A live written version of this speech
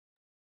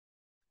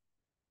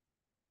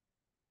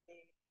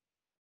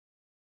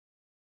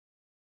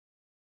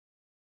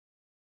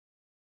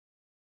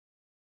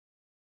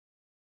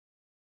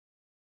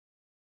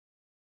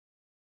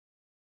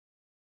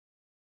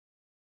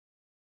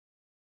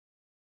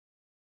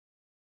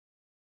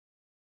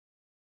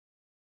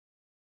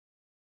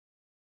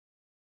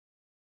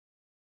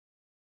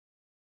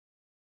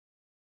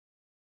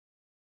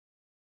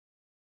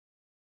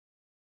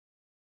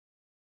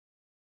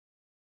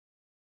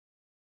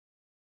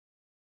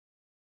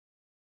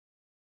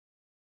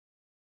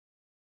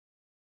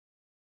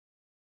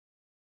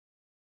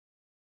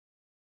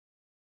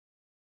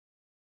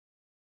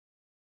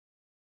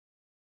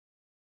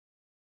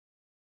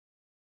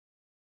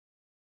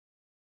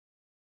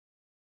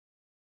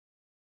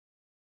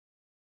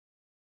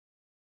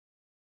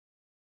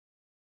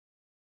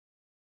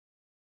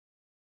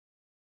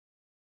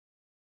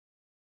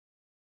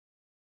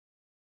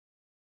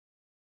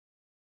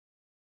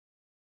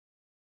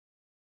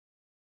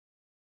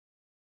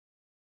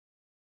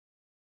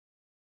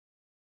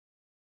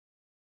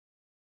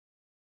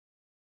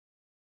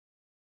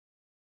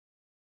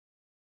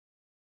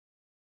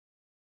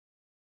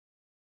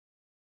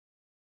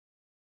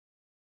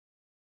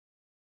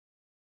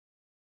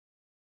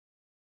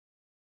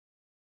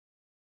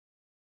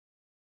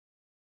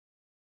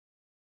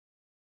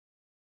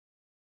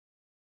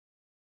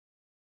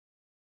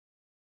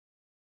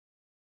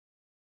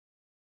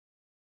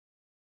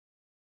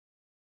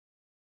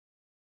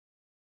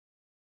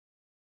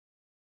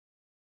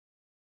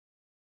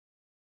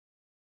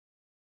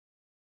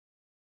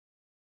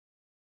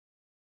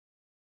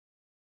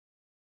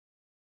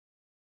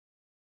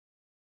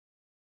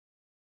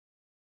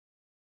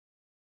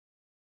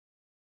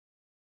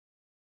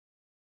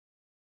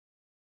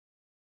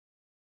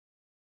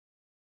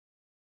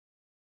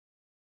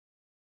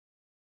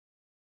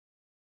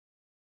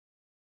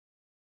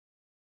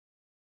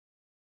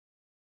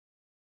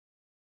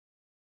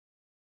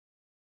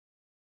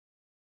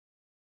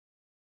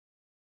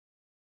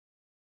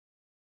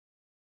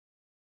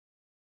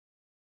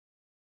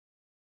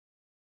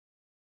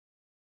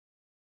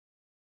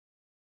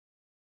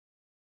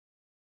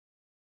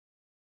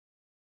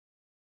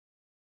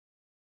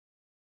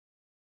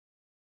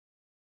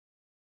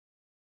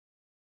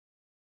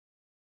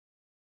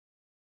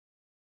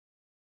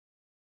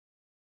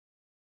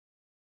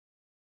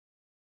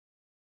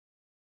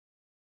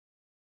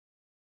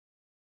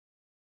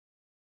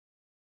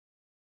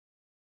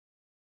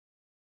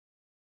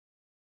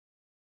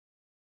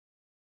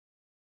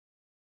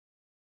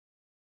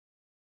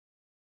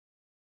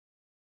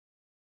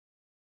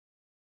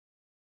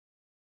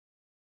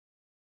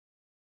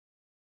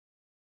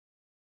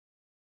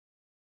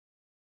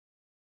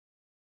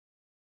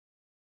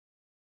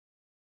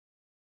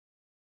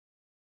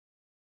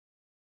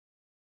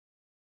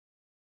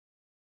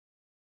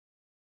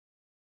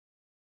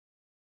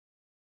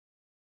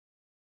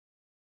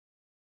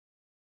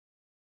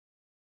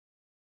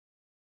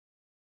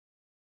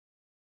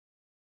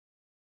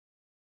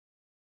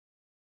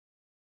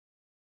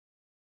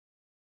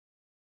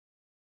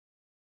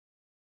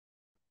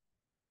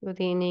Good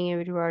evening,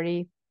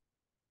 everybody.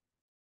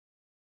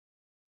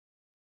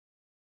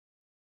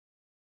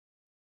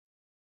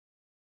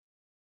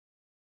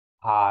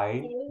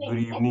 Hi, good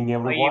evening,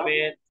 everyone.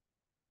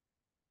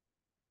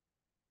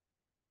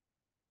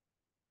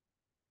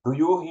 Do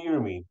you hear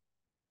me?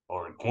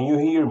 Or can you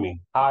hear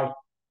me? Hi,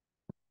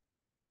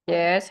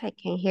 Yes, I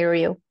can hear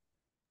you.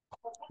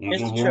 you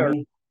can hear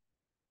me?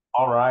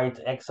 All right,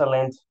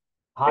 excellent.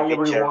 Hi, Hi,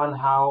 teacher. everyone.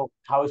 How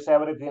is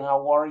everything?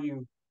 How are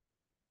you?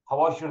 How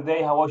was your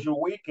day? How was your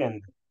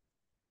weekend?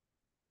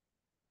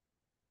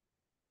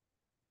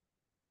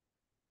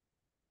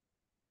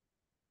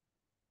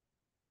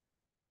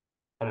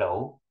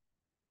 Hello.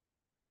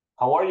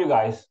 How are you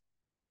guys?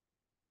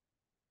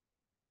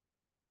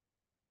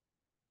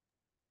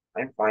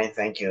 I'm fine,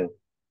 thank you.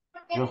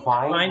 You're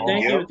fine? And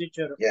Okay.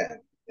 you? Yeah.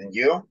 And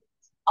you?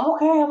 I'm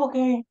okay. I'm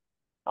okay.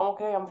 I'm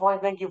okay. I'm fine.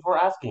 Thank you for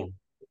asking.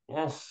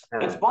 Yes,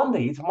 it's Huh.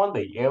 Monday. It's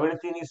Monday.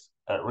 Everything is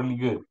really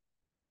good.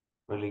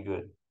 Really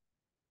good.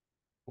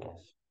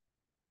 Yes.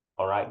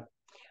 All right.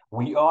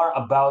 We are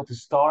about to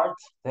start.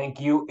 Thank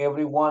you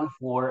everyone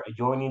for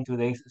joining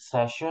today's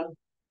session.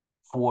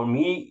 For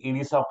me, it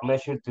is a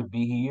pleasure to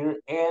be here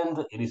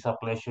and it is a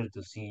pleasure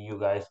to see you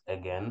guys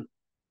again.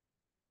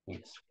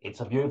 Yes, it's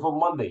a beautiful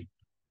Monday.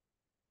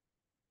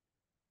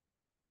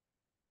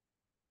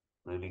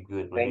 Really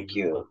good, really Thank good.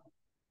 you.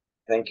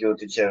 Thank you,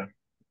 teacher.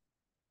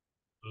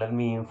 Let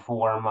me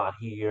inform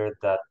here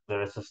that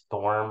there is a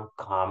storm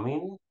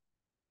coming.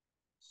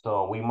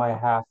 So we might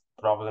have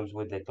problems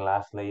with the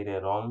class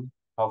later on.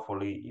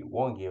 Hopefully it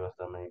won't give us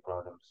that many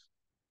problems.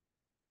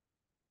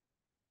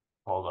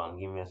 Hold on,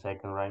 give me a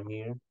second right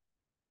here.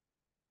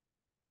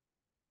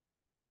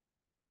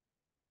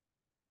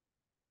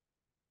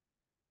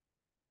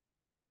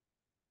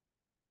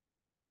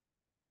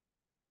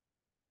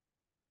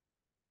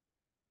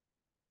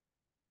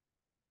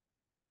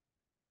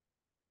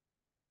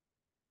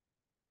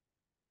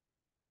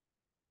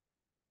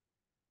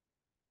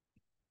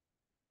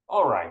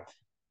 All right,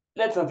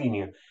 let's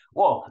continue.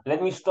 Well,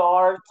 let me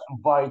start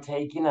by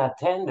taking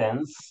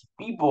attendance.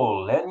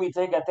 People, let me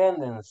take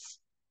attendance.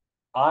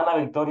 Ana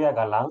Victoria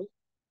Galán.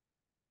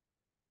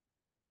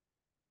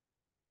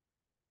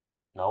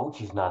 No,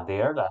 she's not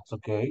there. That's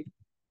okay.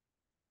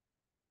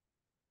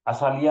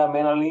 Azalía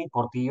Menali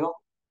Portillo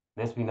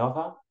de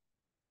Espinoza.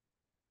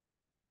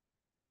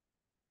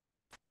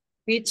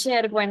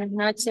 Teacher, buenas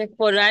noches.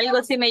 Por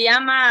algo si me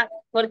llama,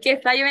 porque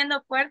está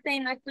lloviendo fuerte y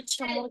no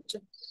escucho mucho.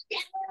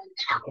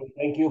 Okay,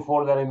 thank you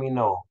for letting me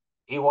know.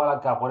 Igual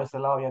acá, por este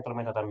lado había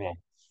tormenta también.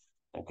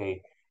 Ok.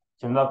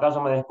 Si en dado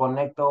caso me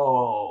desconecto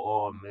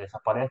o me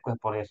desaparezco es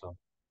por eso.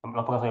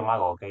 No porque soy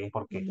mago, ok, es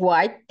porque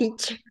White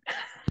teacher.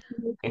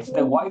 it's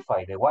the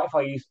Wi-Fi. The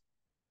Wi-Fi is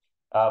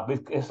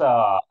it's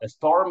a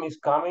storm is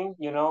coming,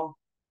 you know.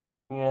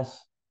 Yes.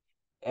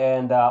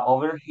 And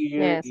over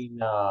here Yes, in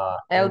my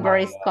Elber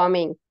is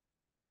coming.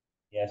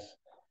 yes,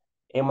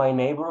 in my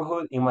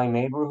neighborhood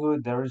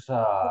there's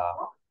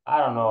I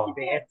don't know,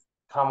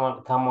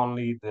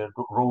 commonly the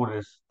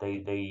routers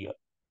they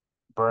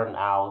burn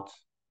out.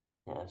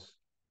 Yes,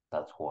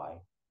 that's why.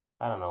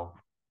 I don't know.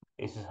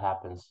 It just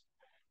happens.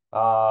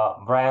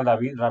 Brian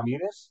David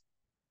Ramirez.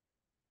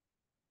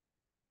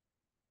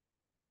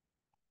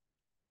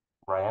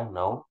 Brian,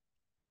 no.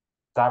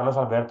 Carlos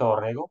Alberto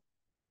Orrego.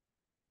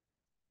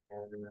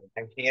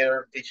 I'm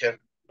here, teacher.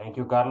 Thank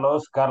you,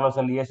 Carlos. Carlos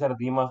Eliezer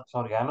Dimas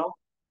Soriano.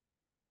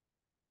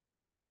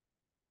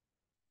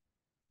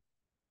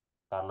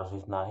 Carlos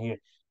is not here.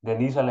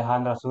 Denise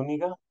Alejandra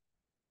Zúñiga.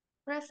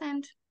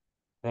 Present.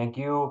 Thank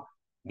you.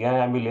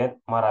 Diana Milet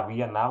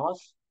Maravilla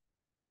Navas.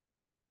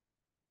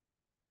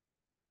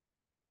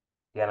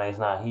 Diana is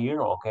not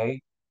here.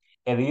 Okay.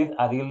 Edith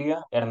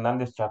Adilia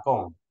Hernández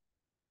Chacón.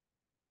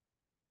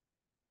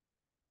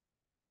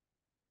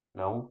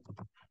 No.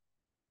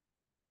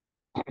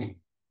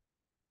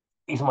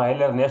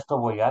 Ismael Ernesto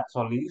Boyat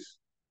Solís.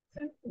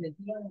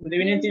 Good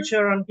evening,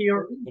 teacher. I'm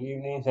here. Good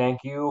evening.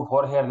 Thank you.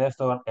 Jorge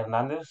Ernesto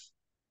Hernández.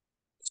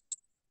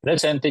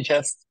 Present,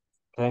 teacher.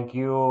 Thank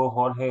you.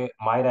 Jorge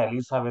Mayra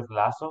Elizabeth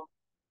Lazo.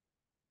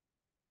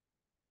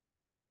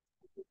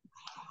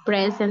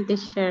 Present,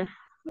 teacher.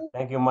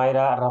 Thank you,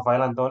 Mayra.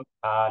 Rafael Anton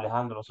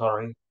Alejandro,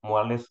 sorry.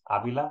 Morales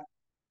Ávila.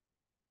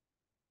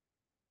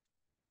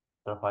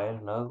 Rafael,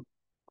 no.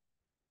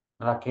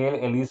 Raquel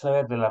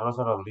Elizabeth de la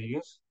Rosa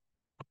Rodríguez.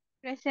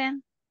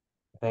 Present.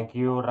 Thank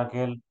you,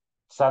 Raquel.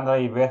 Sandra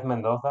Yvette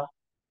Mendoza.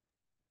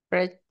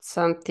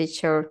 Present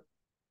teacher.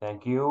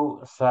 Thank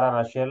you. Sara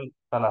Rachel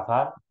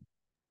Salazar.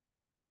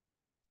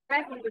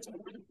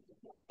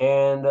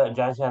 And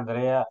Jancy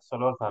Andrea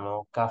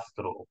Solórzano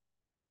Castro.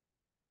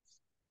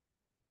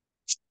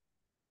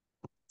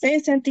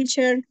 Present,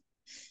 teacher.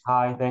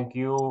 Hi, thank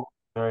you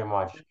very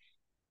much.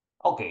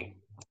 Okay,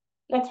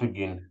 let's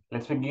begin.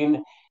 Let's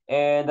begin.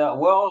 And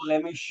well,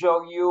 let me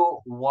show you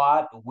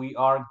what we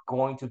are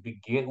going to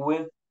begin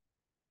with.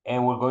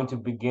 And we're going to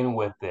begin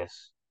with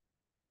this.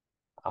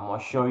 I'm going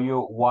to show you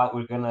what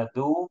we're going to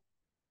do.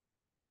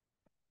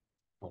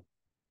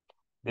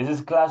 This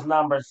is class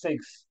number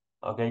 6.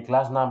 Okay,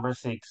 class number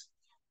 6.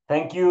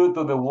 Thank you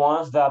to the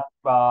ones that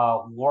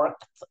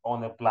worked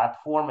on the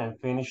platform and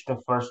finished the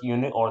first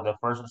unit or the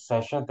first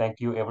session. Thank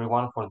you,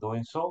 everyone, for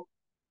doing so.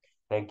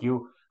 Thank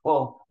you.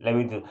 Well, let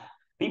me do.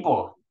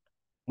 People,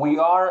 we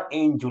are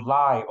in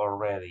July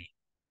already.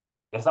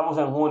 Estamos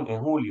en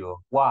julio.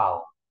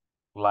 Wow.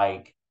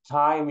 Like,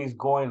 time is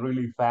going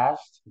really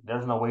fast.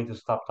 There's no way to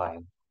stop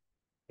time.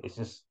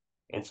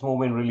 It's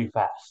moving really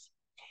fast.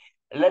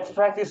 Let's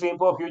practice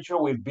simple future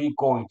with be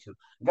going to.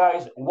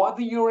 Guys, what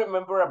do you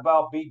remember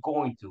about be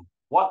going to?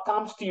 What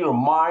comes to your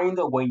mind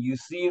when you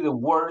see the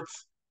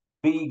words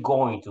be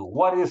going to?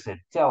 What is it?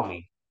 Tell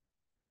me.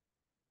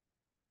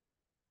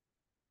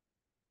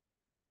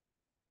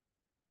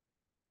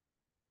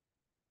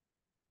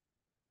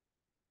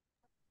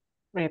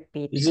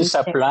 Repeat, Is this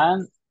a teacher.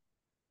 plan?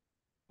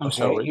 I'm Okay,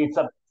 sorry.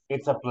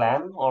 it's a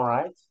plan, all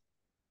right.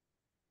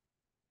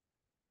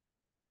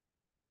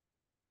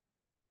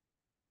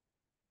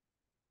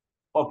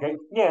 Okay,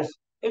 yes,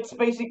 it's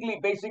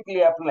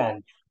basically a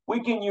plan. We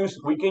can use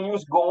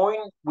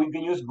going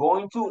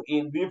to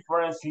in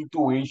different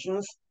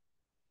situations.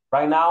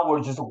 Right now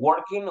we're just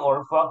working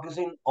or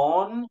focusing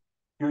on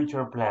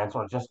future plans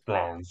or just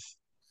plans.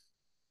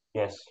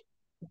 Yes.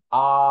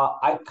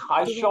 I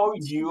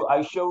showed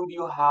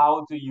you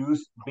how to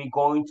use be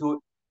going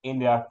to in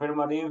the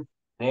affirmative,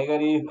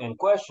 negative, and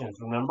questions,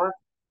 remember?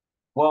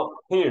 Well,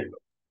 here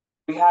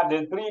we have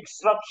the three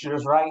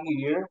structures right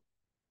here: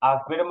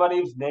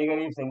 affirmatives,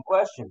 negatives, and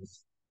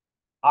questions.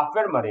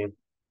 Affirmative.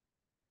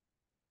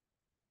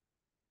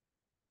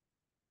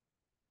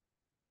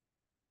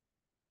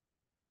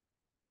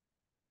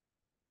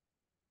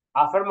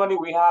 Affirmative,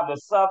 we have the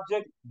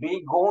subject,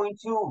 be going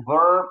to,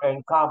 verb,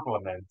 and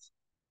complement.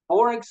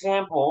 For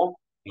example,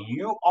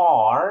 you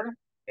are,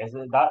 is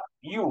it that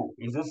you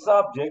is the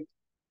subject,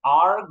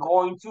 are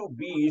going to,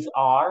 be is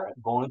are,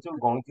 going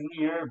to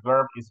here,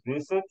 verb is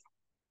visit,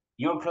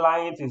 your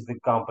client is the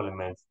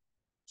complement.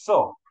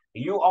 So,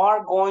 you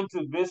are going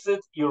to visit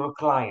your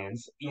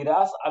clients.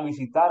 Irás a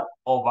visitar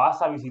o vas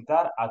a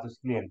visitar a tus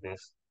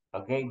clientes.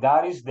 Okay,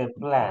 that is the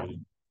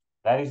plan.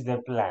 That is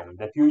the plan,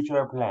 the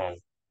future plan.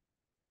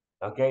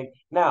 Okay,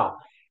 now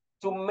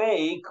to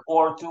make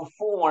or to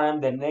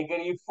form the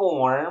negative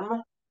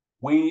form,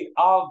 we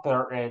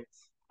alter it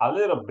a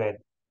little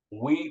bit.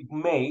 We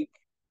make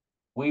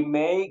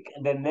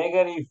the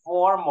negative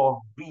form of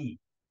be.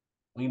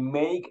 We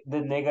make the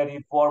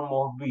negative form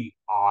of be.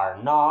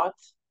 Are not,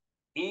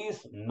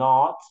 is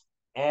not,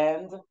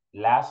 and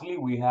lastly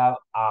we have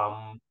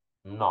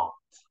not.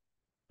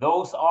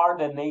 Those are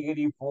the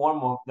negative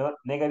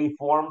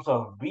forms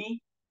of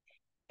be,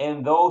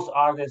 and those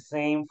are the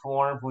same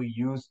forms we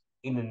use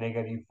in the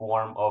negative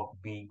form of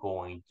be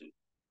going to.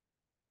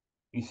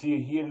 You see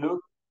it here, look,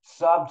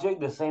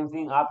 subject, the same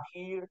thing up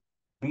here,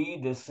 be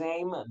the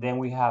same, then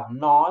we have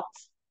not,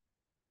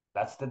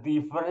 that's the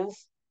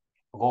difference.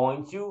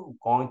 Going to,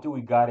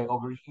 we got it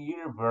over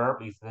here,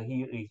 verb is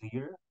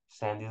here,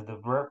 send is the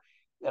verb,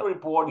 the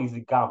report is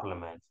the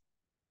complement.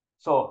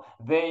 So,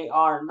 they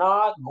are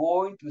not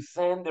going to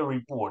send the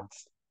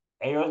reports.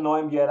 Ellos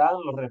no enviarán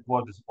los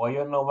reportes, o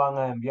ellos no van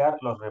a enviar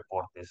los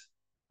reportes.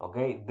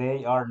 Okay,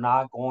 they are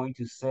not going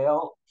to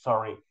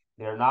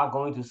they're not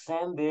going to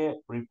send the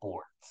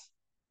reports.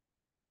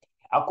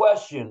 A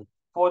question.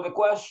 For the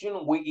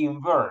question, we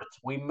invert.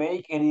 We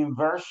make an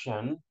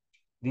inversion.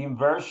 The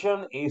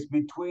inversion is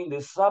between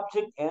the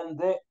subject and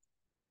the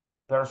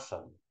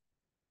person.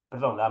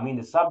 Pardon, I mean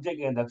the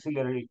subject and the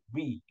auxiliary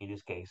be in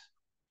this case.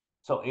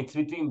 So it's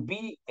between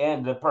be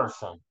and the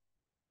person.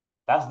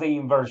 That's the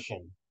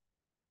inversion.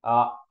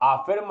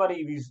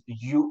 Affirmative is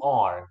you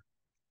are.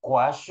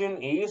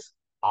 Question is,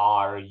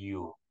 are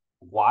you?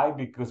 Why?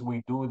 Because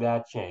we do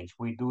that change.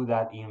 We do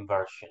that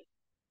inversion.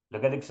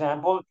 Look at the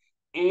example.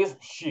 Is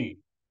she?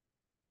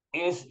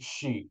 Is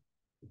she?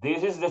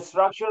 This is the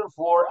structure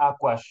for a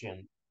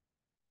question.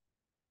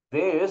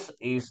 This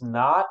is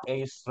not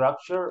a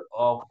structure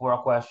for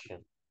a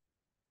question.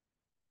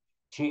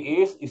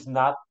 She is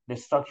not the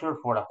structure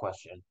for a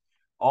question.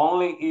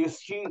 Only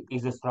is she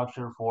is the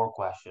structure for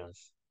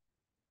questions.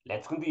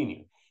 Let's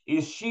continue.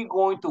 Is she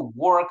going to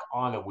work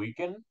on the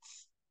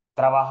weekends?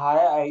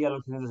 ¿Trabajará ella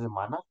los fines de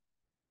semana?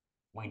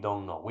 We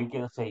don't know. We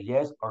can say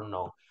yes or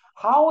no.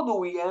 How do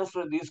we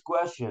answer this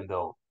question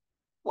though?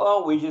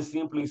 Well, we just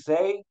simply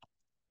say,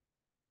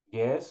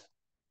 yes,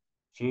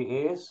 she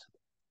is.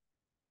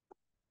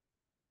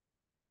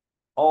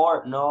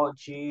 Or no,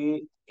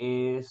 she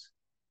is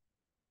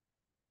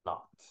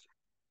not.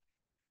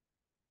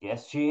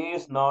 Yes, she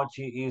is. No,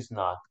 she is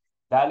not.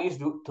 That is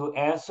to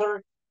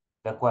answer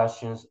the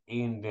questions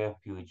in the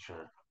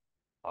future.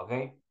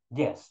 Okay?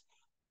 Yes.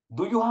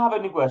 Do you have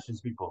any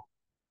questions, people?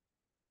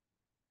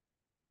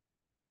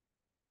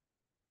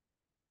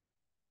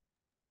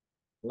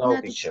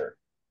 No, teacher.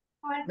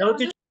 No,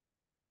 teacher.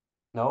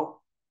 No?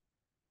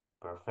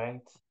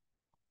 Perfect.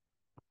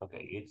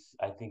 Okay,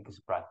 I think it's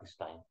practice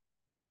time.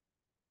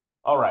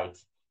 All right,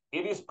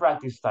 it is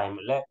practice time.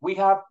 We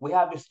have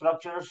the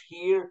structures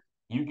here.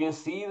 You can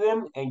see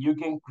them and you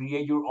can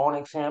create your own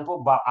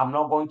example, but I'm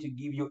not going to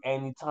give you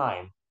any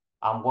time.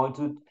 I'm going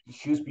to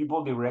choose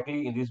people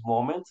directly in this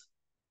moment,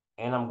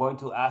 and I'm going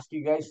to ask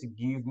you guys to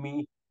give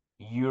me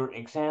your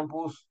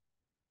examples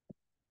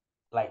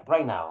like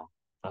right now.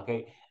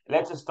 Okay,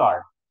 let's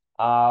start.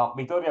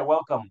 Victoria,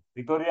 welcome.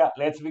 Victoria,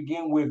 let's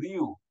begin with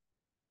you.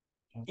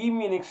 Give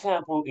me an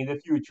example in the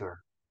future.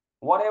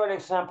 Whatever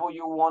example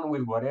you want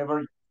with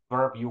whatever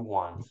verb you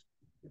want.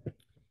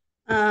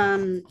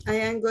 I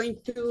am going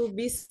to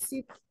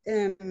visit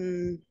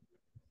the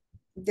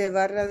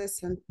Barra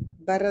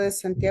de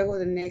Santiago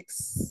the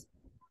next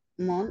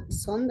month,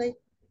 Sunday.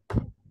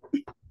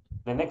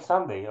 The next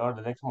Sunday or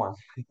the next month.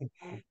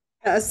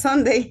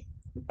 Sunday.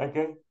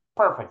 Okay,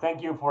 perfect.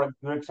 Thank you for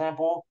your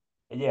example.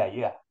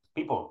 Yeah.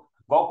 People,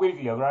 go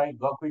quickly, all right?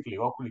 Go quickly.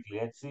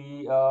 Let's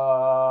see.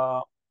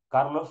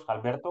 Carlos,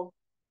 Alberto.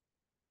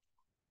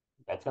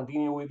 Let's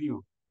continue with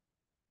you.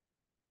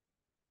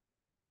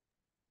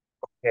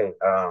 Okay.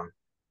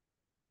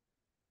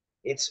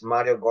 It's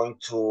Mario going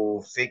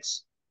to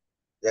fix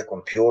the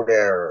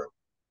computer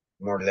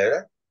more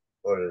later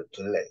or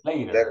too late?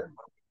 Later.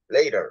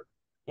 Later.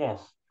 Yes.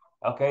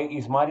 Okay,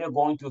 is Mario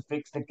going to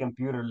fix the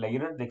computer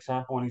later? The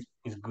example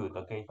is good.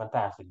 Okay,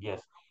 fantastic.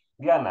 Yes.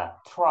 Diana,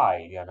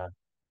 try, Diana.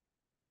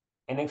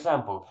 An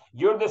example.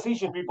 Your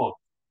decision, people.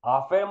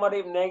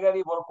 Affirmative,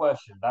 negative, or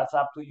question. That's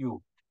up to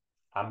you.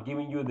 I'm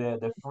giving you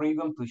the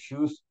freedom to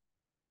choose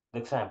the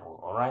example,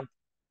 all right?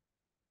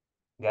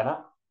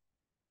 Diana?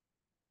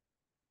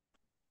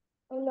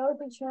 Hello,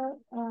 teacher.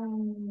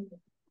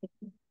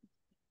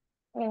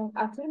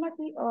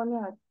 Affirmative or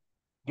not?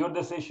 Your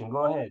decision,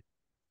 go ahead.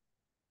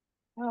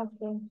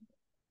 Okay.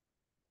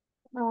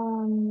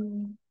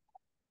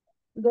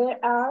 There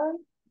are,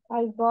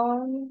 I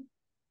going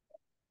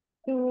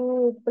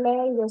to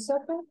play the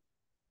soccer.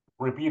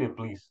 Repeat it,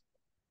 please.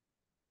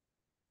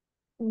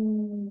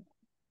 Mm.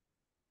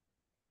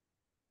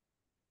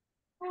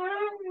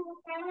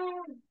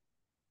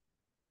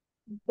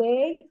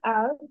 They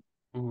are,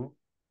 Mhm.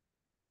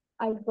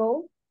 I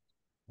go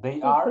They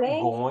to are play,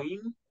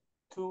 going.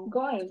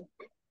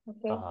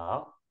 okay,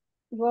 Uh-huh.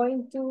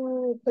 going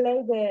to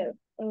play the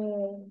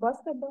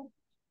basketball.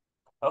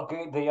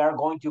 Okay, they are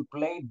going to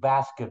play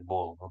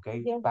basketball.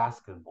 Okay, Yes.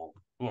 basketball.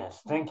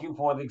 Yes, thank you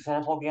for the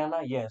example,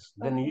 Diana. Yes,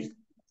 Denise, Okay.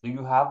 do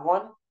you have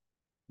one?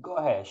 Go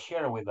ahead,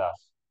 share with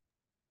us.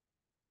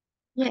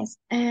 Yes.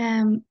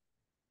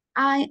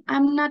 I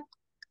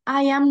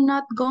am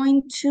not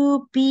going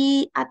to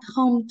be at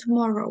home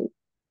tomorrow.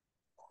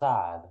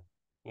 Sad.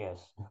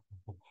 Yes,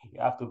 you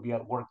have to be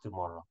at work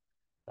tomorrow.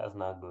 That's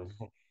not good.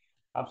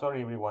 I'm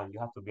sorry, everyone. You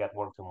have to be at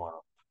work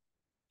tomorrow.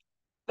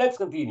 Let's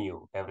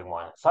continue,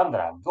 everyone.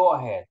 Sandra, go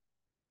ahead.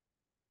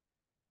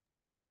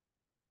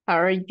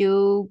 Are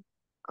you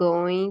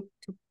going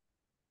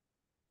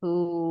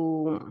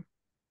to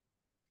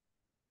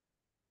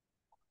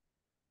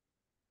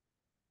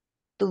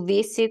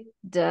visit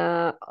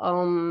the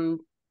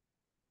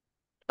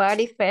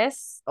party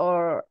fest,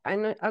 or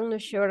I'm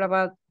not sure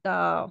about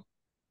the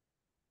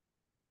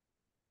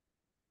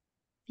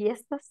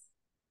fiestas,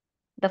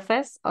 the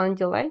fest on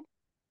July?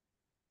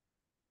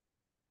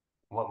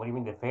 What do you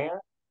mean, the fair?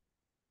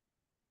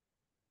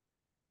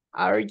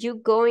 Are you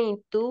going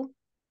to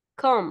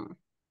come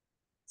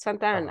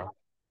Santa Ana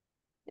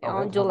Okay,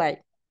 on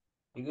July?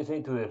 you can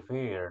say to the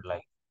fair,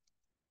 like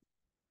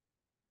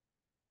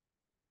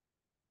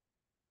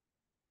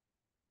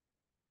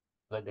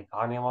the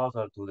carnivals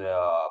or to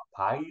the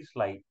parties,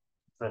 like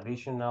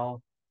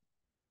traditional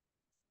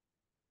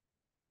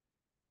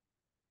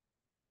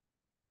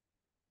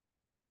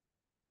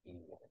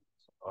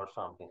events or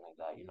something like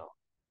that, you know.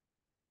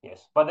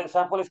 Yes, but the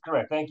example is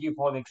correct. Thank you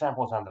for the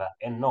example, Sandra.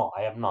 And no,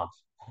 I am not.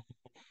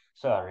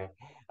 Sorry.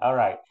 All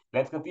right,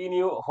 let's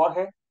continue.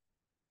 Jorge,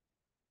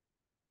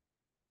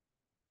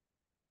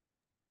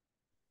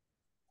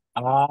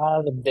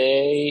 Are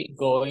they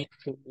going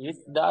to eat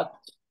that?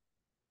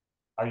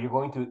 are they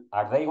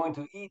going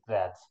to eat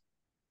that?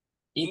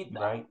 Eat Eat, that.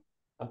 right?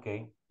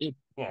 Okay. Eat.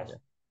 Yes. Yeah.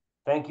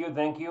 Thank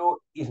you,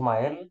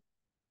 Ismael.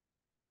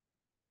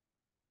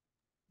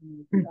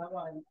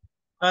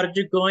 Are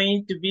you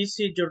going to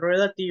visit your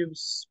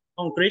relatives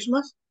on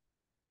Christmas?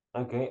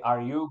 Okay,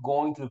 are you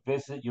going to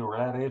visit your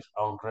relatives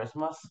on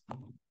Christmas?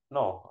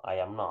 No, I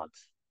am not.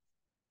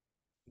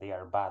 They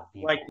are bad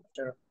Why, people.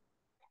 teacher?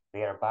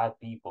 They are bad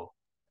people.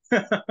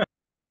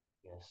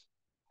 Yes.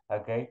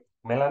 Okay.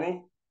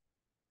 Melanie?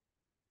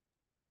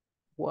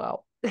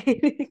 Wow.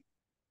 It's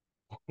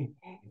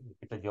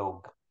a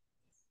joke.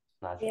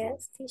 Not true.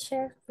 Yes,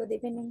 teacher. Good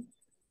evening.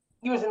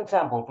 Give us an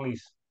example,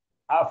 please.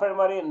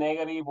 Affirmative,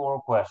 negative,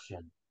 or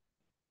question.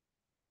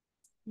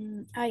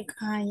 I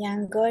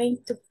am going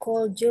to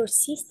call your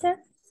sister.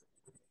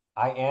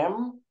 I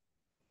am.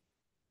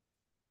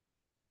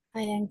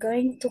 I am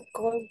going to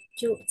call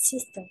your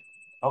sister.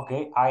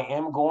 Okay, I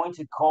am going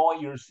to call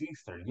your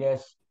sister.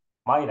 Yes.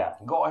 Mayra,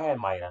 go ahead,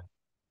 Mayra.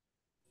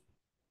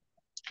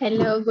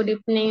 Hello, good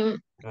evening.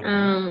 Good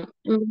evening.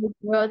 My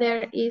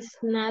brother is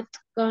not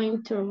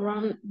going to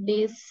run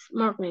this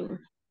morning.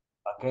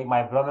 Okay,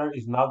 my brother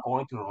is not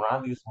going to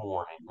run this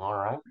morning. All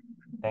right.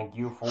 Thank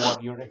you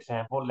for your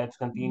example. Let's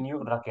continue.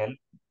 Raquel.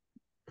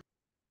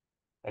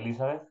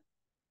 Elizabeth.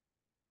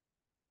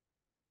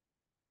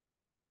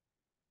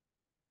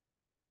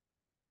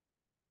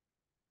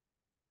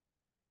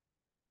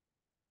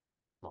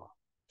 No,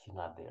 she's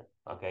not there.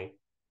 Okay.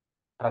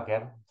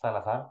 Raquel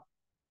Salazar.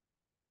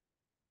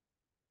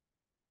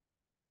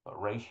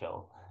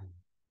 Rachel.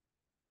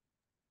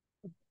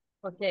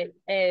 Okay.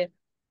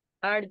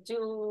 Are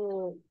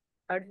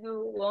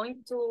you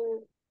going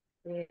to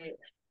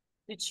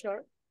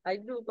church? Are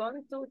you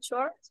going to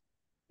church?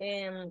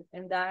 And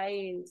that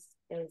is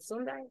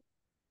Sunday.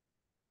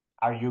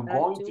 Are you Are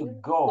going to you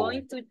go?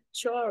 going to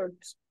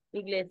church?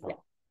 Iglesia.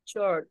 No,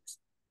 Church.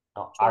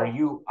 no. Church. Are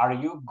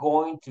you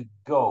going to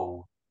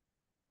go?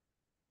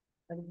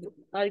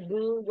 Are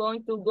you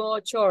going to go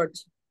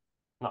church?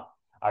 No.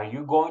 Are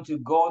you going to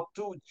go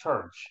to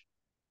church?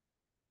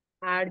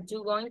 Are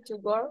you going to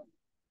go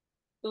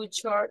to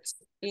church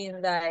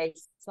in the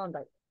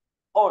Sunday?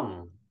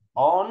 On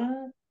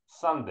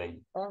Sunday.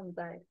 On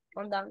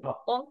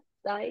No,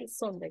 the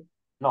Sunday.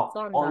 no.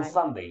 On Sunday.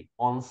 Sunday.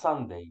 On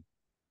Sunday.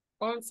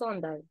 On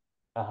Sunday.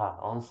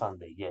 On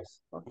Sunday.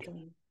 Yes.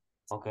 Okay.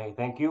 Okay.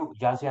 Thank you,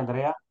 Jancy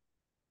Andrea.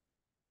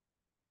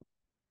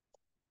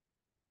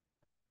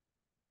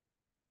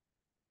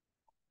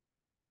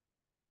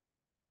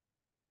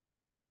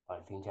 I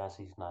think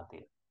Jancy is not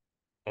there.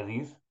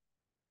 Elise.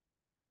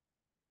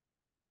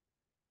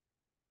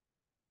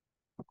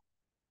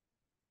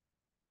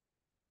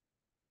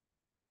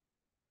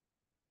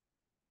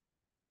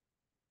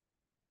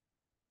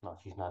 No,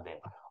 she's not there.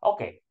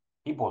 Okay,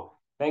 people,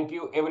 thank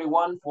you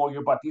everyone for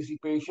your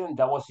participation.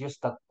 That was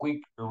just a quick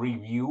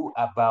review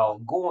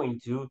about going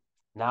to.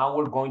 Now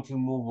we're going to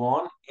move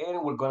on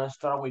and we're going to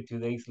start with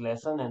today's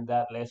lesson. And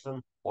that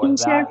lesson or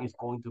Teacher, that is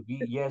going to be,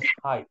 yes,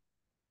 hi.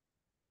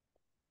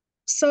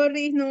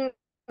 sorry, no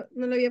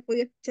lo había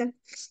podido escuchar.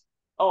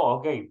 Oh,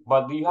 okay.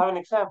 But do you have an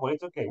example?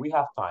 It's okay. We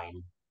have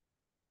time.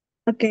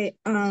 Okay,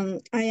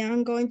 I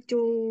am going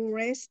to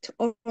rest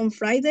on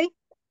Friday.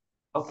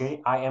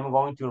 Okay, I am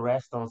going to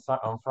rest on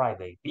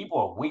Friday.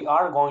 People, we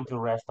are going to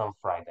rest on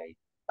Friday.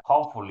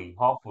 Hopefully,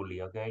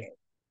 okay?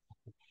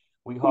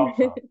 We hope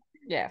so.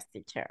 Yes,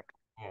 teacher.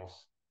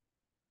 Yes.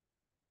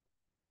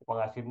 Van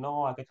a decir,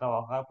 no, hay que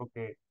trabajar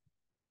porque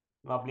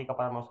no aplica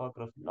para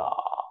nosotros. No.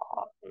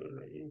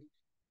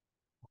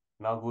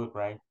 Not good,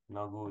 right?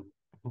 Not good.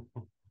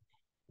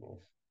 Yes.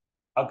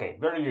 Okay,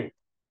 very good.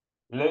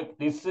 Look,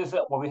 this is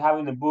what we have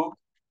in the book.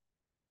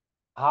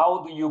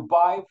 How do you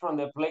buy from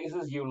the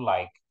places you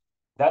like?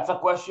 That's a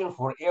question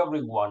for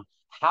everyone.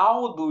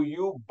 How do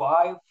you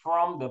buy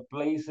from the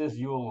places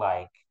you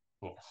like?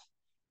 Yes.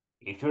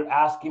 If you're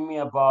asking me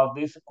about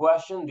this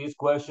question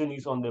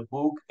is on the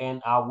book,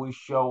 and I will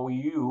show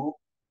you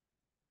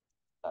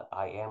that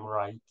I am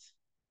right.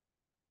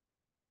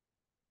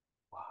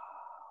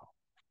 Wow.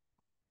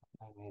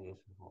 I made this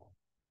small.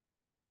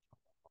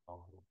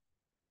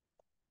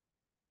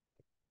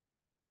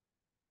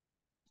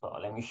 So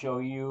let me show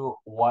you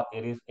what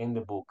it is in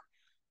the book.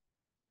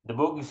 The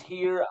book is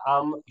here.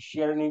 I'm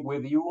sharing it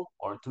with you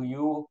or to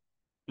you.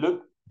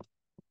 Look,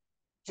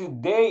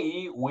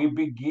 today we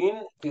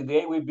begin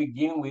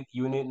with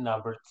unit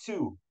number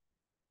 2.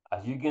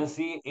 As you can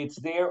see,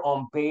 it's there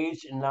on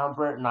page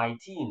number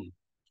 19.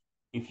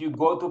 If you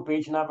go to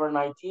page number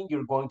 19,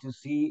 you're going to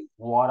see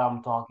what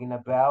I'm talking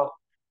about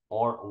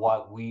or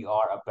what we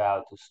are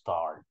about to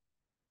start.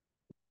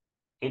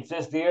 It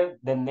says there,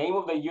 the name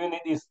of the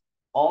unit is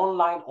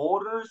online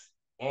orders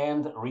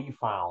and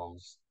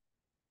refunds.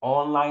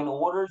 Online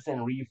orders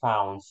and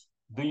refunds.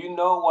 Do you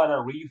know what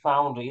a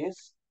refund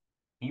is,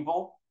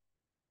 people?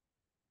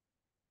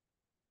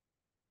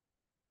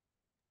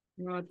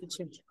 No,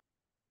 teacher.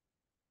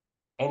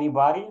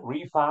 Anybody?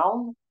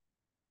 Refund?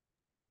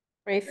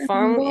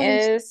 Refund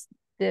es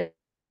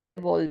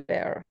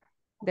devolver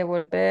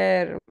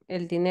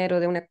el dinero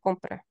de una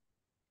compra.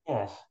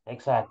 Yes,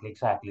 exactly.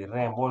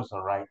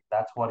 Reembolso, right?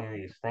 That's what it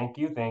is. Thank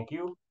you.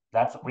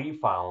 That's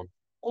refund.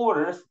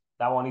 Orders,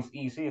 that one is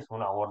easy. Es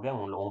una orden,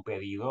 un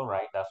pedido,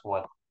 right? That's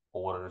what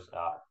orders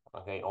are.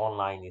 Okay,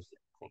 online is.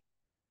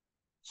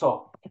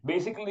 So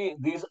basically,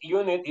 this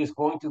unit is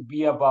going to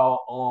be about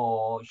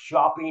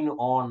shopping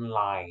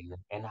online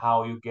and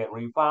how you get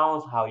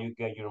refunds, how you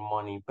get your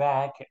money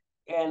back,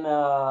 and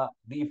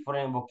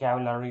different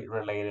vocabulary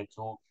related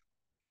to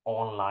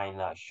online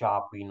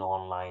shopping,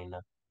 online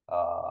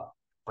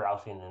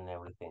browsing, and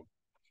everything.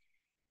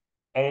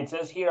 And it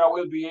says here, I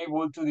will be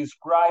able to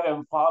describe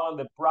and follow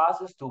the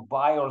process to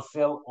buy or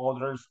sell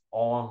orders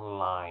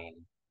online.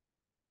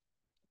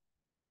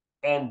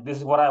 And this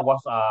is what I was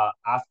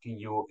asking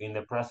you in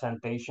the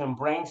presentation.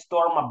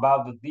 Brainstorm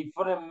about the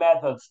different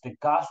methods the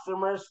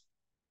customers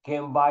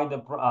can buy the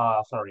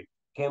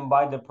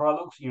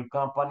products your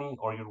company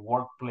or your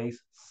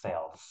workplace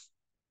sells.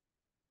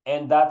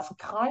 And that's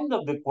kind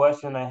of the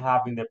question I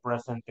have in the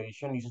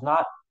presentation. It's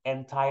not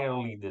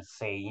entirely the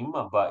same,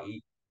 but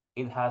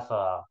it has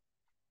a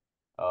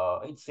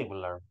it's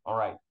similar. All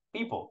right,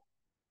 people.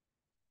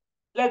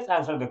 Let's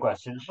answer the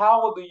question.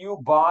 How do you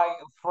buy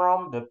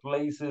from the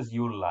places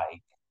you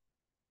like?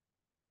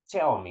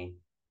 Tell me.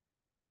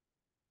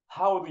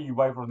 How do you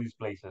buy from these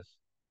places?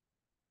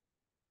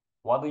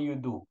 What do you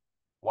do?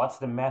 What's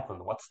the method?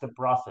 What's the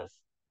process?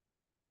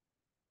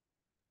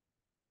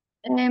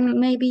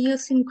 Maybe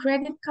using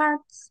credit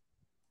cards.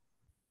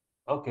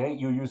 Okay,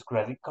 you use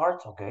credit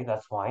cards. Okay,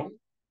 that's fine.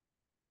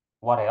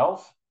 What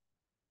else?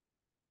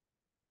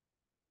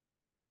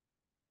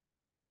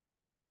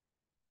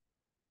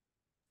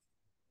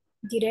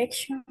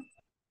 Direction.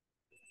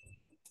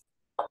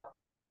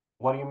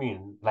 What do you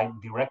mean? Like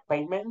direct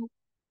payment?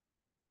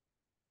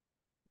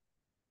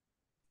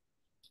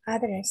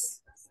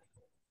 Address.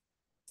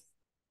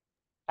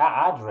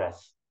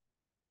 Address.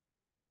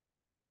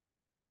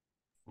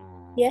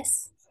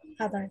 Yes.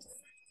 Address.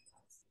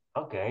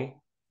 Okay,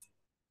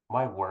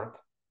 might work.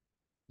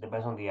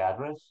 Depends on the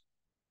address.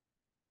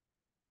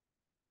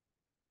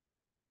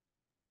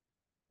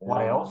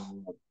 What else?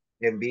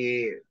 Can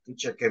be,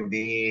 teacher, can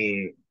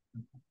be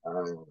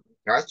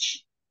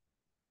cash.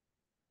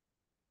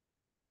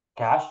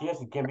 Cash,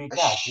 yes, it can be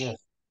cash, yes.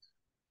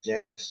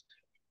 Yes.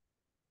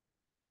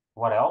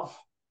 What else?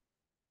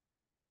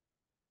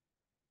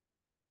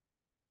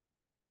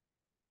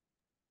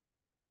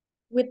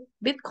 With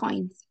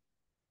Bitcoins.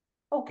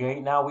 Okay,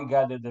 now we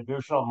got the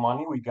virtual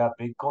money, we got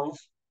Bitcoins.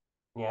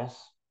 Yes.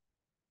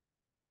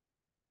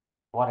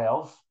 What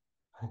else?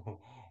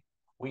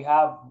 we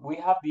have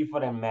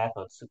different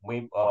methods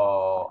with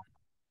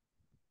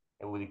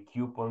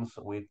coupons,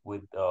 with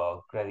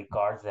credit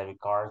cards, debit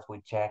cards,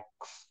 with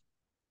checks.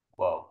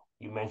 Well,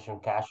 you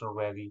mentioned cash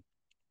already.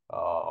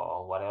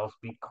 What else?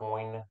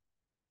 Bitcoin.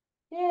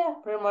 Yeah,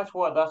 pretty much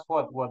that's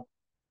what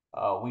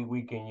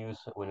we can use,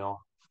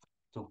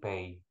 to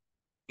pay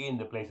in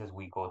the places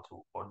we go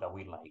to or that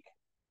we like.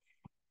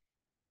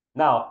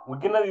 Now we're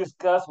gonna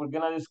discuss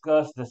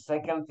the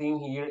second thing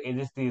here. It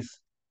is this.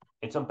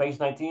 It's on page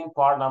 19,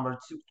 part number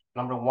 2,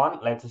 number 1.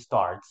 Let's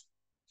start.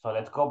 So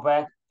let's go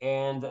back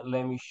and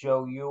let me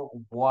show you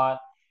what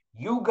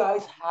you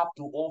guys have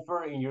to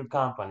offer in your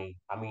company.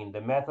 I mean,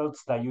 the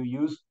methods that you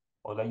use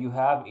or that you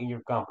have in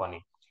your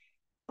company.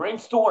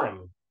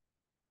 Brainstorm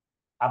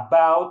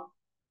about,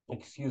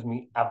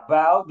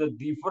 about the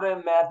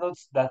different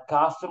methods that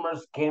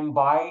customers can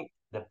buy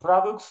the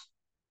products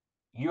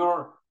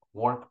your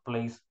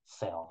workplace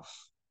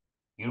sells.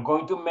 You're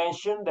going to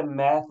mention the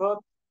method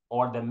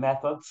or the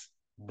methods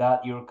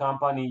that your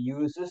company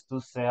uses to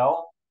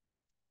sell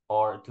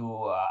or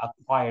to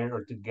acquire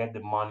or to get the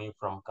money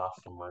from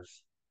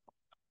customers.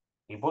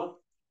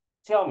 People,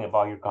 tell me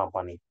about your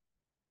company.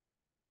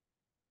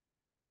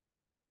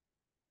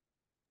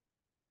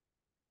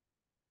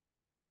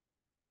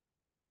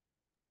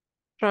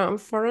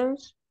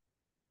 Transference.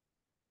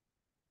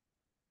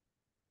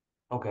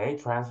 Okay,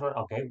 transfer.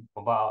 Okay,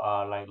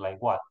 about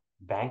like what?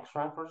 Bank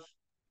transfers.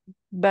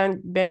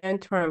 Bank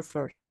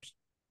transfers.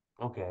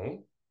 Okay.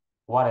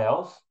 What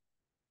else?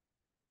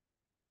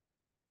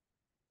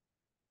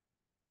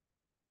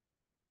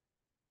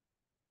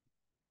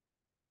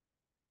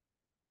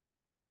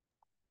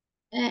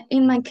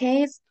 In my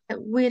case,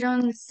 we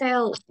don't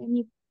sell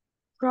any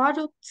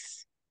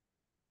products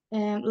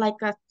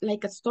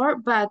like a store,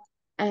 but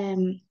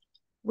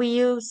we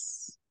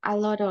use a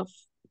lot of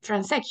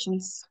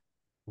transactions.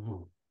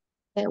 Mhm.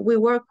 We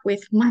work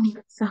with money,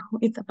 so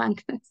it's a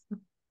bank.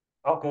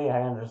 Okay,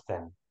 I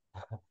understand.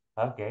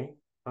 Okay,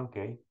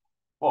 okay.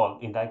 Well,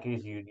 in that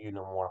case, you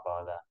know more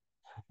about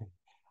that.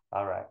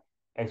 All right,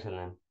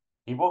 excellent.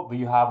 People, do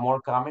you have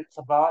more comments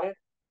about it?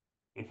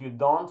 If you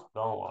don't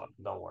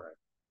worry.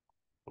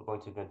 We're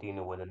going to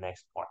continue with the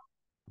next part.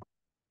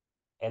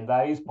 And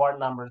that is part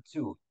number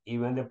 2.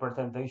 Even the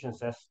presentation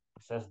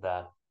says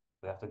that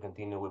we have to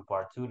continue with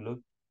part 2. Look,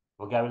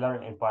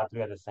 vocabulary and part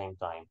 3 at the same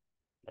time.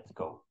 Let's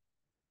go.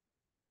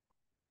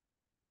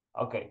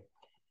 Okay.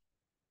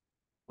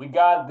 We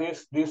got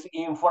this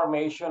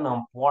information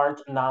on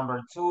part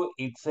number 2.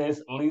 It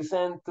says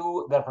listen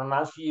to the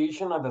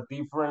pronunciation of the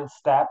different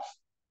steps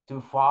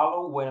to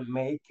follow when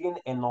making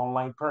an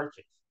online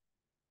purchase.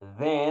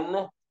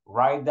 Then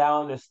write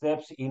down the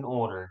steps in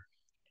order.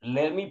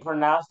 Let me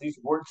pronounce these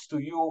words to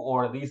you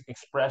or these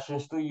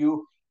expressions to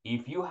you.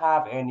 If you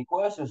have any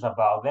questions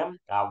about them,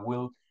 I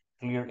will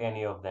clear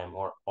any of them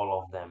or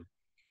all of them.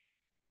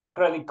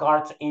 Credit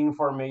cards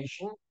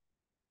information.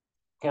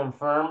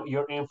 Confirm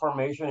your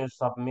information and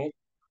submit.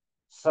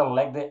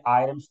 Select the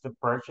items to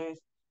purchase.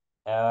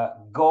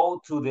 Go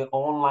to the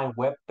online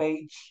web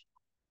page.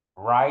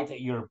 Write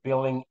your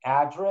billing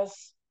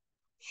address.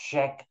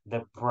 Check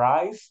the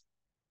price.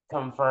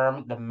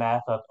 Confirm the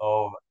method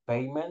of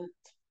payment,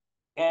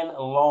 and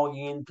log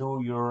into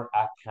your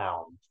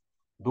account.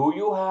 Do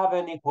you have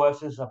any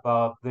questions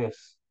about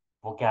this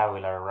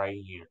vocabulary right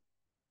here?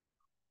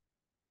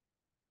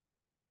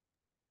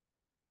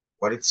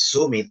 What is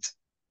submit,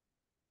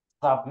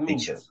 Submit.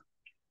 teacher?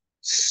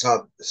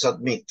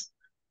 Submit.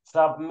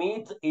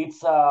 Submit,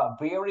 it's a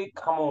very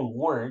common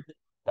word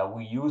that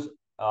we use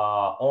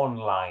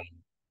online.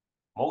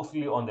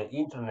 Mostly on the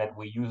internet,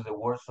 we use the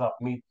word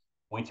submit,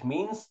 which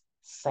means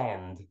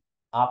send,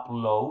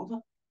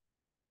 upload.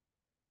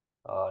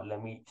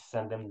 Let me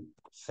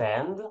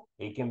send.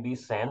 It can be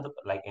send,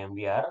 like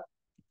enviar.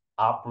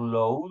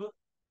 Upload,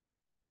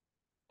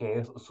 que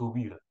es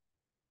subir.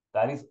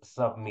 That is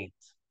submit.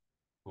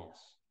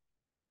 Yes.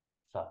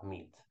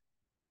 Submit.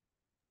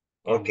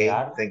 Okay,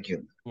 Enviar. thank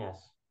you. Yes.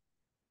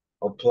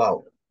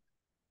 Upload.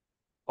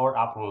 Or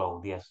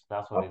upload. Yes,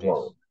 that's what it is.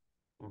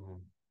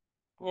 Upload.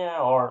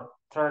 Yeah, or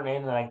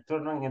turning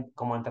in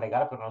como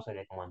entregar, pero no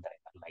sería como entregar.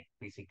 Like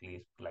basically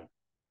it's like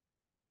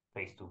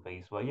face to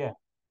face. But yeah,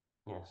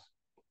 yes,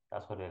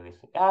 that's what it is.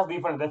 It has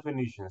different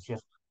definitions.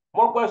 Yes.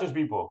 More questions,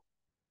 people.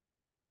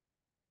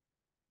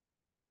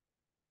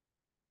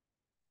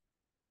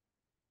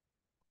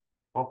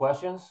 More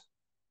questions?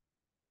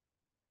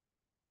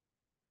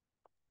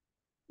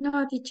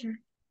 No, teacher.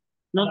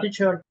 No,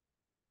 teacher.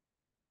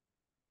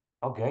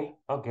 Okay,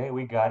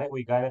 we got it.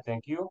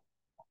 Thank you.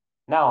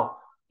 Now,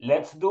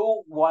 let's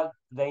do what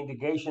the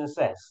indication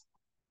says.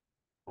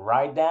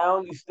 Write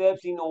down the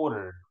steps in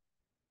order.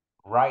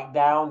 Write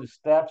down the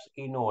steps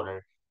in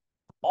order.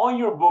 On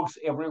your books,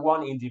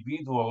 everyone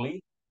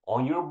individually,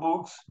 on your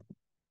books,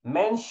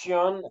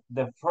 mention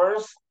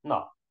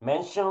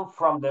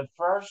from the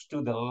first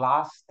to the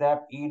last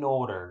step in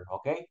order,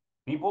 okay?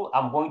 People,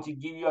 I'm going to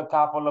give you a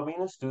couple of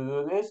minutes to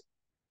do this.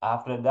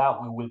 After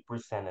that, we will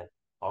present it,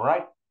 all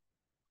right?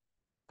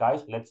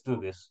 Guys, let's do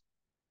this.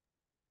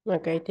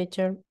 Okay,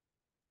 teacher.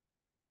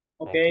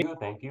 Okay.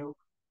 Thank you.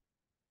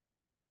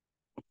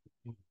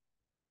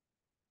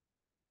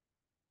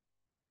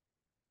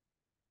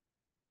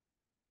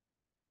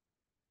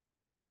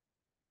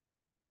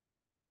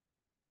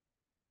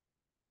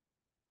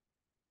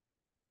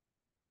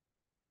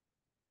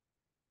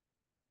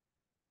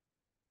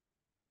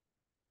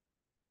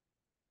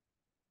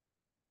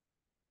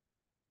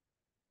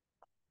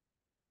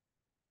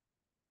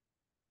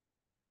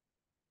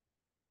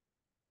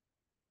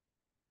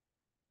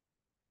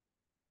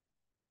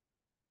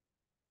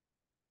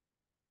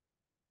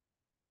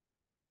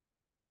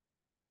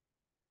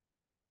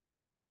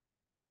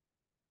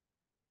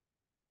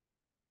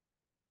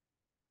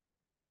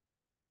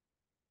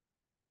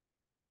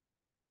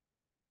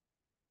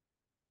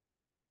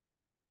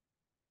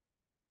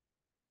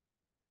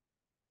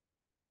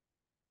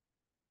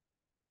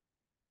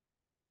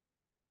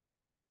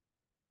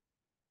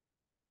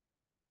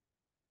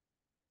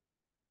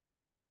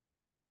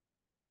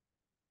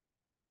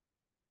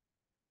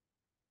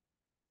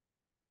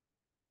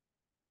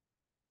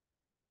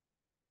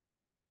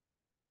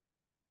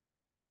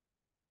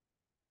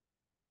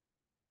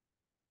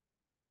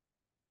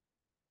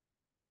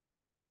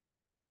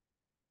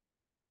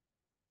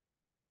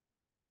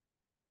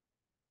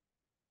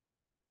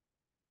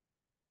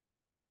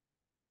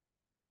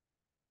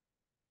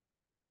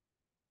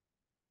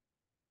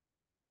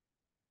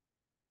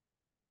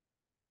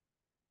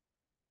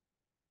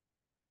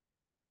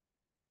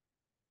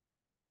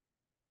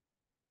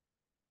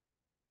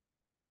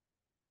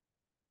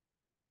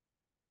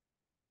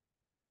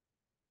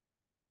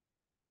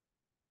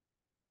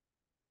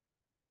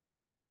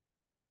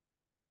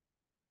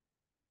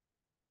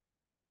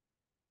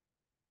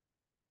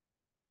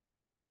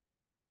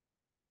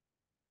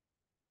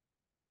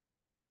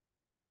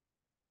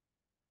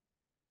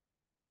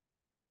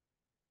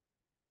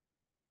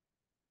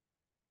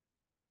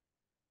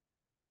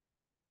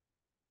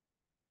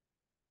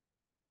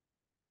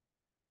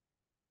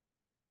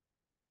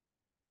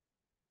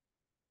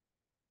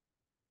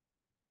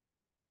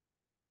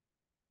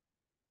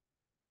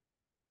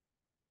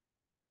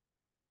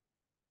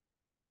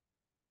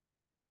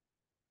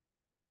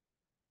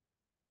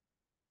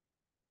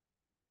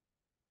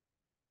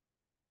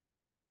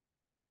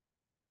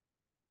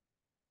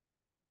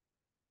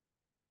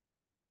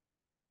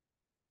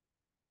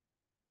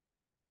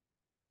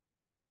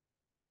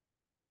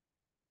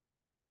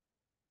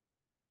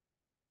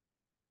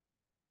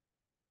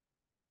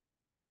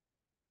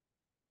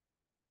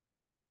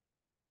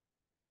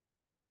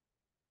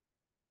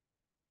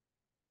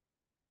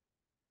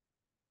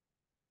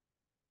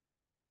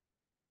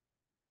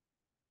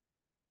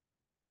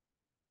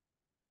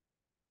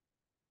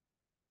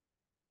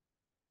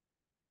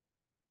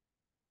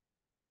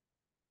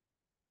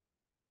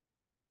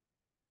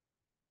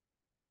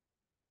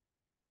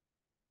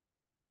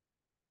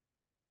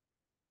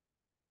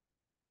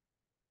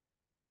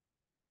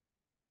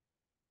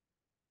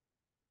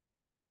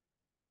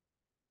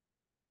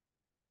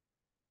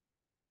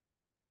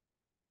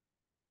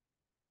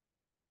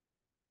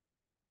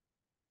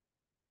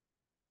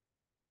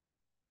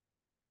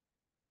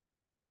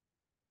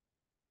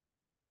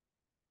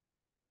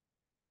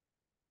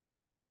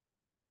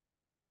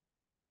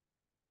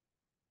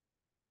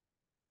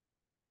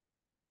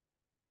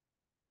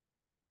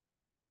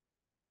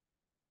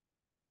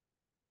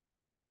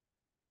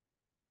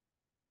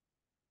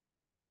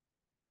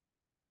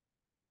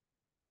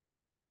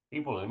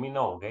 People, let me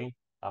know, okay?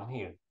 I'm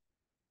here.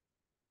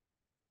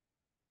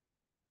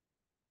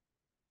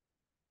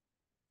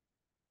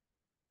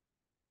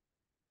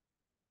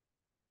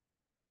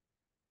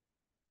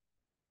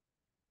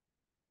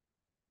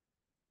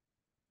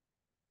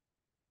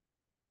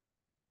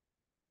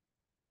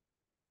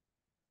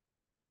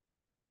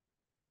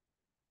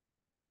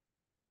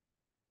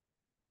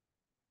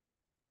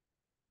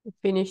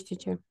 Finish,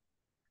 teacher.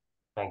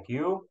 Thank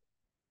you.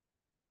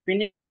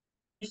 Finish.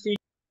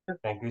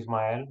 Thank you,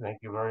 Ismael. Thank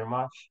you very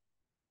much.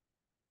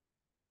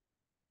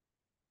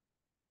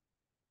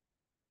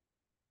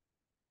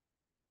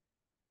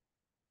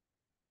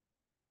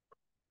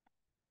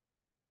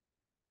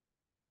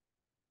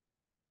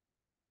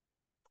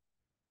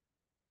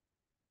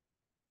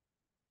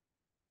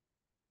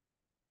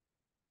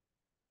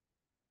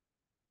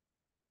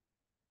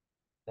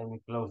 Let me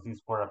close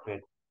this for a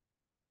bit.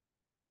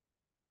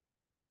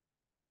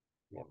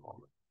 Give me a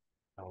moment.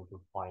 I want to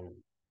find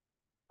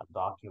a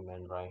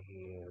document right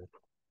here.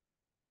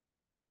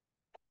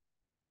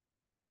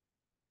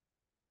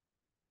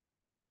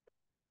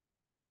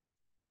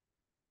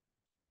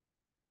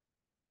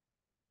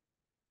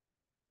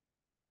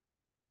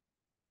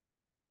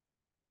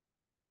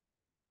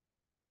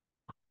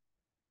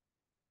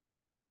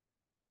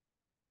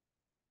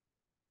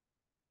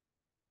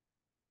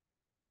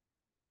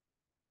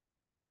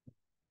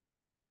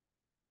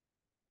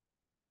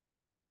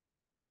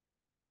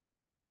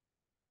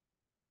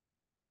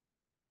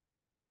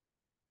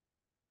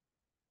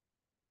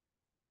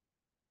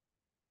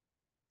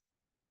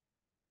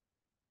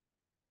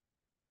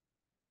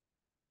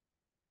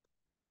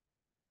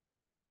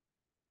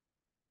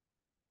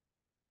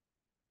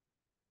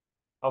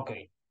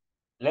 Okay,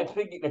 let's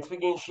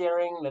begin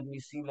sharing. Let me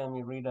see. Let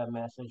me read a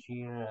message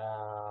here.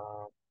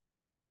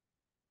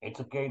 It's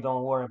okay.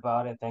 Don't worry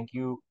about it. Thank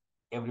you,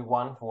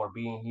 everyone, for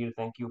being here.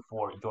 Thank you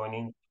for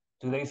joining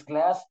today's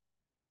class.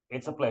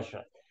 It's a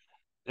pleasure.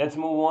 Let's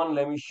move on.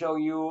 Let me show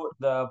you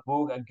the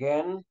book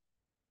again.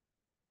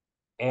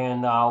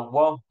 And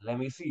well, let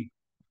me see.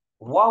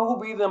 What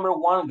would be number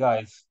one,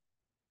 guys?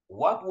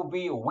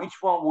 Which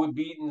one would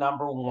be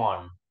number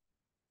one?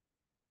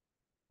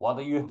 What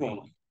do you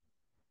think?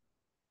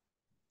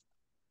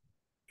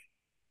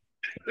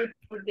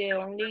 The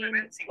only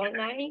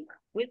online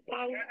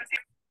without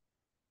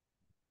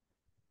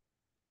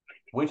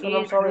Which one?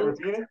 I'm sorry,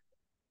 repeat it.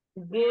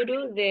 go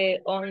to the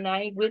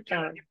online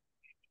without.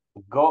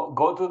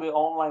 Go to the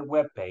online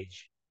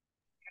webpage.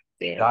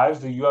 Yeah. Guys,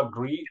 do you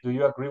agree? Do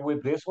you agree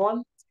with this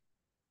one?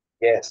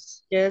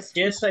 Yes. Yes.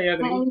 Yes, I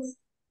agree.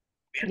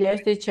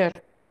 Yes, teacher.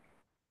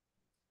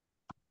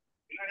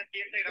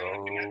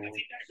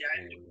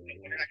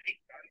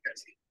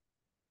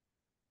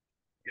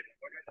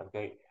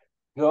 Okay.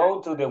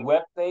 Go to the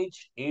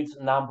webpage. It's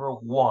number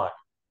one.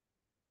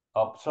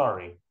 Oh,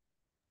 sorry.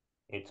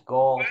 It's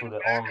go to the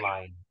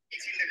online.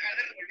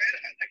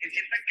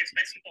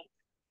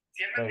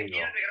 There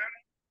you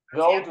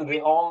go. Go to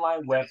the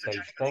online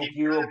webpage. Thank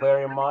you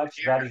very much.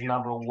 That is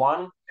number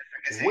one.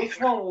 Which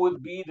one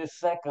would be the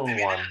second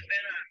one?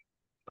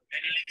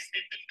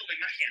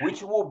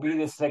 Which will be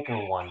the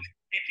second one?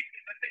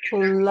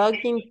 Log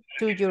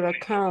into your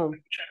account.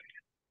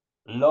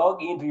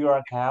 Log into your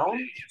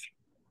account.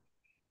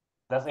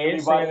 Does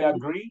Yes, I everybody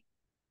agree?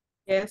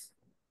 Yes.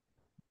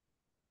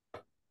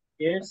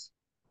 Yes.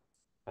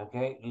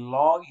 Okay,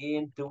 log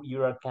into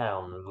your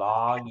account.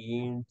 Log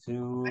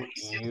into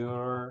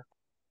your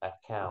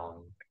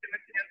account.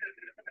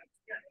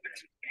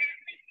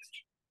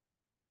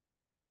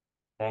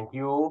 Thank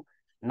you.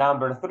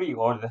 Number three,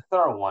 or the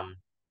third one.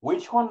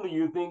 Which one do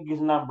you think is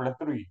number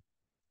three?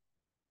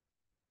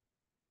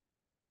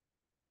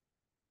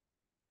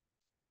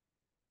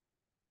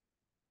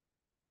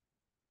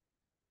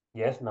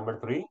 Yes, number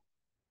three.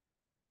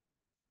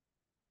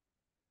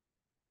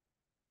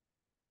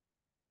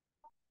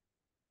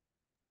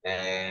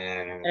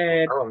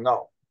 I don't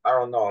know. I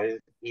don't know.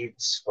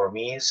 It's for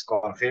me. It's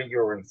confirm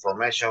your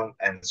information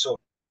and so.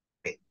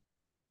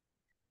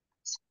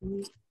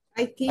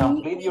 I think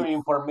Complete your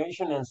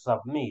information and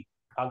submit.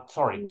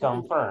 Sorry,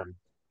 confirm.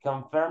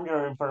 Confirm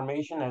your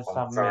information and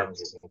submit. Confirm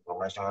this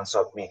information and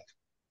submit.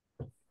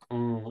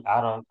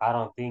 I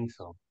don't think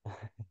so.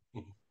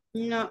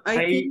 no. I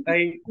think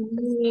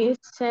We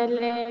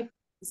select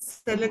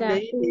select the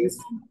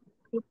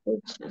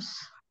the items.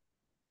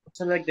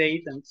 Select the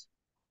items.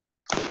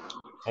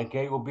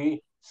 Okay, will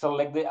be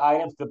select the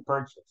items to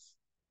purchase.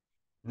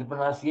 The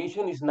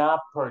pronunciation is not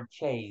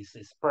purchase,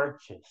 it's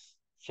purchase.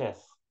 Chess.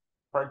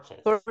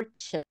 Purchase.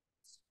 Purchase.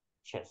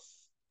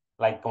 Chess.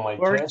 Like como el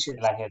chess,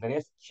 el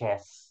ajedrez,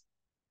 chess.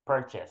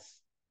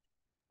 Purchase.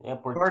 Yeah,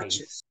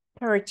 purchase.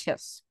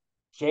 Purchase.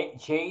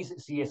 Chase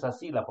sí es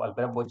así, el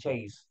verbo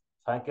chase.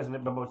 ¿Saben qué es el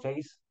verbo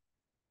chase?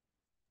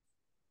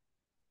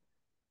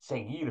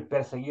 Seguir,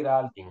 perseguir a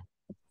alguien.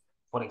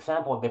 For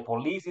example, the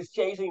police is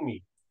chasing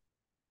me.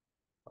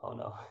 Oh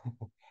no.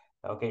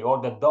 Okay,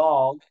 or the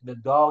dog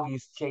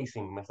is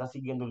chasing. Me está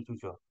siguiendo el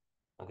chucho.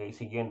 Okay,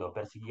 siguiendo,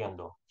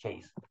 persiguiendo,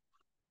 chase.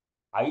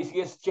 Ahí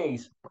sí es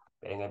chase,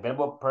 pero en el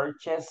verbo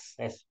purchase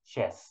es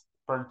chess,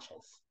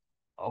 purchase.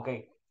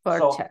 Okay,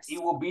 so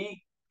it will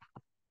be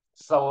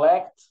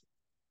select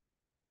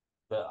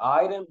the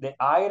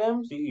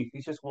items, if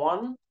it's just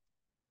one,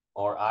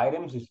 or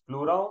items is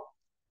plural,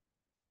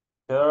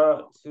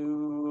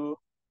 to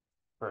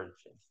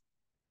purchase.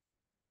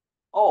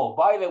 Oh,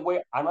 by the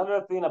way,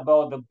 another thing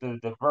about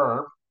the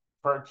verb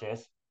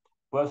purchase,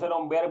 puede ser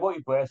un verbo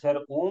y puede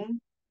ser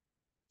un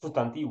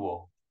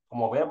sustantivo.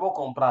 Como verbo,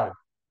 comprar.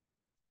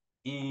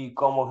 Y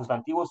como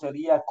sustantivo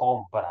sería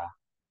compra.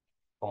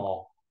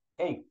 Como,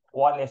 hey,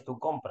 ¿cuál es tu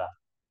compra?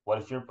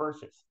 What is your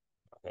purchase?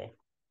 Okay,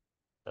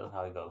 that's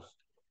how it goes.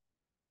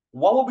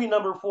 What will be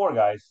number 4,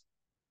 guys?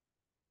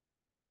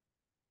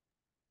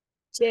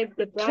 Check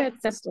the price.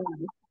 Check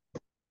the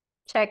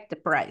Check the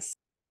price.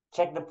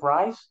 Check the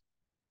price.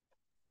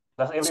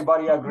 Does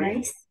everybody agree?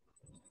 price.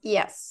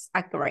 Yes,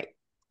 agree.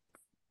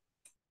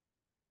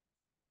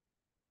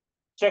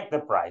 Check the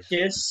price.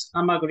 Yes,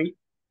 I'm agree.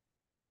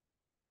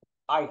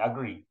 I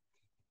agree.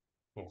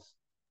 Yes.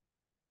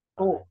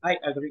 Oh, I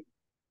agree.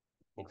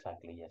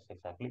 Exactly. Yes.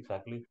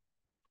 Exactly.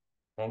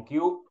 Thank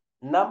you.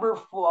 Number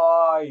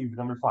 5.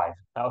 Number 5.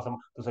 I was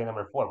to say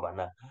number 4, but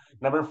no.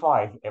 Number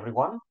 5.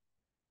 Everyone.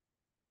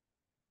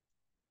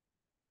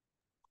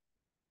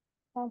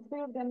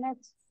 Confirm the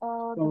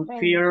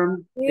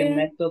Confirm the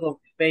method of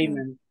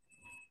payment.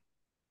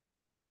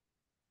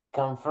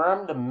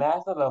 Confirm the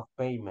method of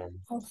payment.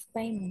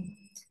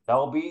 That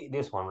will be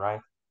this one, right?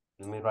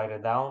 Let me write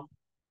it down.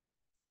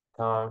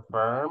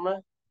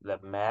 Confirm the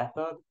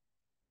method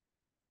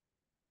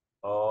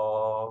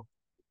of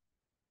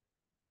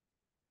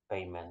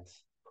payment.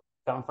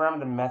 Confirm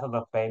the method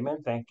of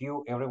payment. Thank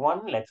you,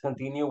 everyone. Let's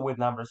continue with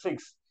number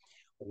 6.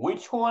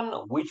 Which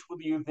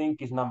would you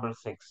think is number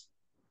 6?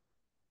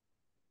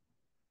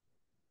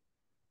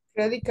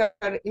 Credit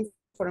card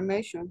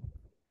information.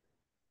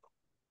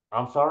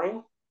 I'm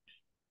sorry?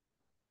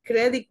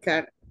 Credit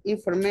card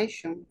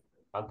information.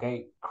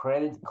 Okay,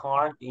 credit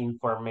card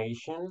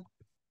information.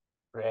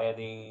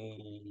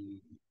 Credit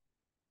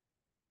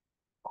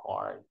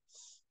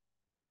cards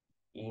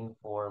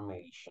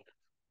information.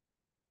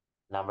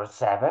 Number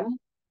 7.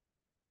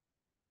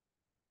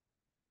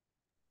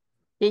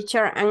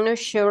 Teacher, I'm not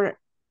sure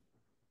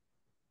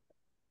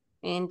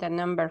in the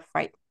number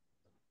 5.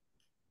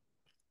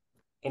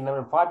 In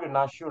number 5, you're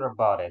not sure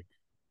about it.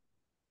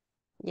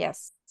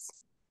 Yes.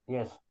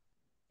 Yes.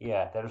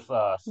 Yeah, there's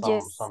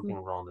Yes. something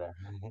wrong there.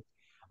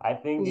 I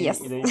think Yes.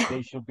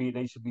 they should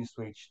be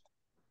switched.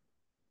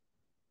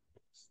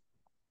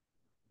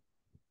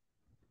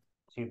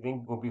 So you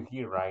think will be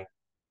here, right?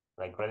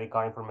 Like credit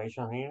card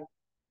information here?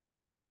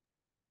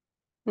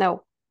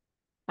 No.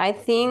 I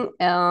think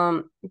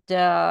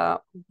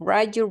the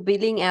write your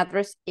billing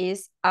address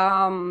is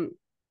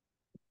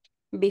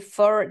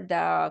before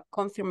the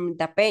confirm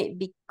the pay,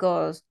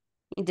 because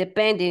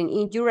depending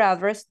in your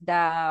address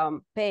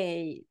the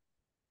pay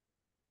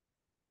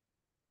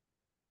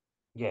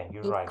Yeah,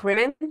 you're right.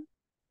 increment.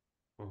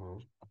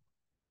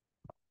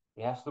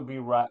 It has to be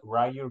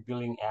write your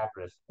billing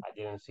address. I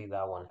didn't see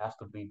that one. It has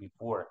to be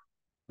before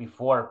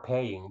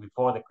paying,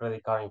 before the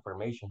credit card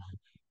information.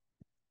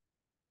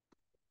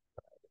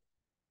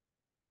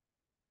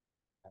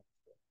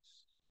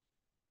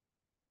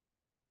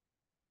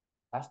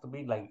 Has to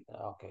be like,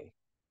 okay.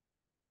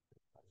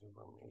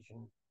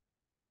 Information.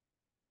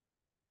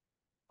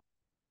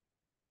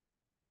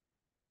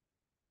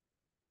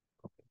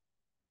 Okay.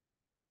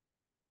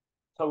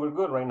 So we're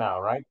good right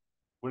now, right?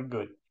 We're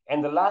good.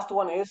 And the last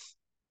one is,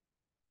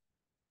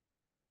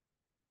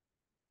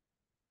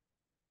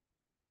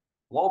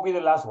 what will be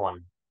the last one?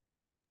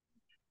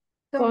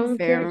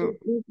 Confirm.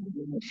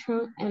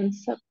 Information and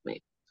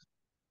submit.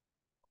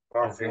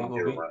 Confirm Okay,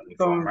 your information and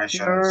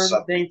Confirm the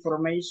submit.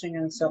 information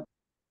and submit.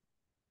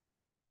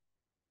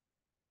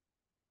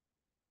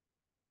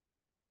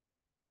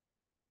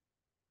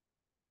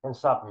 And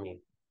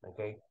submit,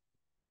 okay?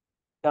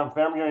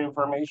 Confirm your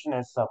information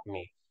and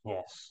submit,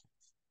 yes.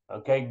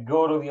 Okay,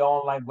 go to the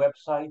online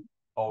website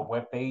or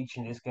web page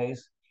in this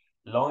case,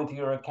 log into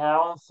your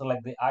account,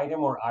 select the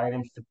item or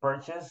items to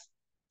purchase,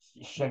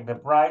 check the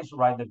price,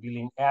 write the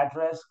billing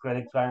address,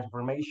 credit card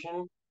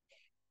information,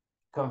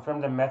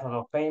 confirm the method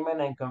of payment,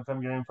 and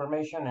confirm your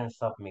information and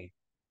submit.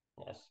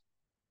 Yes.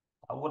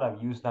 I would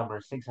have used number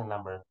 6 and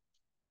number.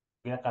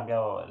 Hubiera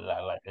cambiado el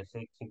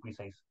 5 y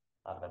 6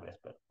 al revés,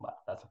 but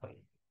that's okay.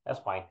 That's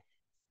fine.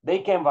 They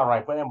can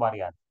vary, pueden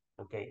variar.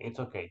 Okay, it's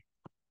okay.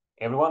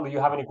 Everyone, do you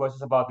have any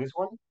questions about this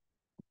one?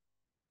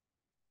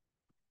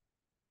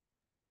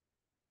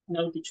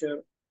 No,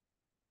 teacher.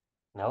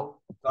 No?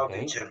 No,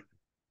 Okay. teacher.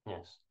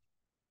 Yes.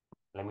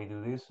 Let me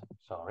do this.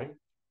 Sorry.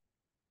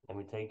 Let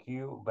me take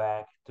you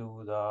back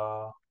to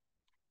the...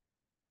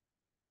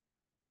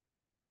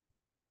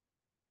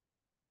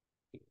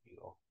 Here you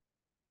go.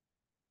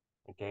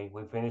 Okay,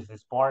 we finished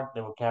this part,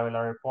 the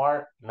vocabulary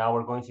part. Now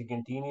we're going to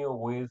continue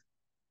with...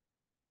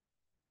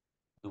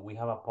 Do we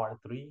have a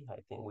part 3? I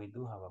think we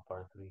do have a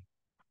part 3.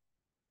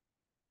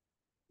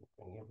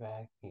 Bring it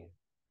back here.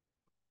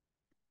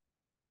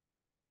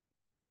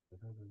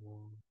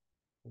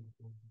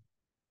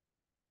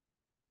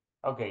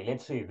 Okay,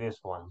 let's see these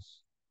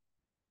ones.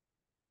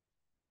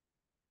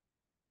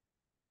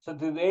 So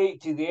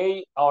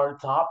today our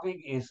topic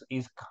is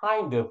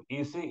kind of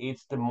easy.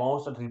 It's the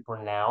most of the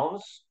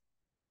pronouns.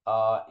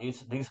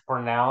 It's these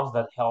pronouns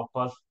that help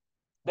us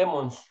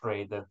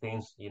demonstrate that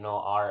things, you know,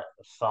 are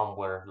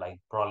somewhere like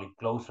probably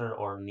closer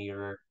or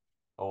nearer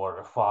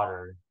or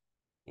farther,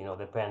 you know,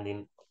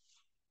 depending.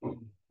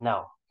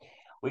 Now,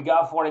 We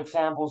got 4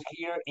 examples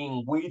here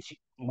in which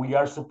we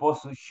are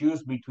supposed to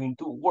choose between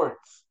 2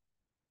 words.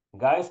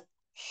 Guys,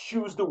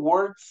 choose the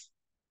words,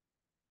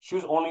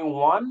 choose only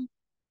one,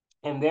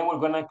 and then we're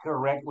gonna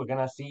correct, we're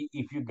gonna see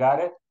if you got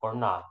it or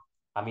not.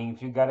 I mean,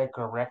 if you got it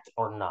correct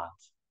or not.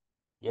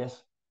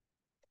 Yes?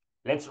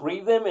 Let's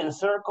read them and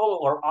circle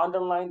or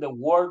underline the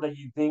word that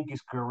you think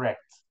is correct.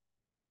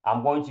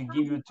 I'm going to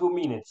give you 2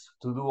 minutes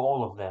to do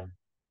all of them.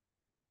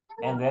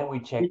 And then we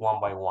check one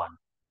by one.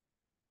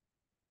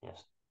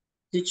 Yes.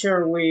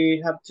 Teacher,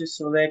 we have to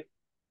select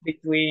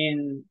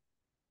between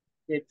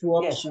the two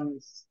Yes.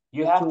 options.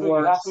 You have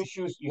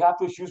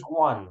to choose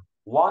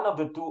one of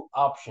the 2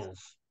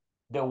 options.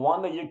 The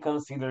one that you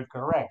consider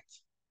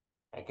correct.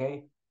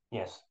 Okay?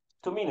 Yes.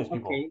 2 minutes,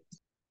 people. Okay.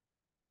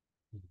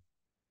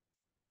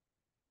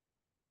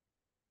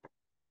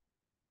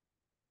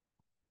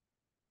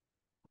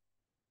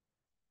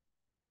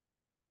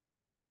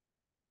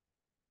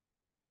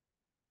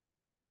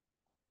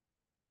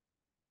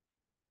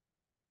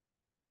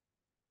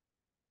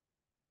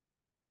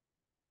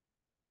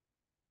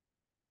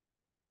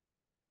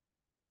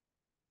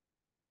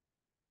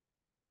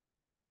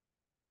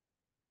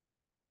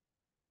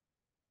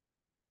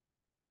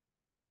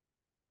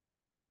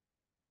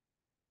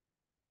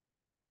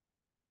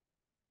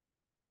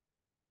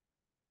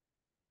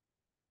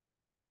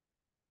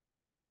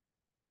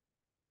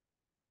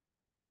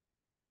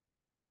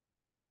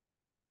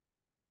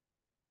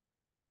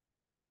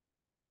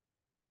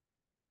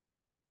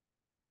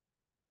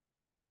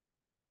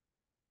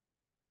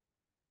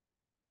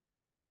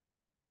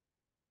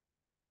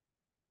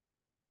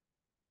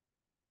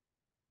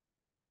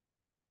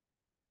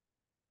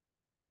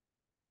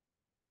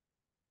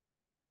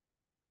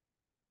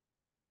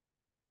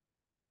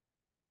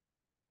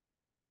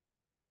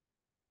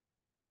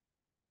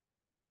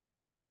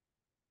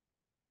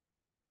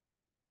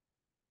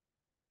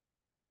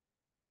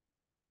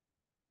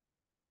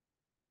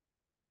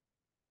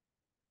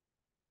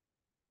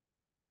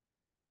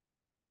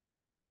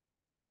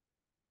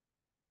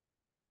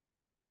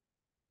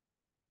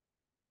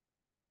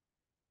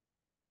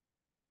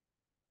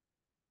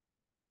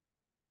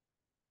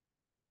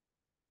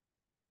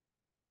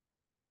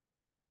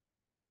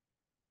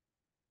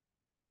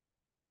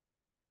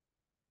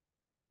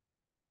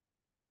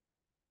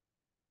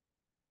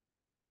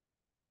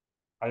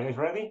 Are you guys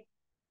ready?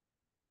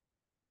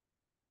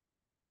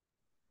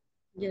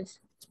 Yes.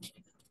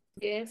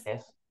 Yes.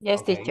 Yes.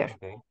 Yes, Okay, teacher.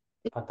 okay.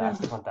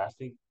 Fantastic,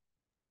 fantastic.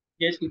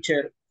 Yes,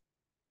 teacher.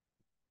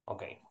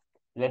 Okay.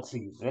 Let's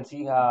see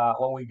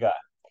what we got.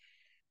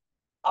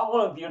 I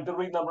volunteer to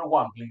read number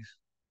 1, please.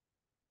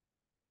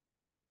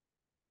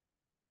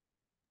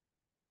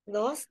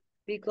 Dos,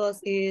 because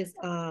it's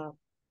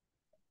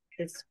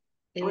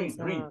Read,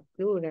 read.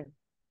 plural.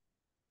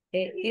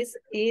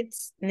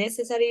 It's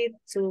necessary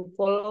to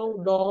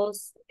follow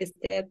those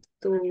steps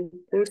to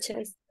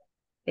purchase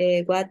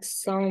what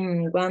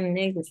someone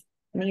needs.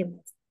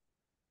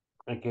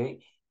 Okay.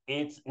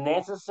 It's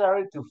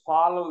necessary to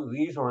follow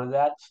these or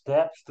that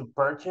steps to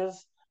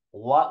purchase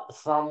what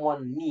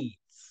someone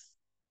needs.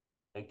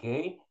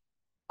 Okay.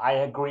 I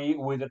agree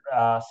with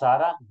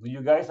Sarah. Do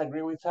you guys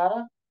agree with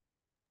Sarah?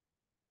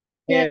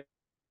 Yes.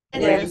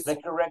 Yes. The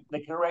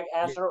correct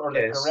answer or the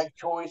Yes. correct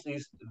choice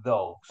is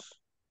those.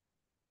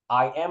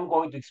 I am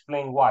going to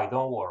explain why.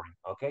 Don't worry.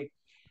 Okay.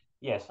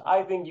 Yes,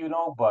 I think you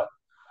know, but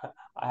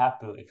I have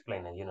to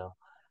explain it, you know.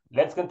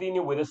 Let's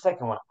continue with the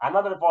second one.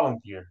 Another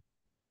volunteer.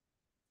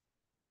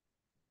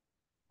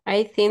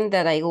 I think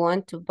that I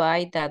want to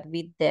buy that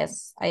big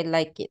desk. I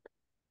like it.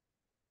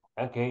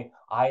 Okay,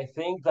 I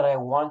think that I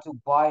want to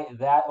buy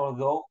that or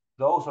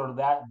those or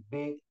that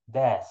big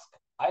desk.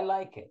 I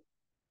like it.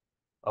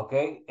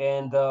 Okay,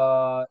 and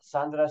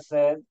Sandra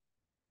said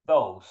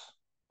those.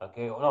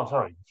 Okay, oh, no,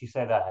 sorry, she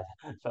said that.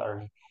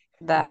 Sorry.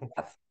 That.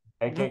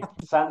 Okay,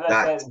 Sandra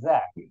That. said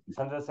that.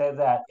 Sandra said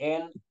that,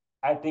 and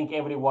I think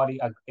everybody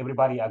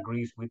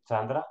agrees with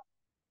Sandra.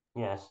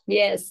 Yes,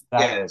 Yes.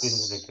 that this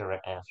is the Yes.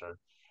 correct answer.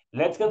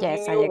 Let's Yes, I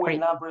continue with agree.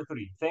 number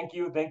 3. Thank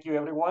you,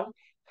 everyone.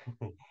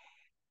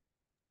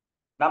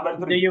 Number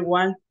Do 3. you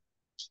want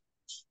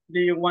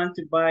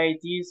to buy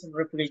this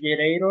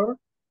refrigerator?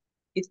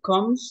 It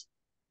comes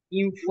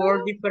in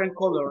 4 different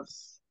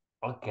colors.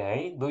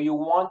 Okay, do you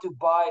want to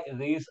buy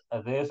this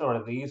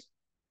or this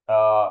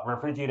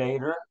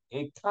refrigerator?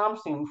 It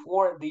comes in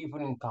 4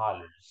 different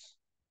colors.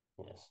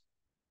 Yes.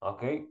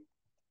 Okay,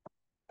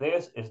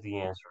 this is the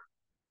answer.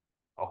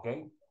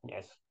 Okay,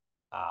 yes.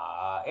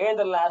 And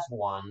the last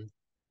one.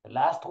 The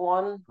last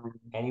one,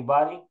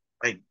 anybody?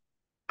 I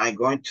I'm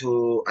going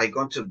to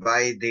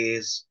buy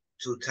this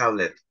 2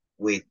 tablet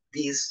with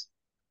this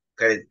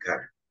credit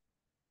card.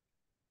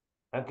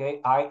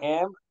 Okay,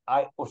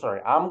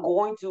 I'm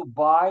going to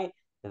buy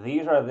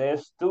these or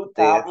this 2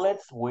 This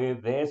tablets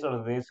with this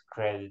or this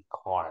credit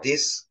card.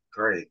 this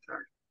credit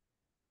card.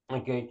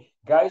 Okay,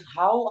 guys,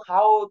 how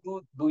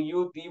do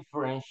you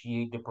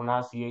differentiate the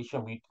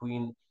pronunciation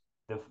between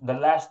the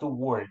last 2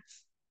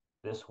 words?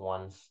 These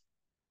ones.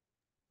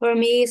 For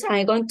me,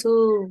 I'm going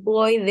to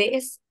buy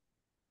this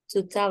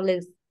two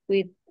tablets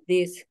with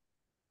this.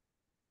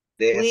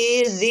 This.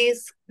 With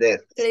this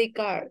This. credit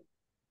card.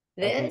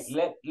 Okay, This.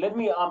 let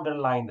me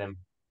underline them.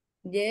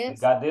 Yes. We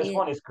got this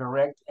one is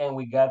correct, and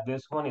we got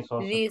this one is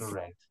also This.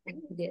 correct.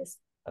 Yes.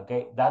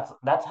 Okay,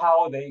 that's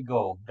how they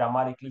go.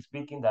 Grammatically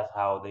speaking, that's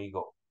how they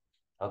go.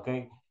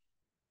 Okay,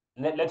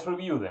 let's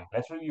review them.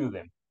 Let's review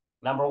them.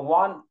 Number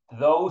one,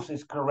 those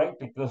is correct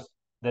because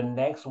the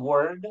next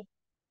word,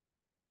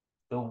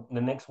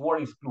 the next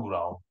word is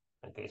plural.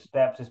 Okay,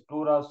 steps is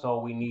plural, so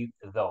we need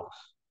those.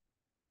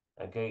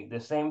 Okay, the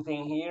same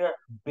thing here,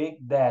 big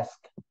desk,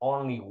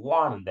 only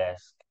one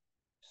desk.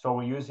 So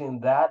we're using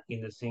that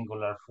in the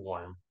singular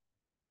form.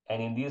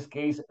 And in this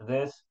case,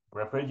 this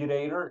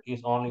refrigerator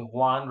is only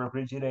one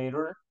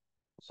refrigerator.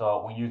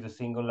 So we use the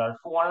singular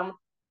form.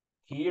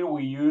 Here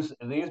we use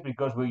this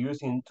because we're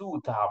using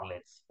two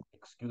tablets.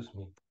 Excuse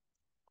me.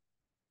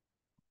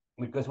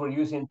 Because we're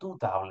using two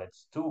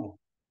tablets, two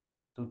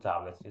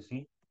tablets, you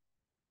see?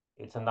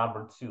 It's a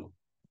number two,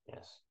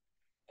 yes.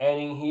 And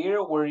in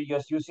here, we're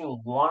just using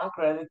one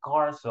credit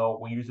card, so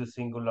we use a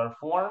singular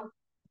form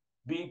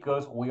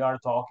because we are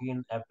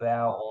talking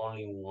about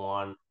only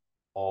one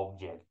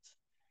object.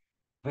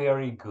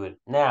 Very good.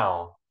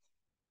 Now,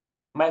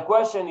 my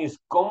question is,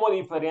 ¿cómo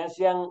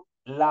diferencian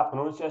la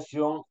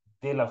pronunciación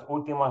de las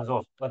últimas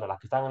dos? Bueno, las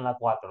que están en la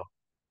 4.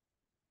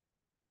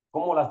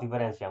 ¿Cómo las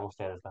diferencian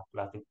ustedes,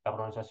 la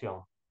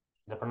pronunciación?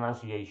 The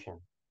pronunciation.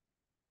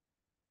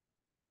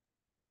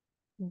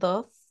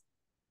 Dos.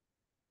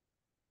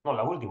 No,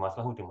 las últimas,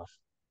 las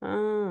últimas.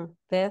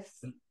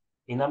 This.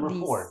 Y number This.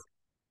 4.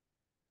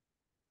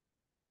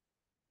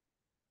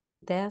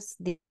 This.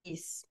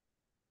 This.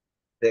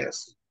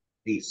 This.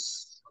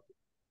 This.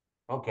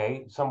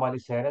 Okay, somebody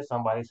said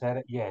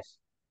it, yes.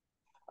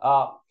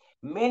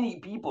 Many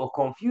people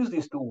confuse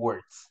these two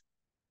words,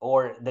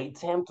 or they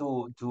tend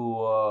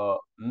to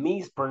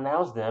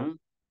mispronounce them,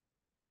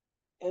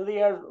 and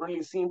they are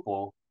really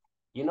simple.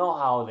 You know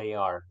how they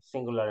are,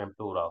 singular and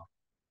plural.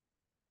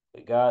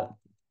 We got,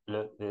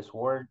 look, this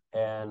word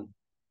and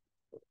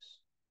this.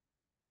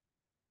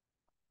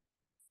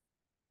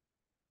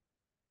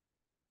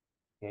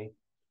 Okay,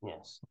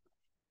 yes.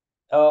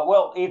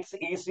 Well, it's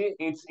easy,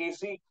 it's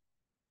easy.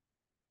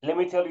 Let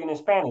me tell you in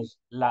Spanish,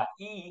 la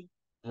I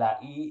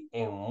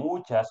en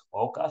muchas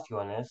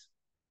ocasiones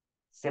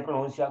se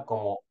pronuncia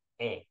como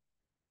E.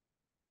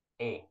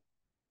 E.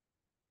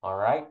 All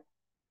right?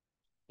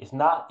 It's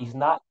not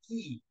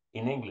I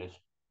in English.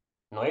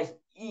 No es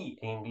I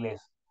en inglés.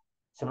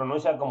 Se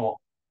pronuncia como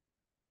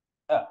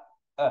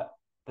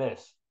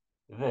this,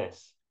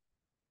 this.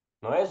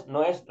 No es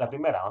la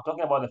primera. I'm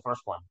talking about the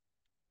first one.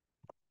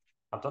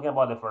 I'm talking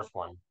about the first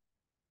one.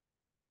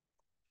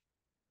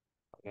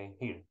 Okay,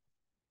 here.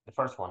 The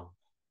first one.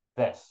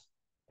 This.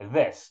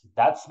 This.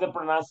 That's the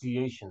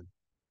pronunciation.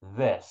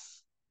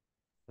 This.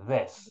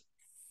 This.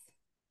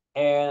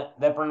 And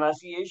the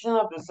pronunciation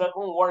of the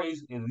second word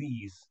is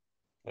these.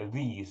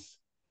 These.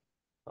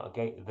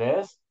 Okay,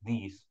 this,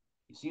 these.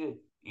 You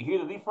hear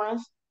the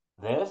difference?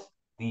 This,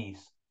 these.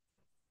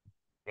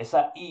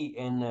 Esa I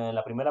en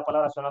la primera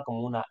palabra suena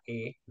como una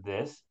E,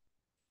 this.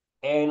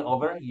 And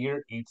over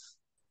here, it's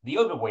the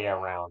other way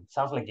around.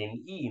 Sounds like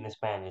an E in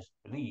Spanish,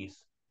 these.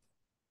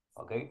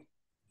 Okay?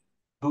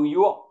 Do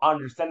you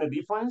understand the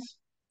difference?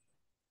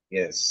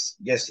 Yes.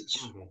 Yes.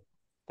 Okay.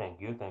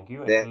 Thank you, thank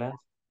you. This. Excellent.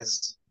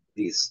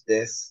 This.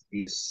 This.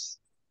 This.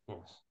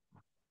 Yes.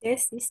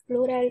 This is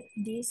plural,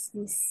 this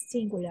is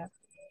singular.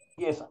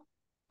 Yes,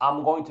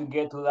 I'm going to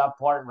get to that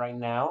part right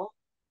now.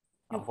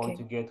 I'm going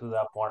Okay. to get to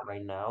that part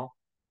right now.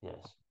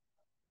 Yes.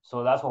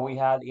 So that's what we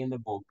had in the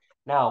book.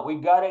 Now, we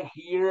got it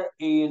here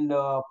in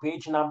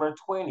page number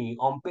 20.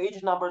 On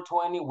page number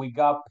 20, we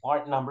got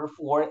part number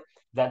 4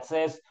 that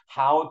says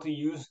how to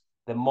use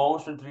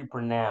demonstrative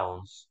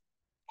pronouns.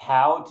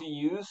 How to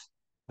use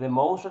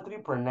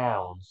demonstrative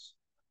pronouns.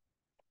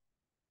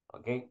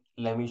 Okay,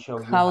 let me show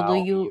you How do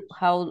we you,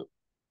 use.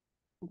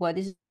 what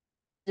is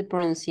the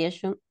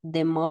pronunciation?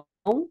 Demonstrative.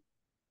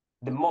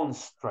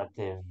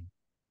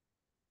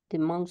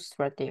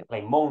 Demonstrative.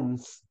 Like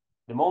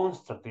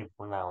demonstrative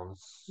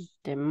pronouns.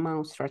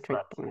 Demonstrative.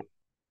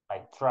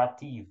 Like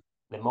trative,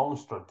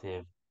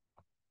 demonstrative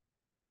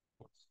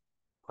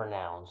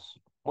pronouns.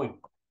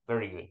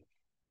 Very good.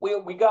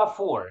 We got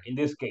 4 in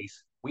this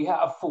case. We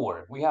have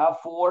 4. We have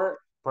 4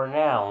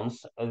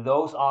 pronouns.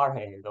 Those are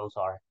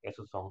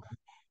esos son.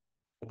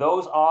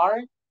 Those are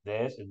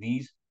this,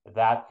 these,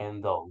 that,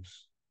 and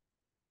those.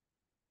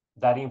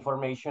 That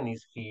information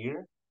is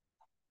here.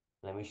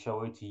 Let me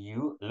show it to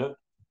you. Look.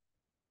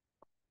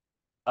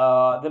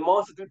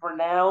 Demonstrative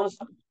pronouns,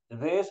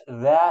 this,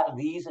 that,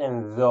 these,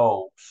 and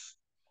those.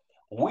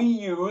 We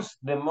use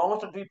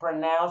demonstrative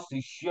pronouns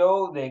to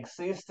show the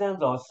existence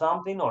of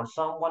something or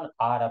someone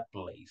at a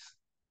place.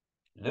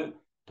 Look,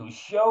 to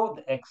show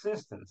the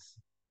existence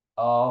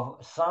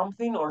of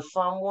something or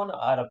someone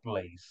at a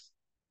place.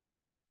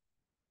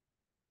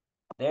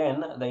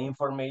 Then the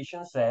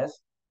information says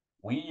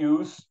we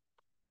use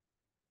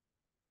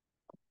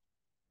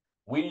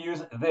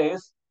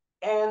this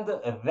and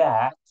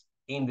that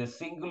in the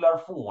singular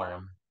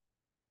form.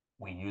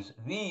 We use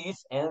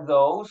these and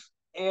those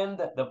in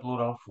the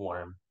plural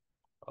form.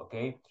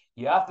 Okay,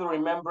 you have to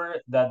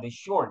remember that the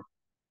short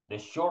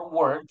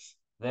words,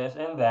 this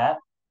and that,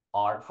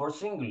 are for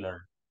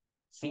singular.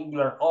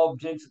 Singular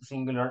objects,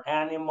 singular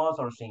animals,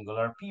 or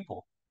singular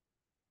people.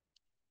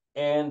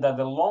 And that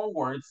the long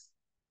words,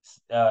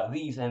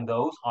 these and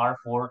those, are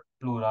for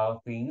plural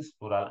things,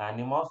 plural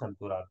animals, and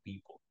plural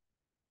people.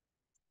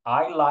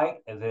 I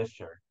like this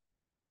shirt.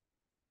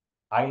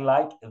 I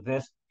like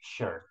this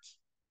shirt.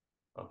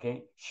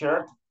 Okay,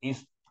 shirt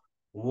is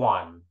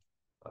one.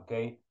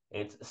 Okay,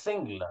 it's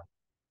singular.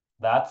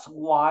 That's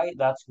why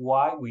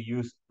we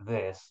use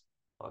this.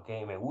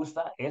 Okay, me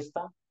gusta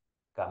esta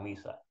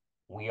camisa.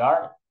 We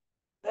are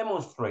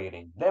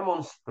demonstrating.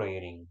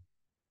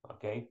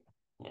 Okay,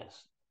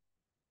 yes.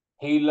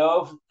 He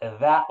loves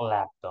that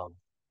laptop.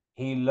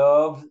 He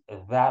loves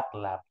that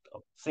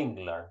laptop.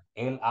 Singular.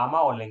 Él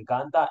ama o le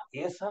encanta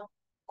esa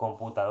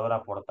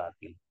computadora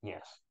portátil.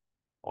 Yes.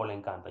 O le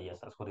encanta. Yes,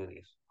 that's what it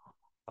is.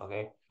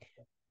 Okay.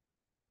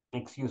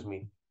 Excuse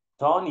me.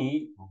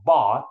 Tony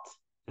bought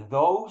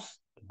those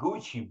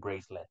Gucci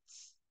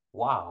bracelets.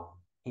 Wow.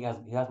 He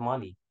has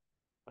money.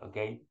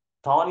 Okay.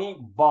 Tony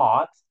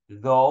bought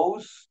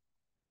those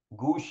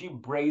Gucci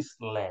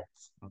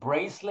bracelets.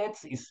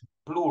 Bracelets is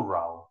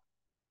plural.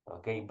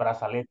 Okay,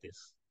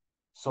 brazaletes.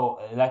 So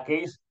in that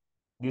case,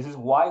 this is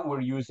why we're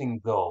using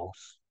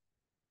those.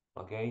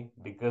 Okay,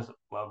 because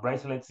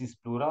bracelets is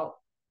plural,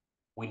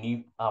 we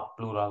need a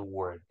plural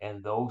word,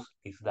 and those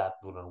is that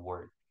plural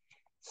word.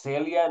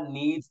 Celia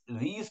needs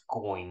these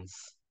coins.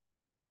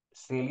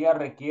 Celia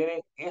requiere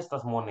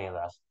estas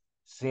monedas.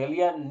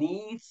 Celia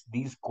needs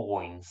these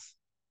coins.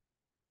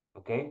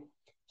 Okay,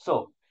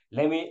 so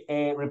let me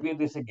repeat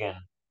this again.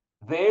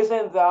 This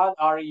and that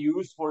are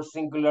used for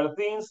singular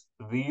things.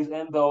 These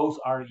and those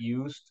are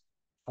used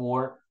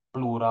for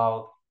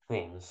plural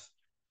things.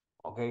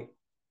 Okay,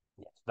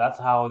 yes, that's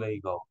how they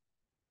go.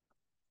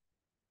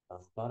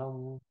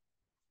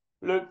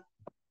 Look,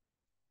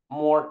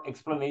 more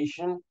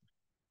explanation.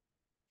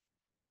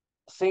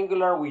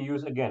 Singular, we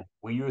use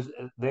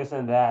this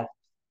and that.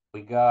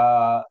 We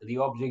got the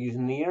object is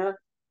near.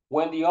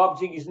 When the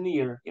object is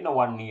near, you know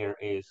what near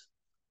is.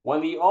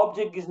 When the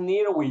object is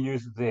near, we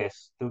use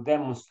this to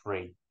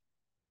demonstrate.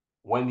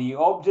 When the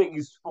object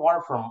is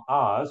far from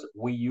us,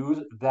 we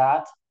use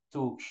that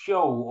to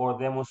show or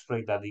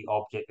demonstrate that the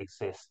object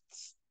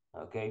exists.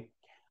 Okay,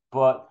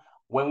 but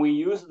when we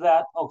use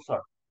that,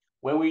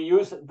 when we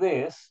use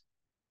this,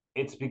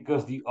 it's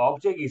because the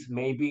object is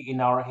maybe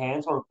in our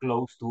hands or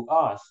close to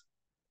us.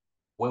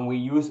 When we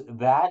use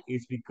that,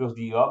 it's because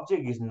the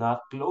object is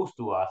not close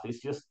to us. It's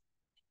just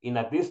in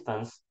a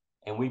distance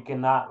and we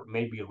cannot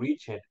maybe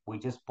reach it. We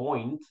just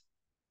point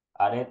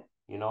at it,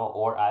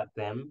 or at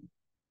them,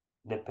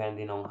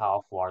 depending on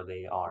how far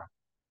they are.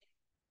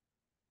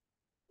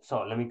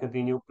 So let me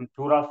continue.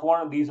 Plural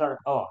form, these are,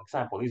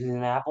 example, this is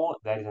an apple,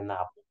 that is an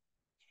apple.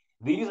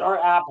 These are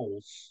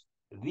apples.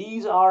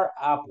 These are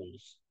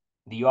apples.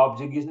 The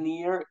object is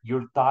near,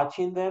 you're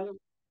touching them,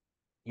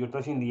 you're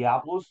touching the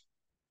apples,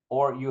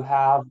 or you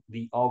have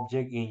the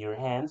object in your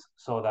hands,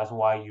 so that's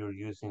why you're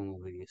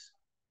using this.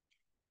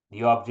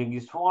 The object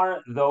is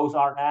far, those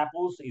are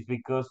apples, is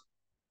because,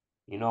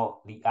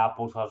 the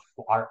apples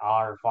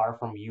are far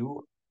from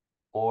you,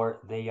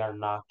 or they are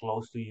not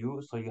close to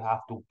you, so you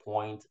have to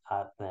point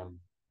at them.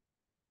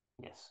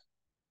 Yes.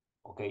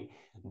 Okay.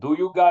 Do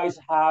you guys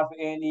have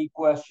any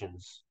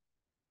questions?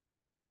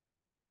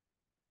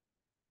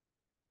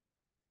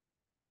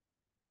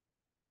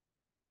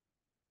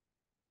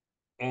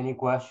 Any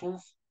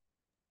questions?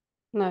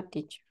 No,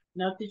 teacher.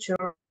 No,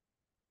 teacher.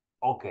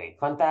 Okay,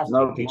 fantastic.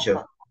 No,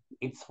 teacher.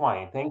 It's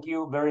fine. Thank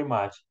you very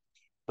much.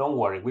 Don't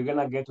worry. We're going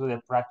to get to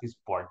the practice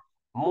part.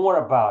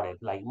 More about it,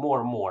 like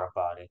more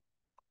about it.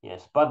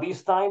 Yes, but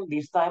this time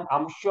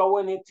I'm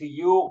showing it to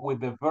you with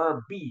the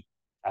verb be.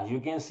 As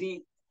you can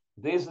see,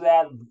 this,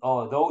 that,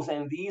 those,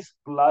 and these,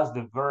 plus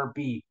the verb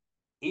be.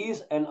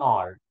 Is and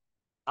are.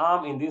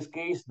 In this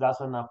case,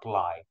 doesn't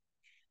apply.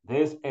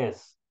 This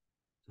is.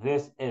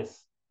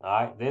 All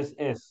right, this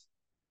is.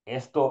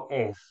 Esto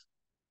es.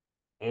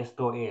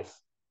 Esto es.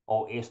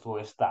 O esto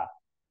está.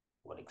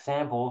 For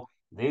example,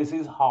 this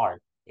is hard.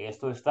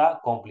 Esto está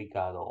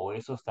complicado. O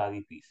eso está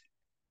difícil.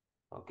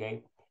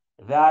 Okay.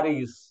 That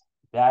is,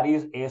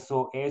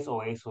 eso es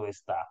o eso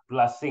está.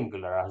 Plus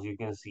singular, as you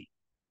can see.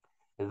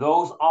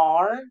 Those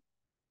are,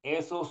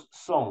 esos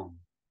son.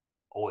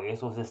 O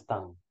esos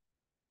están.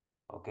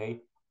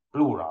 Okay.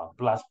 Plural,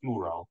 plus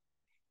plural.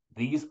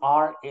 These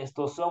are,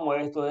 estos son o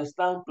estos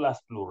están, plus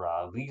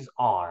plural. These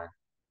are.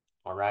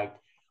 All right.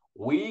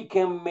 We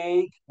can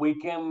make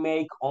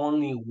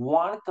only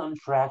one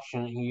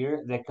contraction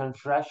here. The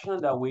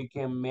contraction that we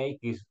can make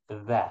is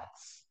that.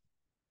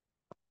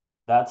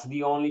 That's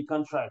the only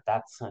contract.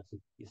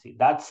 You see,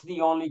 that's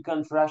the only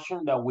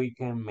contraction that we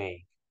can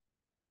make.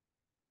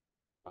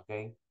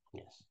 Okay.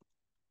 Yes.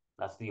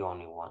 That's the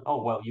only one.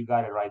 Oh, well, you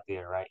got it right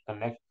there,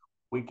 right?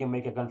 We can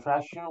make a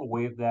contraction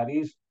with that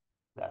is.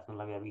 That's no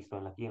lo había visto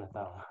aquí en la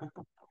tabla.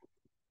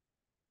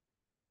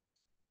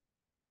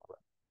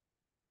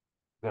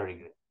 Very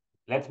good.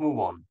 Let's move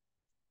on.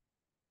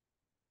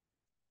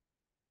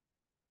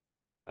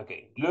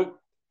 Okay, look,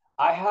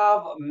 I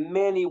have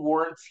many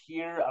words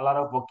here, a lot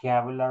of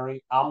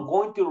vocabulary. I'm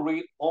going to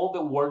read all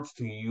the words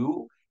to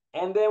you,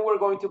 and then we're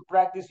going to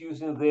practice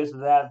using this,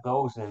 that,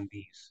 those, and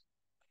these.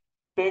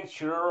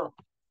 Picture,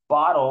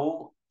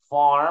 bottle,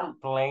 farm,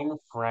 plane,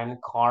 friend,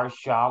 car,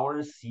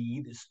 shower,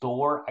 seed,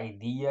 store,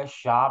 idea,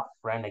 shop,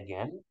 friend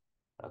again.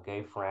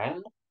 Okay,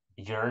 friend,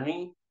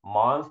 journey,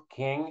 month,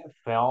 king,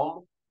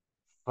 film,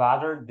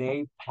 father,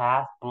 day,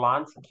 path,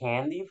 plant,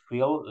 candy,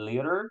 fill,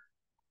 litter,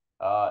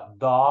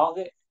 dog,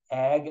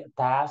 egg,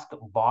 task,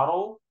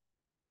 bottle,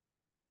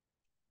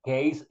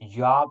 case,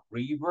 job,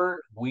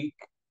 river, week,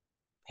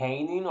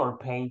 painting or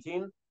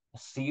painting,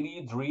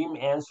 city, dream,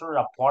 answer,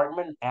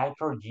 apartment,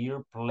 actor,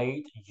 year,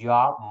 plate,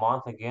 job,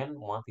 month again,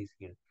 month is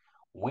here.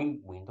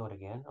 Window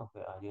again,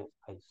 okay,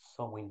 I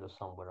saw window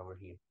somewhere over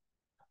here.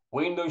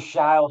 Window,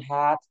 child,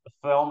 hat,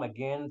 film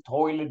again,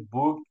 toilet,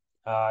 book,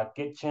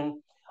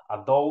 kitchen,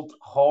 adult,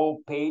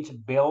 whole page,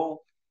 bill,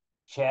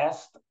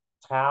 chest,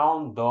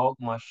 town, dog,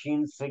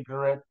 machine,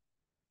 cigarette,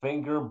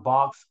 finger,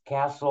 box,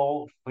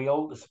 castle,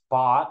 field,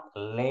 spot,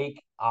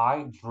 lake,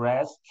 eye,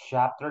 dress,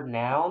 chapter,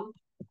 noun,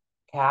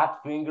 cat,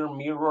 finger,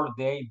 mirror,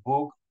 day,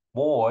 book,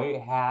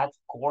 boy, hat,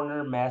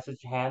 corner,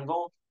 message,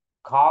 handle,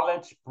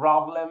 college,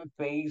 problem,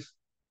 face,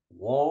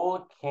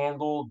 wall,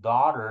 candle,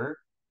 daughter,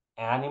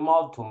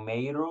 animal,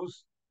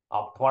 tomatoes,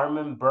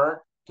 apartment, bird,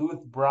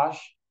 toothbrush,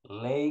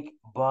 lake,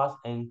 bus,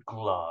 and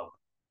club.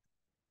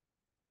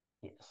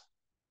 Yes.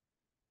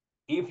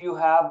 If you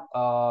have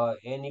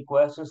any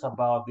questions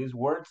about these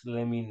words,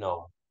 let me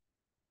know.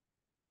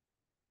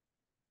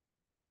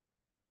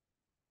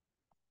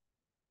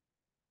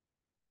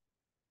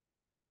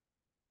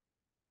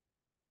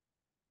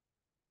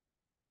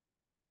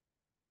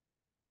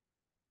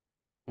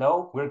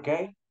 No, we're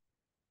okay?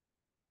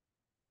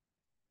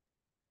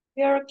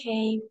 We're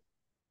okay.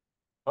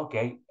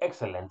 Okay,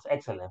 excellent,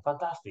 excellent,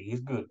 fantastic,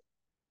 it's good.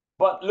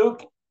 But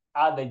look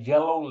at the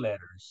yellow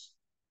letters.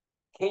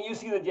 Can you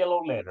see the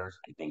yellow letters?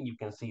 I think you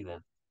can see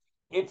them.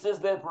 It says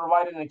that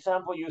provide an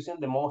example using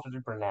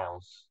demonstrative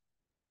pronouns.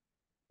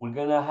 We're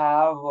gonna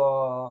have,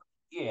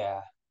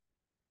 yeah,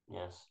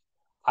 yes.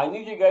 I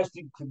need you guys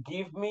to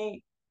give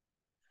me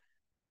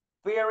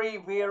very,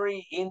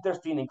 very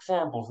interesting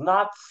examples,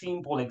 not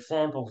simple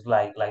examples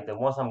like the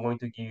ones I'm going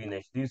to give you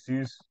next. This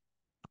is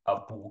a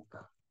book.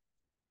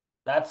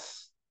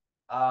 That's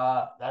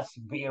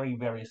very,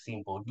 very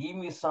simple. Give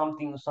me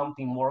something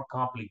more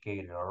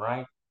complicated, all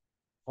right?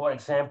 For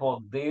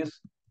example,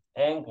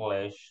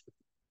 English,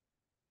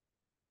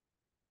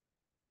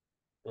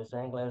 this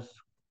English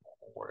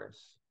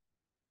course.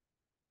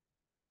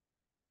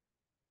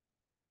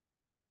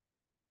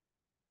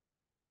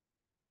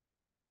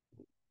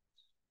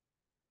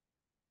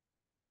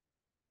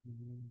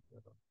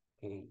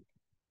 Okay.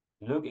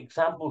 Look,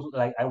 examples,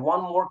 like I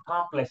want more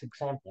complex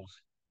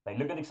examples. Like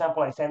look at the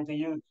example I sent to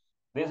you.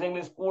 This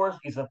English course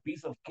is a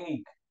piece of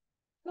cake.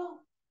 No,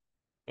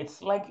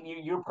 it's like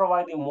you're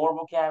providing more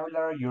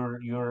vocabulary, you're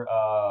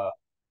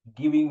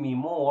giving me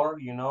more,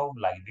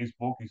 like this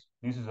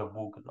is a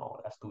book. No,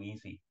 that's too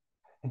easy.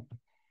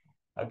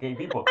 Okay,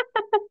 people.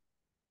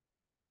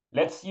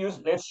 Let's use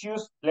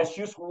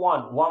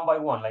one by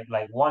one,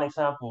 like one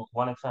example,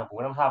 one example.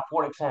 We don't have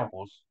four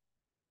examples.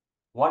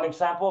 One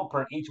example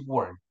per each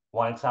word.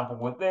 One example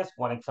with this,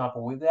 one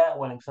example with that,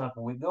 one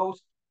example with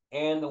those,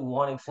 and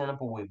one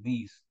example with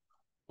these.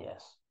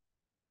 Yes.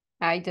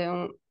 I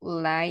don't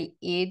like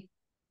eat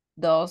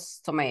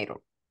those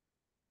tomatoes.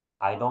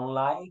 I don't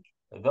like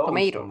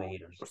those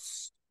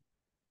tomatoes.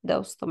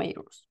 Those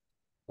tomatoes.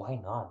 Why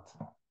not?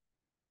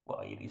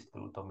 Well, it is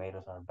true.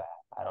 Tomatoes are bad.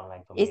 I don't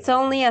like tomatoes. It's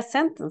only a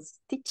sentence,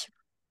 teacher.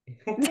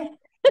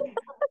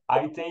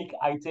 I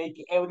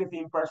take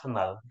everything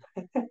personal.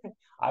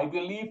 I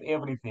believe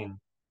everything.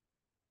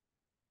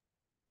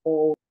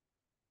 Oh,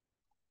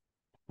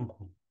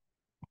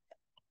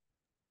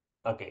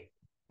 Okay,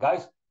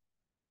 guys.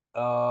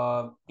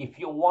 If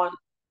you want,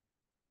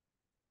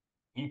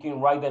 you can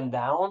write them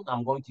down.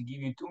 I'm going to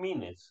give you 2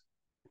 minutes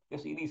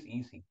because it is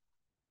easy.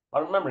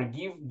 But remember,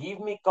 give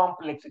me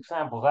complex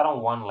examples. I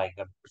don't want like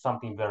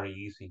something very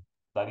easy.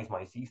 That is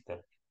my sister.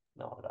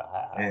 No,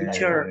 that is not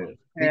teacher, good.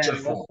 Teacher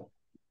let's for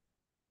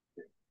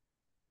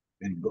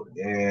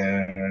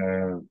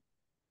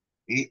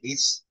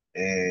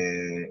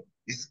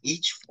it's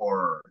each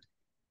for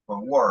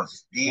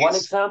words. This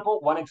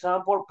One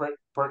example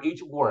per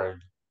each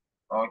word.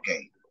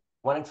 okay.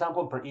 One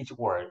example per each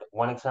word.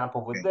 One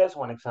example with this,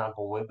 one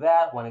example with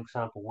that, one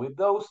example with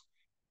those,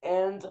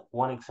 and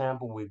one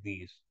example with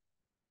these.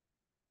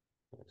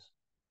 Yes.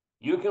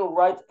 You can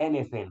write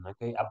anything,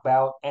 okay,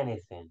 about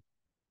anything.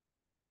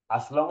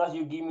 As long as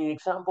you give me an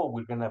example,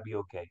 we're gonna be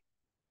okay.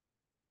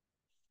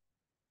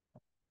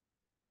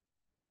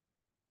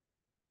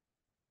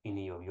 Y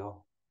ni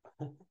llovió.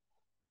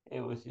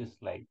 It was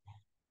just like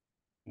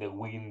the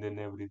wind and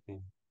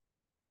everything.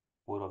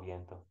 Puro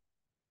viento.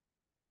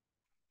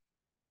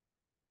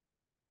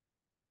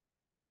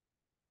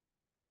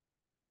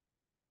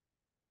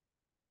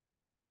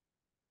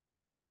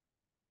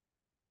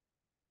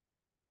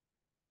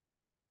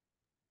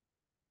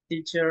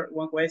 Teacher,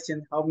 one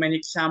question. How many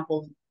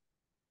examples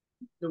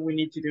do we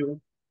need to do?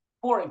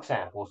 4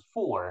 examples,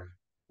 4.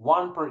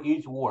 1 per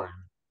each word.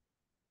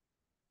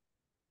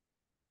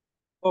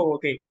 Oh,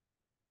 okay.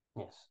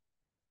 Yes.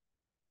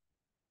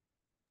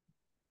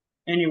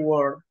 Any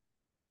word.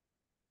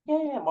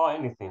 Yeah, about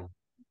anything.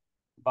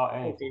 About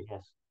anything, Okay.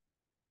 yes.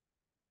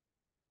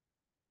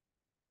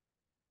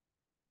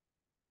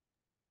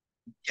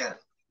 Yeah,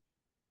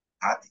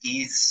 hat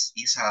is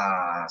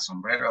a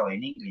sombrero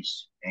in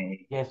English and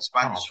Yes,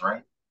 Spanish, hat.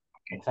 right?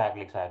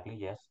 Okay. Exactly,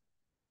 yes.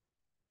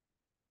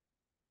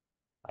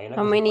 Hay una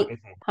How que se many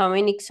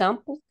parece.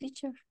 examples,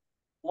 teacher?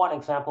 1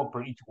 example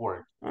per each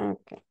word.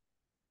 Okay.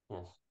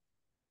 Yes.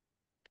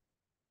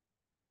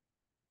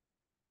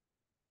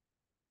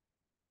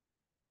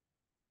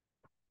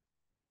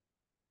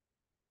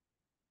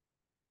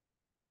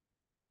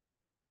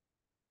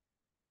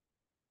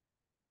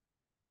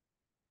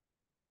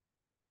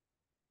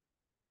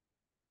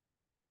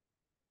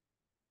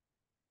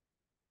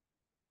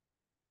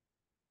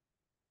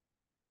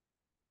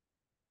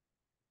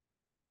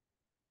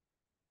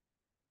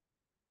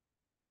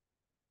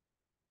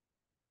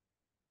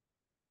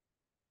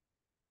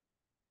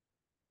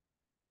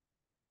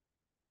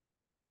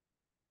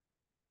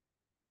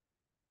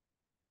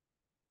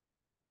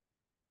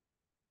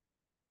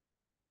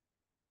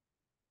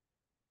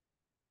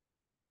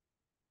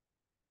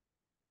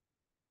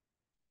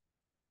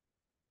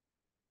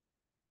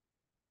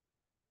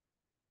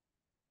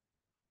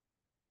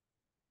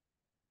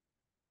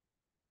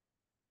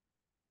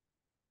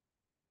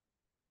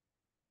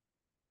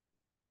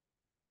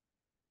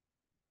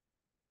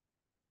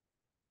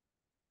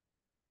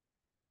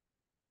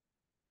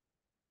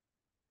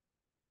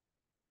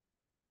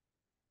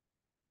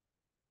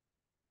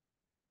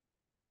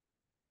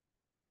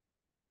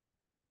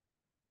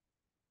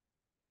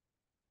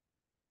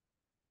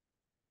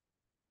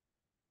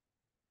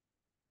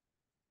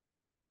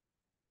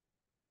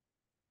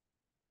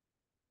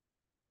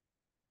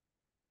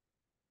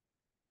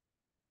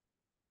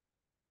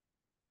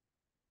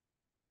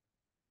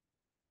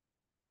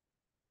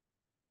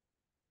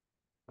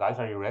 Guys,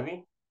 are you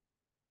ready?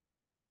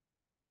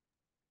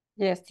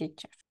 Yes,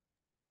 teacher.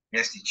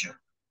 Yes, teacher.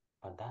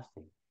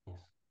 Fantastic.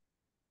 Yes.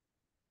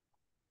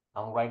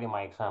 I'm writing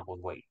my examples.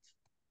 Wait.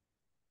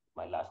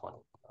 My last one.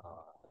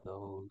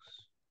 Those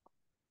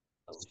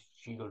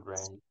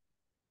children.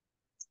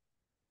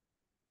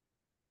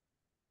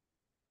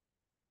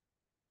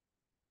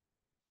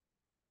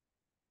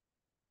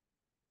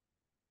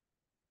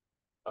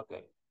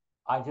 Okay.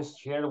 I just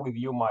shared with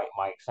you my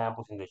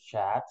examples in the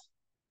chat.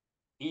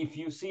 If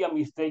you see a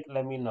mistake,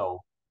 let me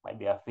know. Might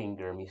be a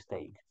finger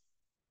mistake.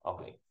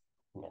 Okay.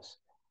 Yes.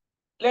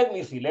 Let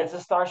me see. Let's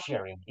start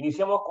sharing.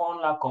 Iniciamos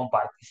con la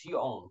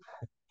compartición.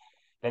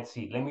 Let's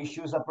see. Let me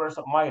choose a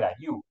person. Mayra,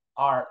 you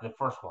are the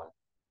first one.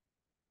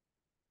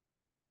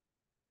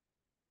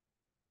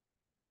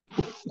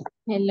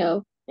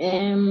 Hello.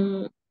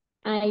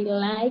 I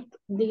like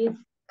this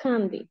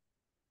candy.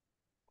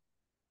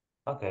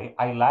 Okay.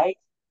 I like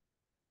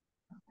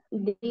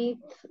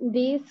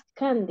This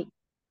candy.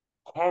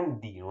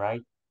 candy,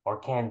 right? Or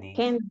candies.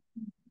 Candy.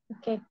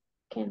 Okay.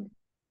 Candy.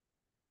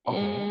 Okay.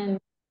 And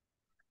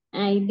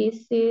I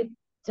visit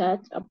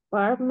that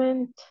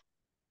apartment.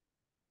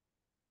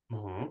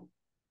 Mm-hmm.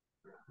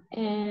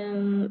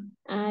 And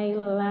I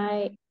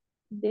like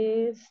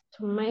these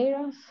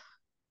tomatoes.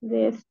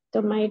 These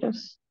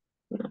tomatoes.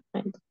 No,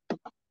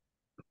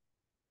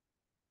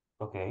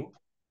 Okay.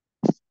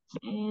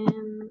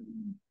 and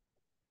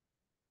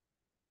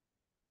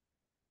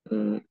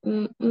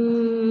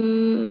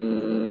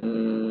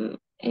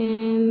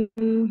and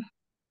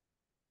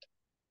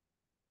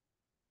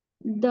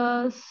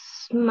does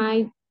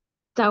my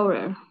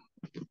daughter.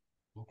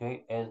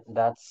 Okay, and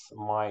that's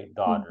my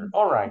daughter.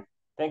 All right.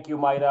 Thank you,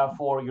 Mayra,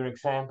 for your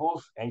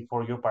examples and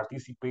for your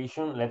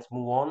participation. Let's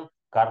move on.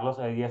 Carlos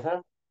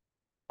Eliezer,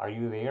 are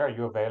you there? Are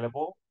you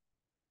available?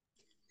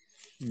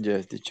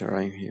 Yes, teacher,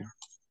 I'm here.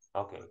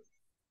 Okay.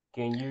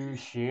 Can you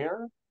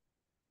share?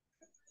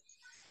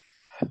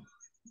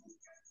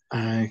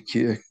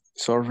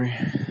 Sorry,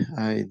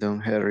 I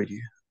don't hear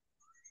you.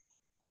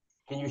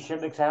 Can you share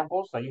the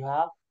examples that you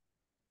have?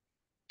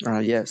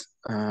 Yes.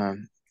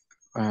 The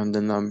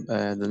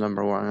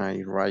number one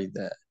I write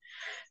that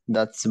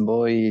that's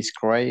boy is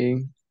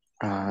crying.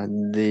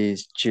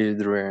 These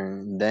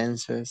children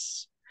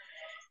dances.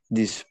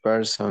 This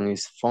person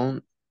is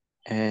fun,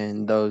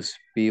 and those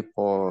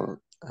people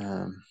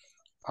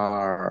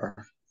are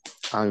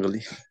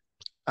angry.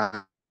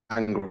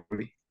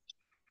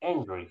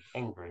 Angry.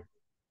 Angry.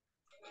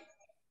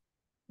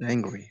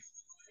 Angry.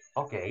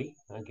 Okay,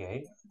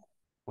 okay.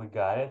 We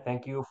got it.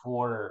 Thank you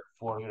for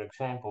your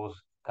examples,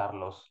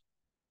 Carlos.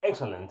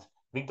 Excellent.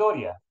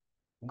 Victoria,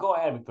 go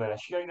ahead, Victoria.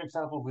 Share your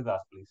example with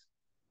us, please.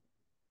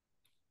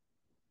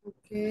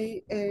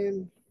 Okay.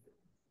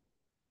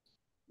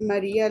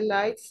 Maria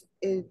likes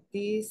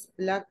this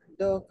black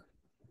dog.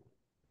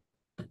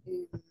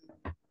 Um,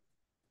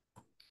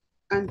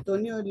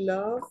 Antonio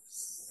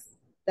loves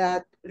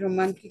that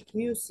romantic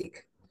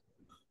music.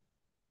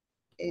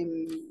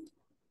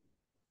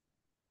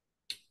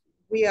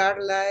 We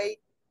are like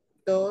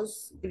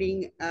those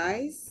green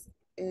eyes.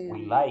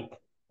 We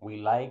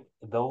like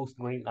those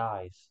green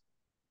eyes.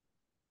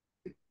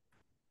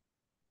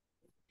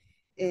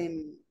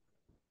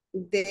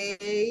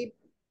 They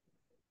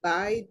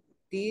buy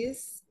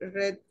these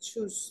red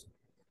shoes.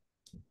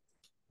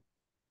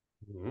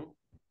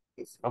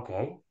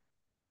 Okay.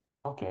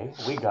 Okay,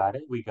 we got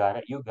it. We got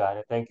it. You got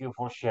it. Thank you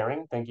for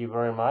sharing. Thank you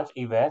very much.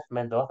 Yvette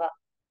Mendoza,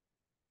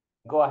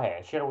 go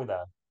ahead. Share with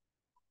us.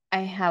 I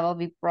have a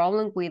big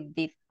problem with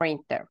this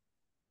printer.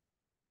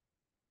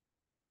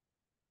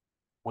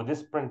 With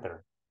this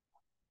printer.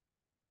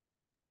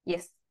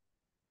 Yes.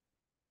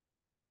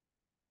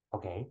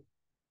 Okay.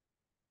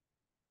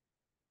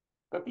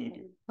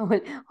 Continue.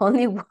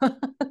 Only one.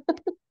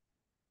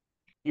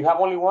 You have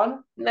only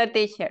one? No,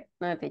 teacher.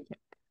 No, teacher.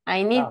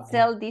 I need Oh,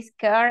 sell this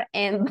car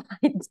and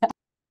buy that.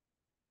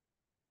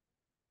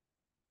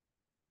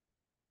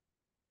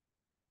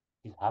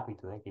 She's happy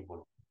today,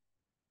 people.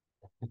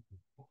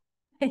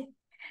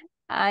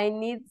 I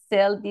need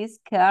sell this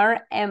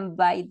car and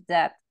buy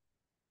that.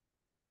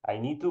 I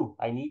need to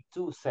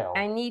sell.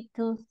 I need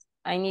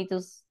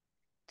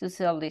to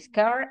sell this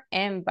car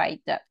and buy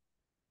that.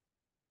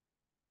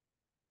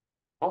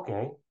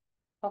 Okay.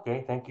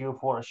 Okay, thank you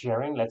for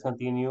sharing. Let's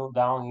continue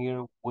down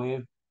here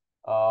with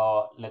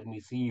let me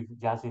see if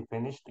Jancy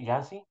finished.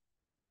 Jancy?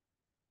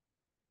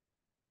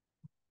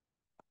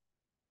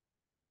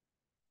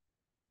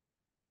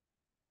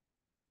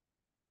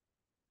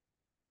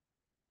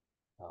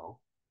 No.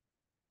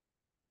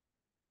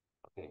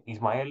 Okay.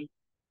 Ismael?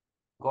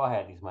 Go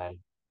ahead, Ismael.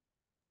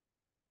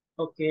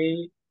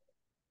 Okay.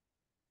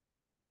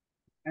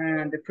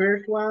 And the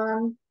first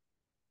one,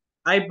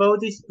 I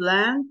bought this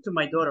plant to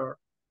my daughter.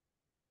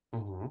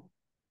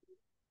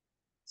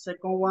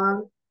 Second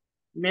one,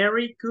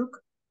 Mary cooked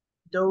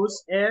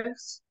those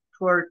eggs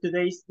for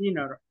today's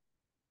dinner.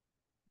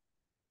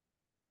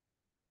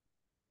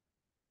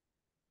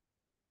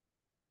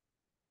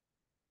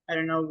 I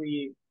don't know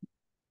if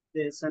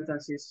the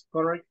sentence is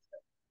correct.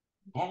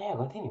 Yeah,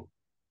 continue.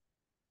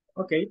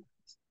 Okay.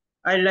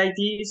 I like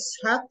this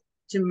hat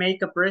to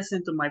make a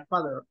present to my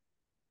father.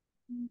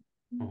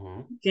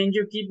 Can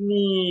you give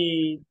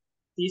me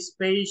this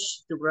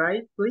page to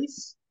write,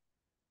 please?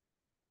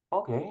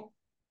 Okay,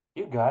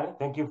 you got it.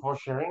 Thank you for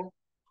sharing.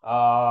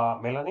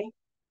 Melanie?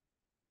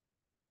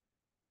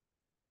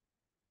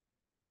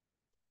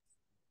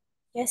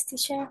 Yes,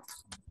 teacher.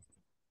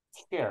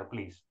 Share,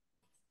 please.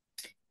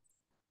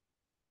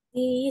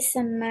 This is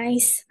a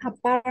nice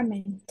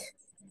apartment.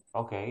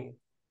 Okay.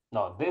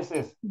 No, this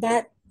is.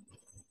 That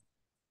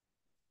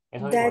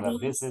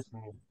This is.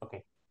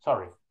 Okay,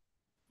 sorry.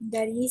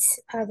 That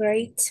is a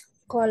great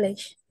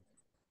college.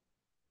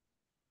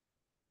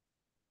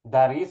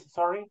 That is,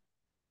 sorry?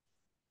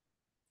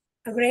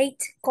 A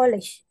great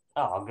college.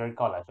 Oh, a great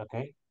college,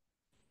 okay.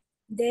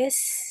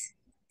 These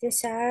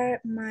are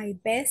my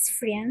best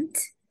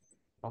friends.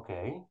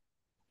 Okay.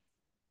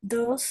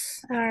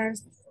 Those are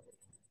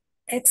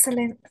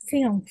excellent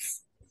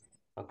films.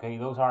 Okay,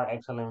 those are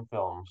excellent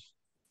films.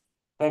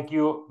 Thank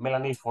you,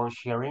 Melanie, for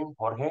sharing.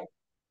 Jorge,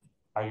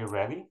 are you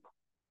ready?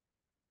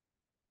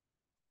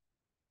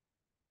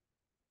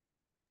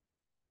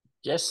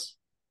 Yes.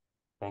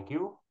 Thank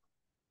you.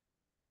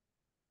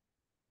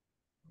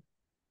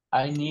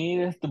 I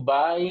need to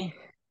buy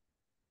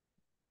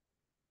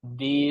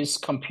this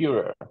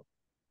computer.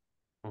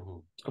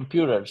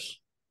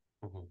 Computers.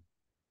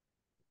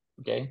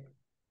 Okay.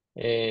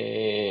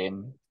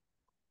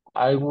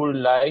 I would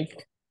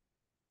like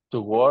to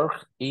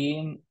work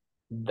in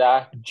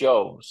that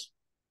jobs.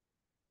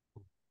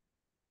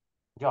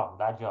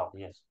 That job,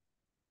 yes.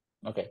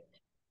 Okay.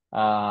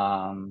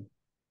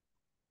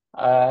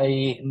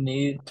 I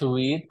need to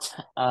eat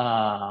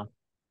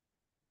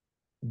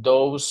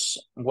those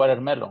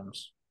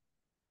watermelons.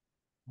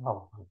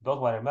 Oh, those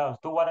watermelons,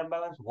 2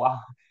 watermelons? Wow.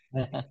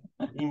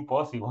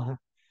 Impossible.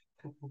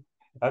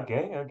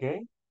 Okay,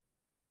 okay.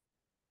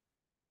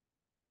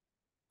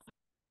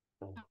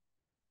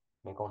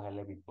 Me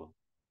congelé, people.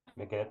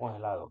 Me quedé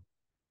congelado.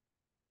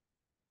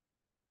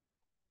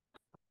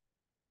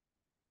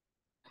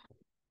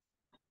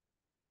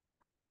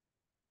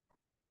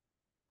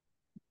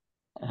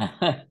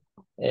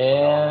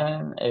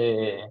 And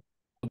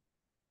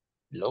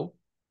hello?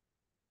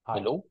 Hi.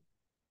 Hello?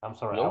 I'm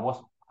sorry,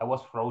 Hello? I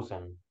was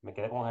frozen. Me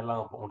quedé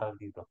congelado por un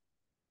ratito.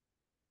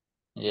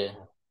 Yeah.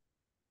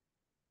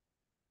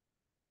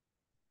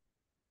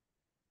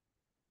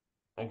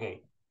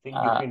 Okay, think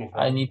you finished,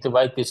 I right? need to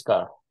buy this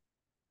car.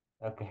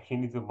 Okay, you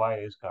need to buy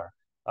this car.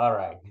 All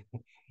right.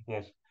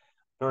 Yes,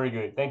 very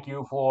good. Thank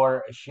you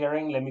for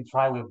sharing. Let me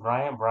try with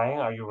Brian. Brian,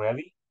 are you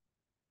ready?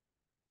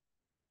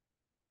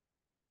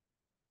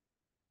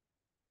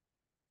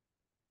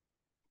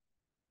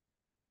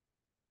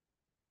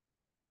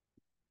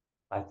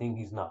 I think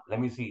he's not. Let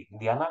me see.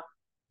 Diana?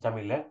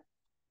 Jamilet?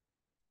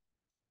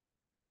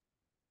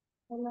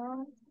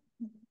 Hello.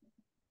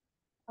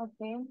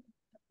 Okay.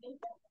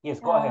 Yes,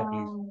 go ahead,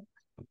 please.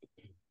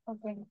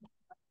 Okay.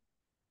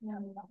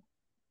 No.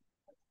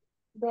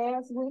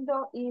 This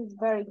window is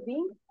very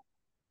big.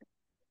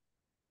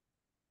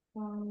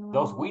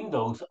 Those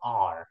windows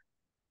are,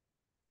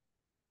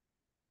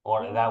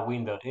 or that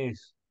window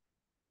is.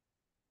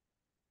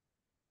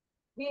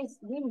 This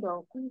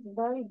window is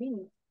very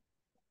big.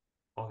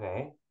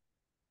 Okay.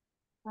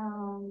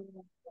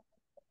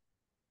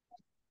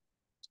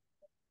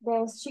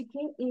 The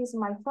chicken is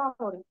my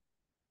favorite.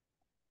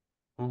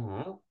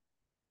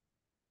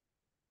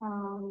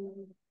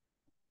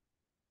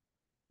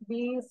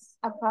 This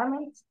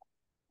apartment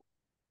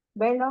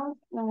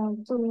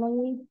belongs to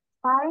my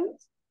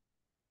parents.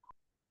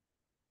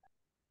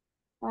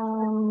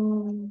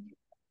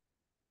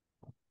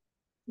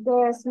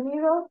 The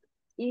mirror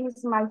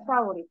is my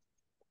favorite.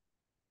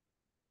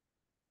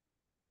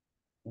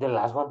 The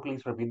last one,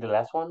 please repeat the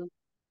last one.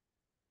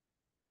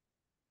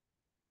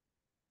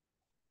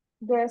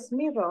 The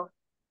mirror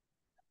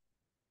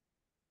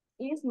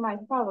is my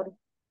favorite.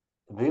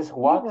 This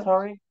what, mirror.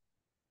 sorry?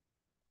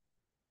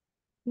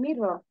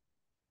 Mirror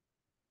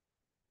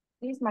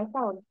is my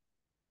favorite.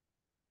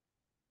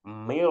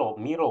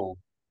 Middle.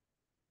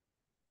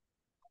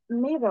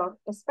 Mirror,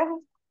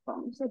 espejo,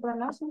 ¿cómo se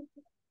pronuncia?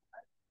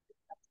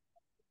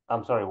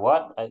 I'm sorry,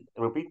 what?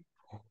 Repeat.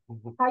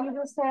 How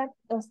you said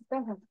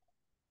espejo?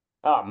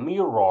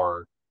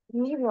 Mirror.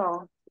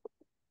 Mirror.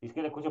 Es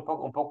que le escucho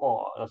un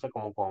poco, no sé,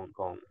 como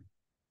con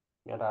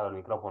ya raro el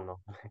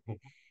micrófono.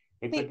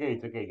 It's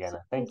okay,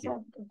 Diana. Thank you.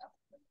 Okay.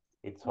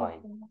 It's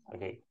fine.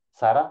 Okay.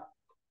 Sarah?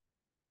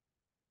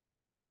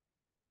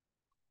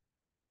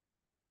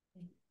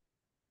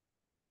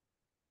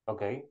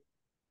 Okay.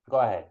 Go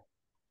ahead.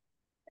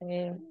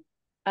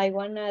 I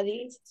wanna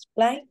this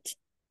flight.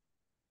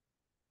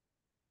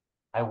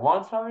 I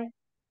want, sorry?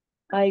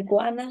 I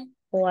wanna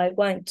or I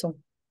want to.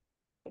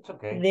 It's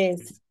okay.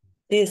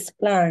 This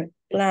plant.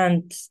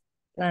 Okay,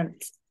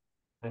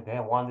 I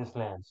want this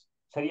lens.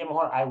 Sería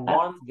mejor, I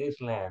want this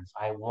lens.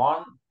 I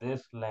want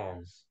this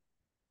lens.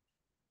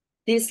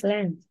 This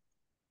lens.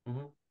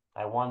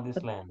 I want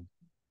this lens.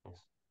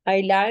 Yes.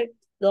 I like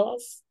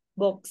those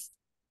books.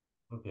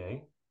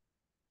 Okay.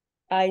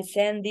 I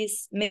send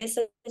this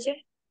message.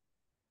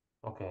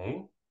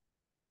 Okay.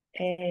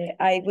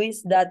 I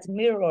wish that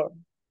mirror.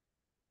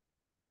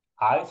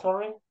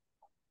 Sorry?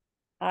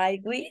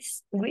 I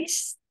wish,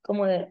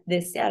 como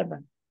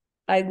desear.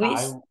 I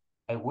wish.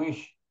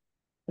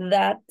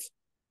 That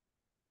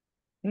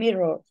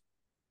mirror.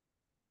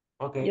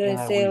 Okay.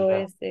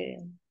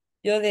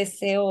 Yo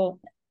deseo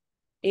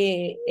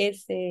ese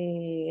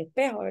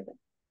espejo, ¿verdad?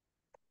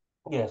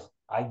 Yes,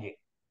 I get.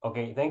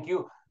 Okay, thank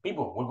you.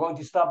 People, we're going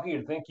to stop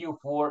here. Thank you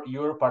for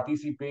your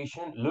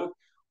participation. Look,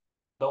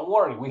 don't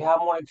worry, we have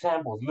more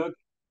examples. Look,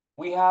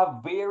 we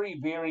have very,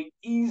 very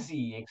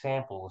easy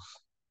examples.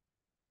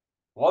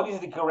 What is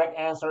the correct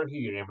answer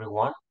here,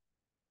 everyone?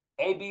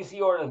 A, B,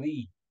 C, or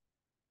D?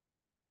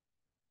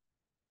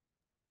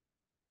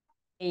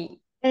 A.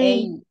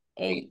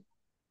 Yes.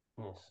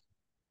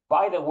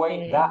 By the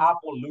way, that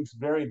apple looks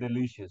very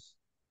delicious.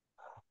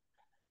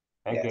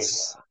 Okay.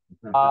 Yes.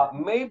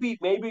 Maybe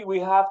we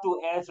have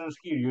two answers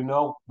here. You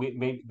know,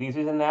 this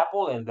is an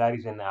apple and that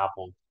is an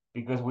apple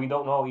because we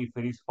don't know if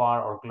it is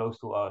far or close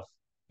to us.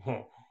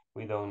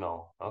 We don't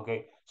know.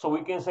 Okay, so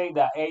we can say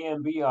that A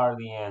and B are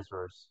the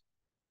answers.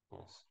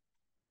 Yes.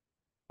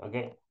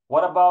 Okay.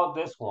 What about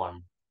this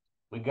one?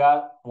 We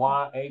got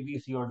one A, B,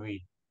 C, or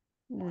D.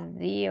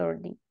 D or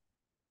D.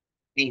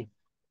 D.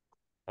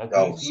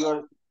 Okay,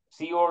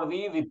 C or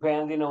D,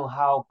 depending on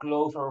how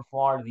close or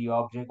far the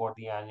object or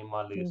the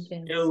animal is.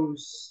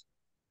 Those.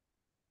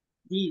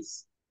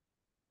 These.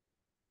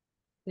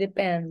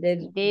 Depend.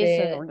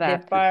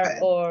 The far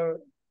or.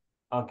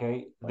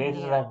 Okay, this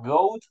is a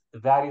goat.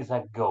 That is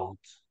a goat.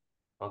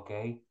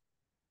 Okay.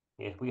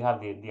 Yes, we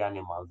have the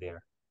animal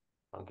there.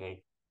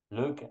 Okay.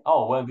 Look.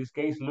 Oh, well, in this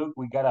case, look,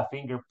 we got a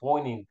finger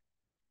pointing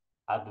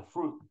at the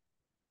fruit.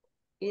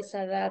 Is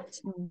that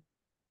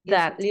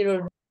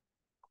little.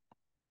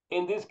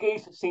 In this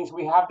case, since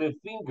we have the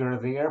finger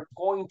there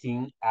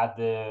pointing at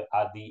the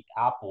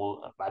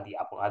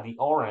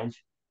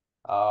orange,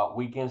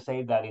 we can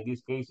say that in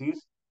this case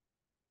is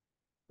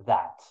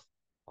that.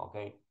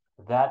 Okay,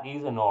 that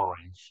is an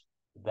orange.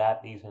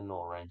 That is an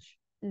orange.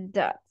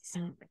 That's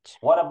an orange.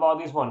 What about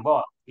this one?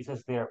 But it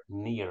says there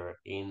near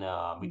in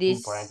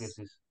between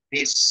parentheses.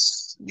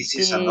 This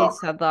is a dog.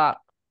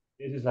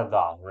 This is a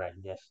dog, right?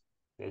 Yes,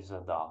 this is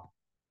a dog.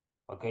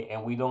 Okay,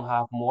 and we don't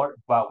have more,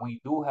 but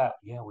we do have.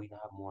 Yeah, we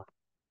have more.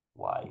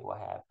 Why? What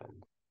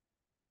happened?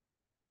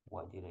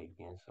 What did I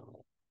cancel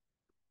it?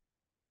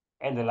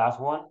 And the last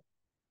one.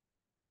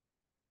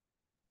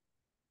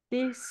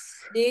 This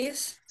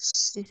is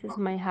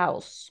my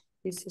house.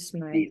 This is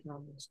my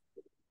house.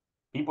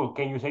 People,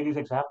 can you say this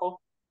example?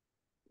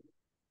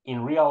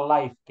 In real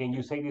life, can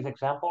you say this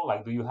example?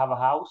 Like, do you have a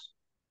house?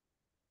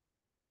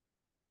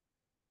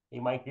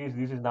 In my case,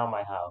 this is not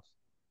my house.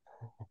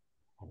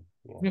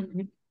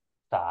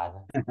 Sad.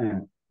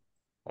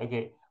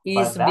 Okay.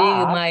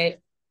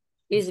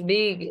 It's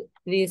big,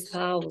 this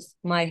house.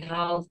 My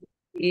house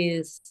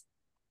is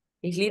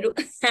little.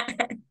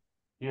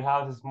 Your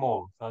house is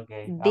small.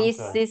 Okay, This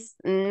answer. is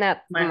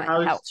not My my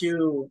house house.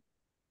 too.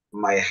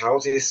 My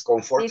house is This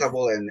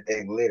comfortable and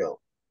little.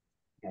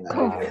 And a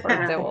little.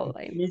 comfortable.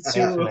 Me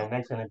too. Excellent,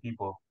 excellent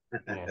people.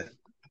 Yes.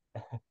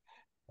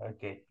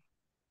 Okay,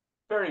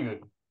 very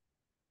good.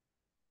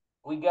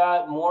 We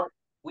got more.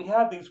 We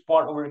have this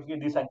part over here,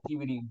 this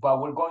activity,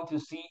 but we're going to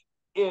see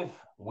if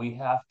we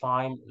have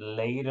time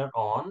later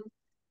on.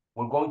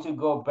 We're going to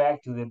go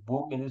back to the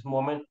book in this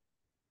moment.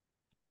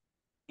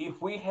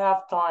 If we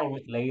have time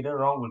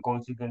later on, we're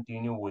going to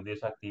continue with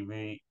this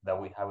activity that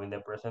we have in the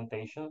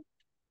presentation.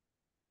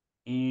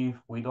 If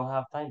we don't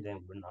have time, then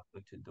we're not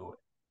going to do it.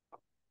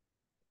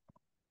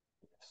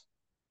 Yes.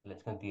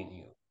 Let's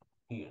continue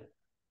here.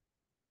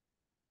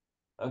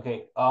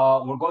 Okay,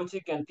 we're going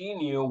to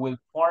continue with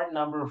part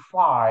number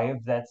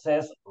 5 that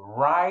says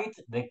write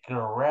the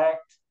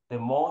correct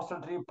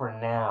demonstrative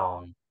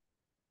pronoun.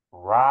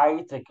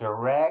 Write the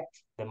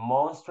correct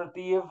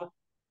demonstrative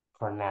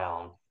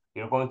pronoun.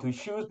 You're going to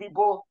choose,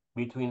 people,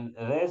 between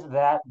this,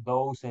 that,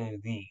 those,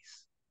 and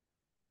these.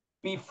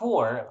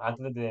 Before,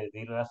 antes de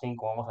ir a las 5,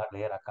 vamos a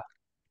leer acá.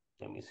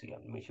 Let me see,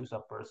 let me choose a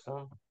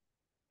person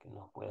que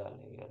nos pueda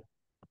leer.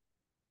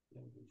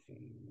 Let me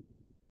see.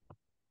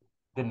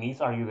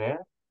 Denise, are you there?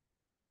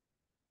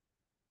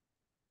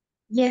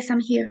 Yes,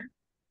 I'm here.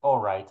 All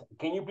right.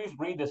 Can you please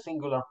read the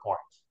singular part?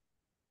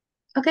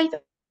 Okay.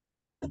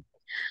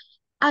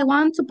 I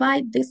want to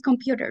buy this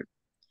computer.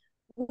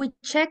 We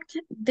checked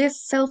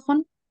this cell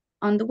phone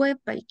on the web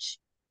page.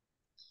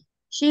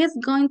 She is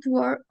going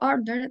to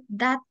order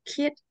that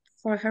kit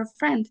for her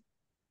friend.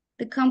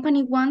 The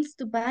company wants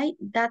to buy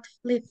that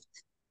lift.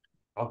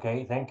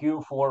 Okay, thank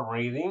you for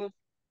reading.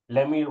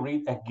 Let me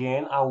read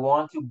again. I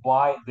want to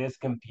buy this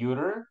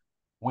computer.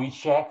 We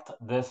checked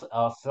this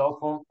cell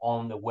phone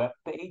on the web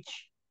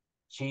page.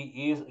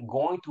 She is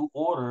going to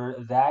order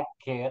that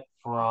kit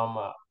from,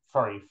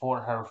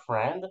 for her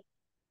friend,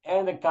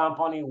 and the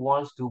company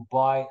wants to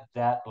buy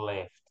that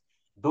lift.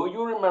 Do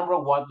you remember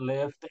what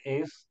lift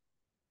is?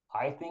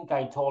 I think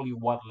I told you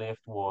what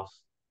lift was.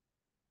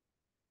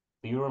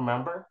 Do you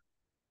remember?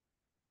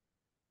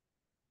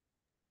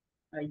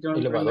 I don't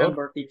Elevador.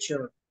 remember,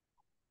 teacher.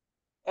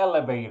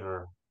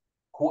 Elevator.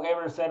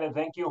 Whoever said it,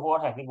 thank you,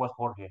 Jorge. I think it was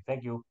Jorge.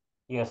 Thank you.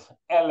 Yes,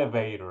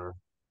 elevator.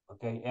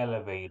 Okay,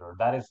 elevator.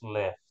 That is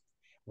lift.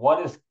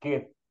 What is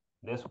kit?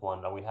 This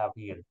one that we have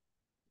here.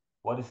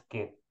 What is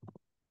kit?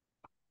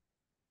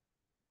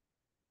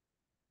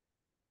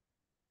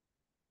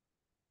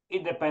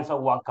 It depends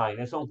on what kind.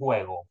 Es un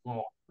juego.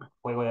 Como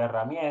juego de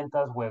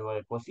herramientas, juego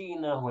de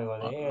cocina, juego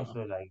de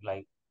eso.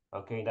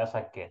 Okay, that's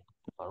a kit.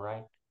 All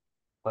right.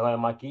 Juego de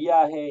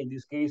maquillaje. In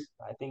this case,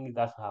 I think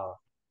that's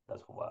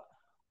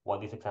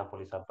what this example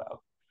is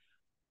about.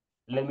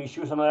 Let me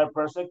choose another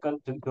person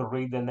to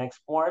read the next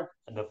part,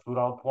 the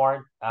plural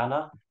part.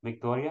 Anna,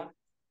 Victoria.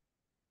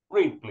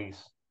 Read,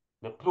 please,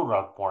 the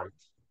plural part.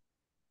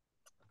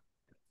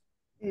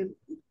 You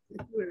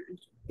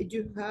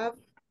have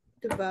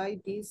to buy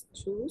these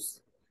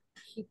shoes.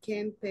 He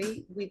can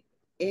pay with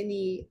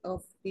any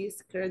of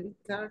these credit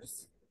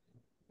cards.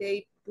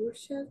 They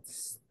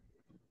purchased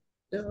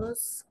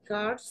those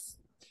cards.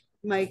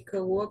 My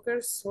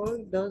coworkers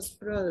sold those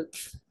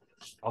products.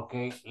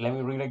 Okay, let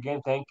me read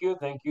again. Thank you.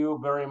 Thank you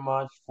very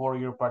much for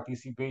your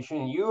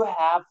participation. You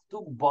have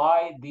to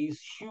buy these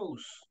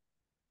shoes.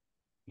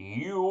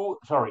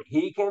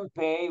 He can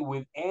pay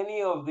with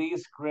any of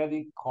these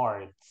credit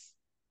cards.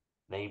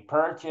 They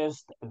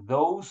purchased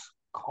those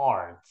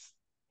cards,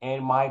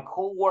 and my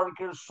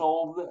coworker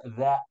sold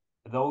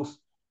those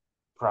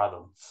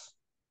products.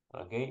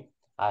 Okay,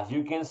 as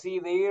you can see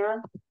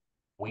there,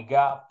 we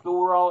got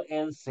plural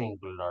and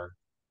singular.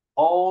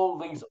 All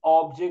these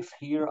objects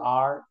here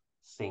are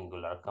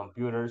singular.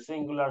 Computer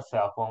singular,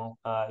 cell phone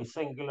is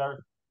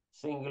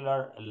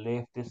singular,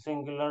 lift is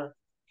singular.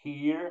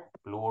 Here,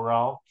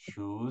 plural,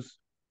 shoes,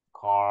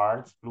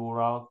 cards,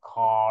 plural,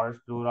 cars,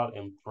 plural,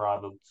 and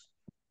products,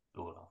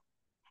 plural.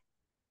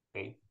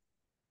 Okay.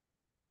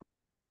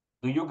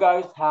 Do you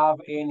guys have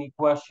any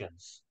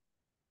questions?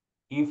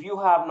 If you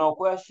have no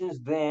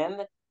questions,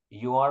 then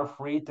you are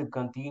free to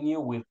continue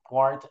with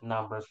part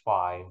number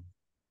 5.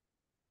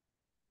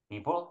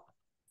 People,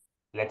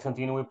 let's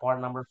continue with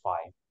part number 5.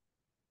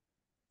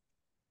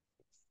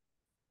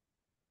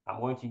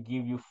 I'm going to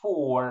give you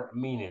 4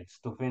 minutes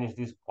to finish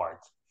this part.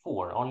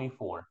 4, only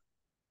 4.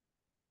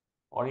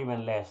 Or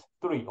even less,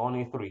 3,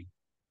 only 3.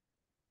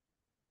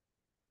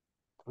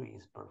 3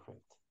 is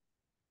perfect.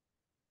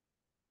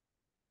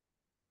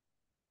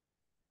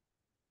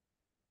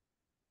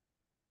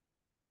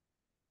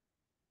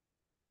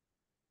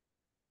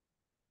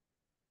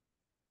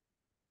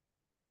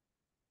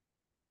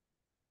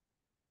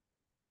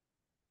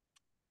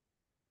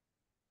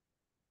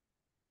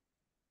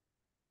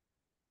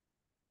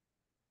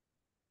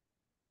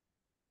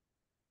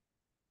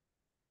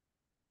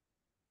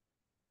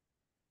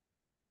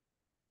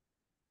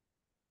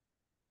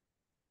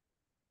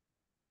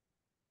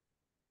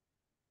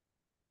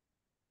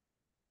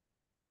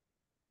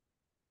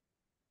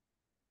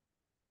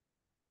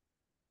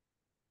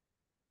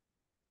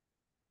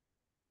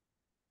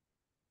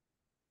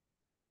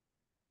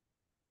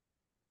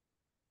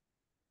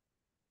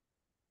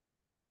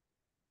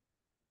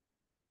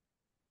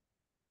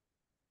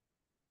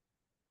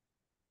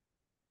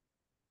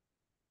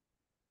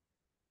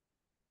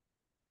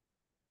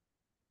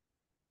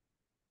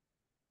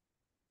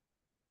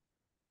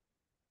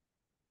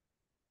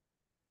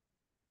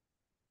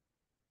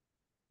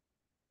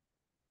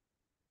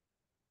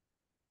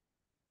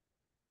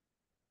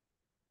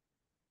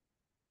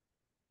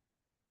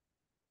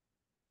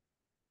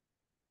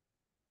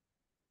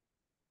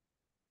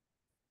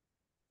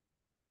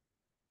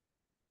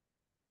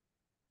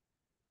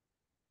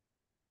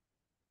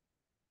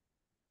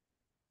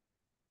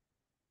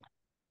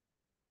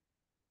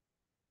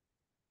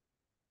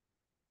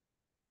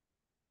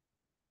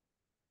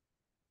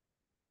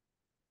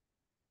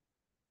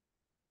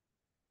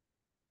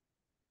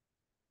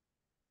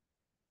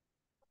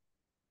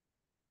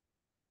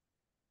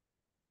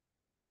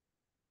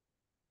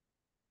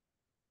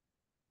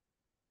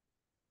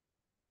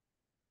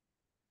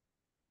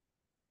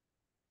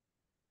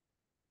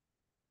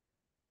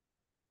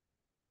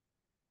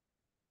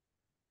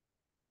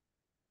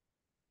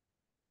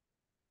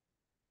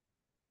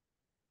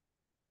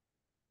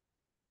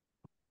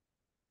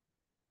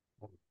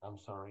 I'm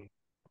sorry.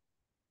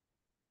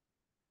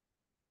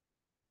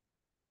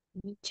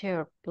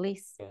 Teacher,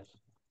 please. Yes.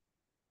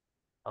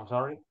 I'm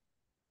sorry.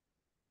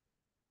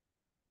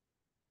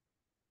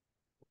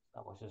 I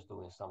was just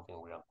doing something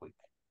real quick.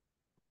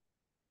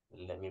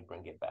 Let me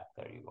bring it back.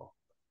 There you go.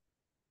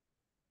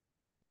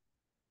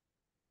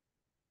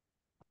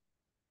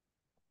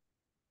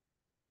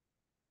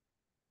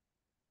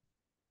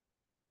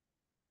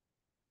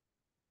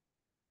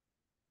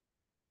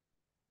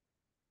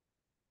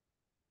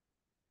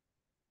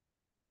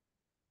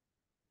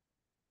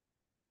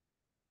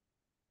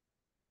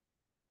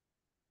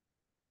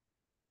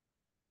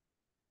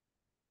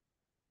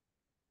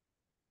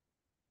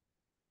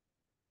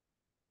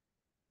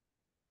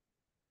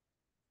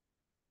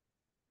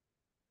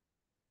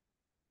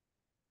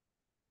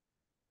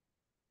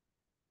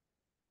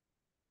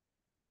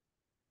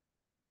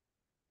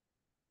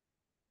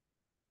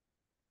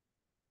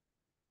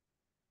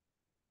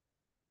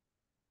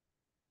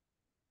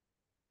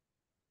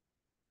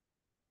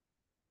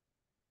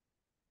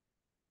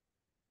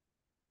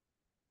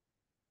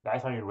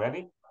 Guys, are you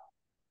ready?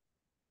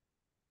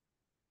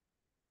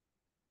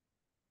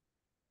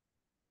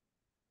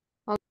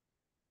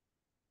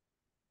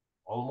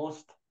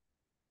 Almost.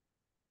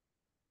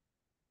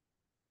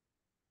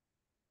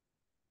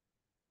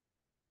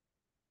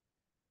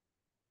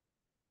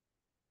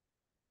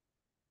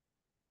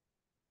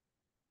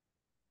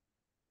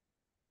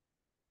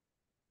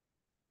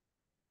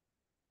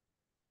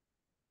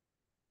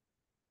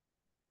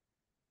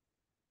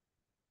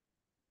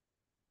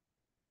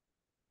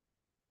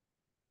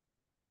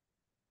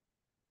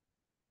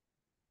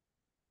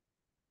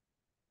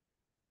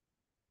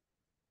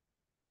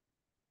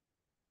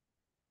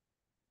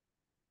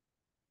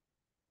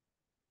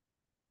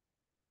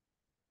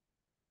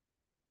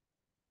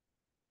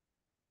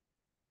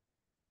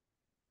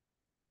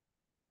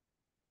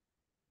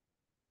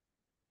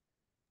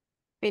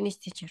 Finish,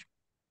 teacher.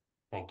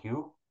 Thank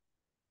you.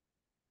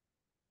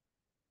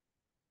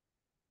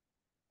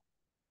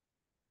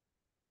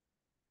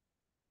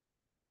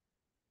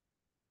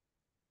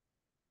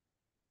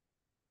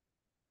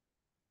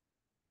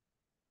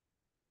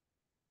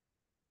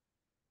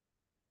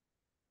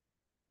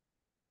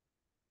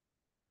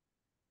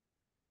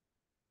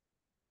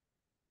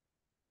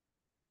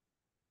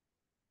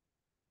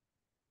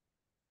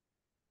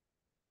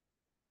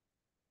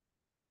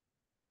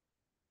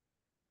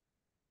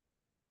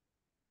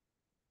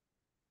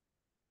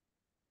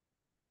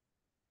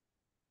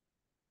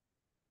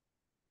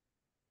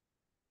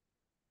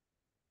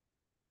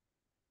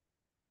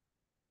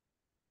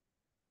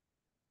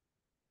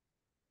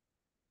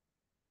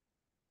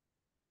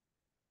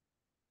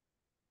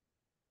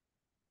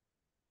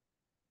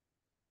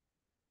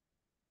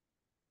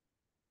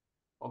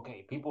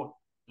 Okay,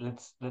 people,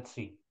 let's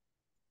see.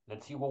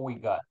 Let's see what we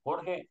got.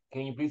 Jorge,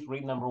 can you please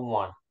read number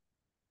 1?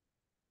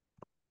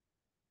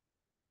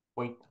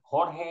 Wait,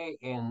 Jorge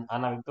and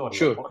Ana Victoria.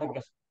 Sure.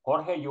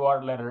 Jorge, you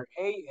are letter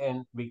A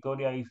and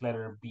Victoria is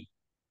letter B.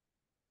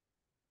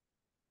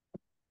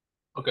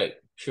 Okay,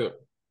 sure.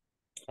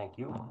 Thank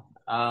you.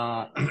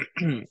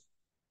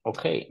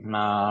 Okay.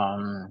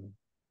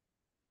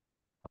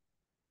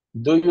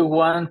 Do you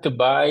want to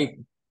buy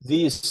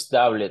this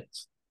tablet?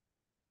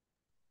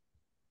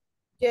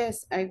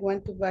 Yes, I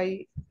want to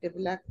buy the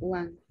black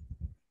one.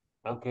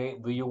 Okay,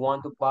 do you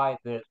want to buy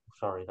the,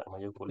 sorry, that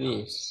mayúscula.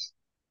 Yes.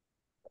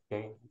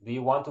 Okay, do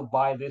you want to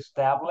buy this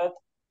tablet?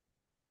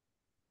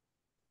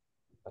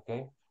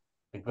 Okay,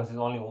 because it's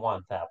only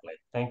one tablet.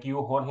 Thank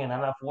you, Jorge and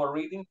Ana, for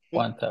reading.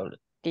 One tablet.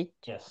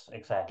 Yes,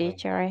 exactly.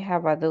 Teacher, I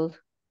have a doubt.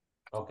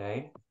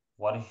 Okay,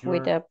 what is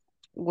With your...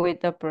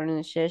 the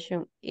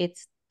pronunciation,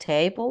 it's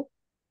table?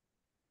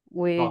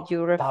 Will No,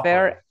 you refer?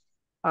 tablet.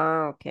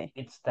 Okay.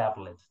 It's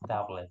tablet,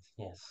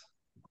 yes.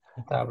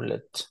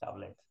 Tablet.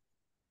 Tablet.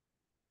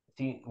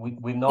 See,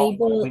 we know,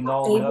 Table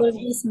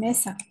is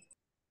mesa.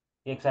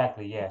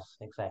 Exactly, yes,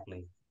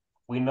 exactly.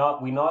 We know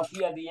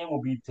T at the end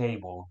will be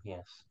table,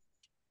 yes.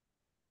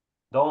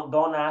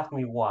 Don't ask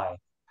me why.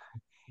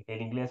 En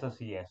inglés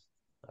así es,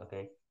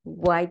 okay?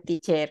 Why,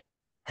 teacher?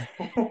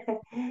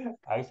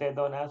 I said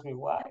don't ask me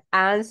why.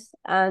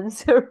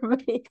 Answer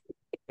me.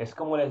 Es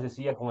como les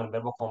decía con el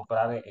verbo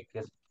comprar, que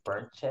es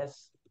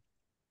purchase.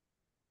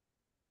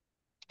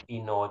 Y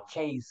no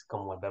chase,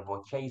 como el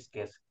verbo chase,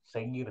 que es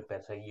seguir,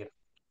 perseguir.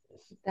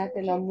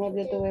 Quítatelo, amor,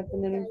 yo te voy a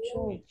poner un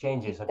show. It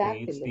changes,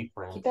 okay? It's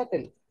different.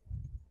 Quítatelo.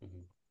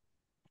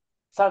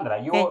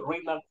 Sandra, you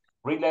Okay.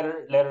 read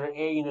letter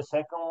A in the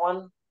second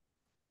one,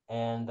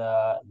 and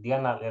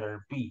Diana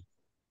letter B.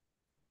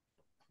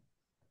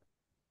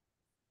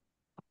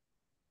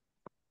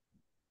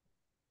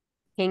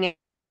 Can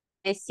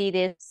I see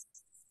this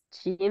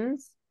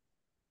gyms?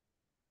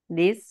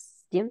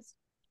 These gyms?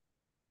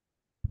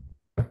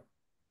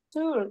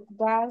 Sure,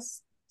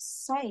 that's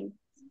size.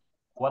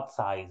 What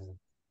size?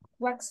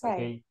 What size?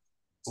 Okay,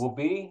 will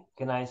be,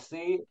 can I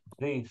see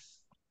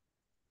these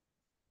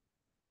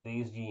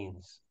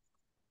jeans?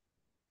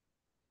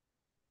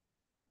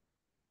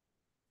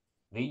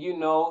 Do you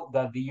know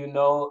that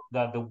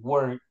the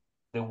word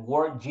The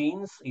word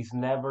jeans is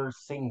never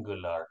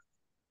singular.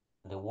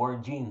 The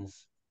word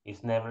jeans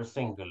is never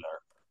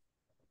singular.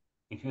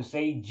 If you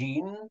say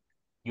jean,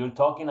 you're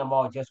talking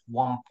about just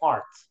one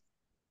part,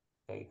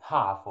 okay,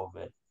 half of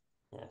it.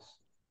 Yes.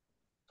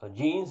 So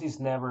jeans is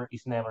never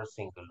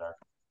singular.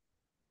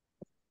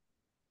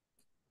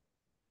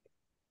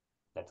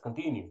 Let's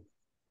continue.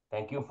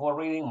 Thank you for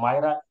reading.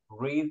 Mayra,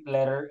 read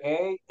letter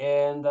A,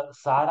 and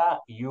Sarah,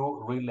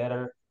 you read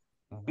letter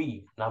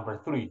B,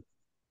 number 3.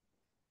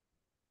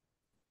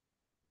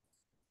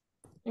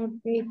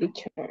 Okay,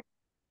 teacher.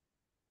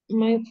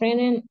 My friend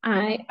and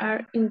I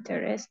are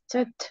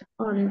interested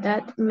on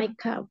that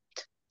makeup.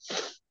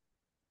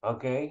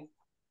 Okay,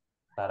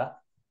 Sarah.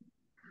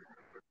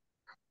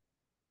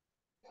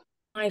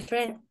 My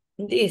friend,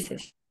 this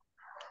is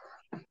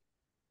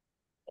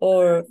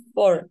or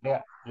for Lea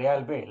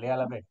el B, lea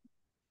la B.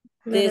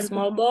 the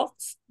small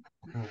box.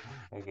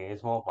 Okay,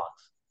 small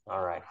box.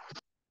 All right.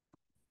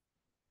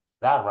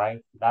 That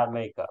right, that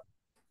makeup.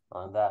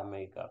 On that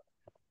makeup.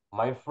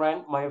 My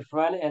friend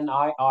and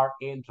I are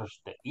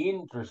interested.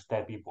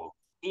 Interested, people.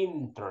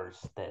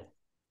 Interested.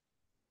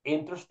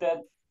 Interested.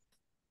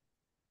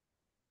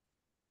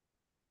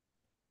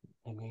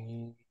 I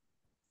mean,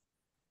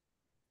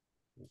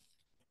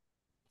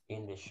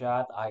 in the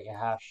chat, I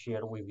have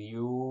shared with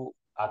you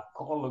a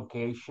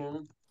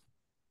collocation.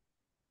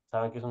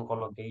 ¿Saben qué es un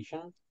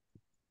collocation?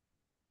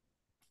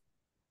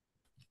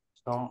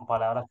 Son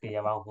palabras que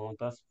llevan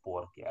juntas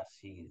porque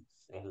así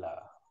se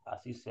ha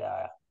Así es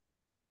la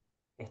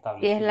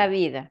establecido.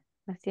 vida.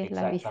 Así es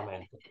la vida.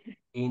 Exactamente.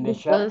 In the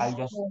chat,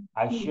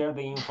 I share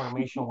the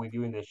information with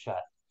you in the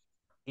chat.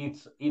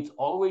 It's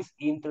always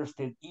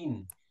interested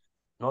in.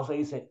 No se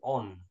dice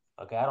on.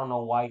 Okay, I don't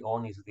know why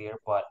on is there,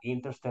 but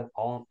interested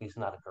on is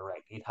not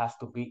correct. It has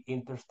to be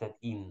interested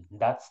in.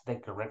 That's the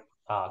correct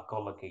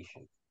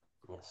collocation.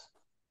 Yes.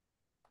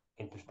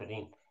 Interested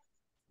in.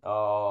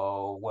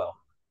 Well,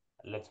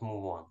 let's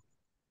move on.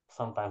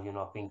 Sometimes,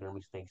 finger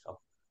mistakes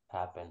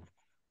happen.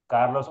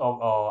 Carlos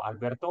or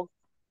Alberto,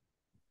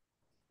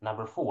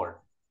 number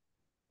 4.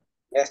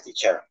 Yes,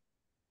 teacher.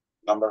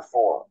 Number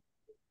 4.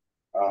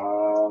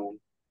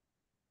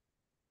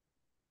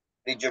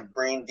 Did you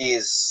bring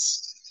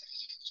this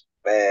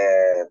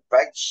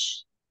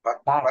package?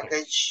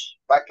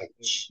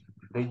 Package.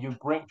 Did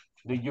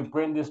you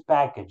bring this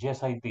package?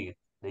 Yes, I did.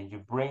 Did you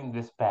bring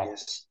this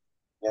package?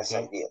 Yes,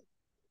 Okay. I did.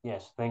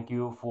 Yes, thank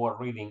you for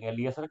reading.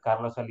 Eliezer,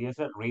 Carlos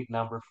Eliezer, read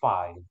number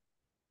 5.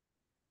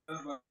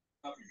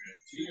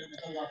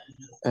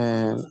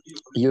 And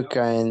you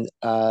can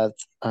add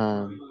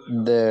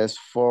the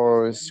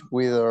force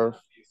wither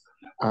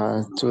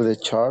to the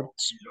chart.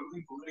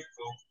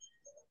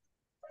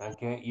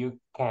 Okay, you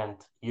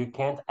can't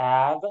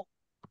add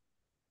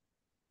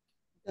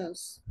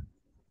Those.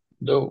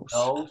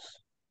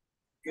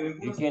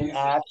 You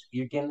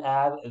can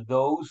add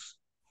those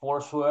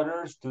 4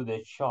 sweaters to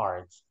the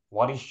charts.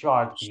 What is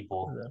chart,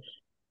 people?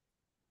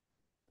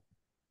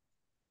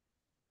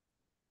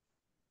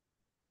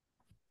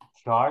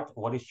 Chart,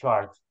 what is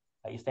chart?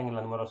 Ahí está en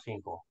la número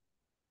 5.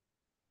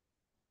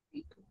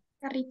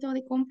 Carrito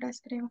de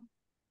compras, creo.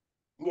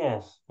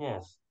 Yes.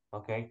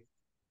 Okay.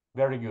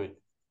 Very good.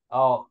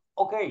 Oh,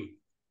 okay.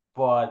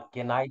 But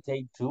can I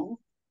take 2?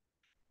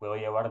 ¿Puedo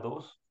llevar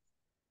 2?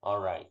 All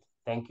right.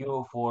 Thank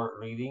you for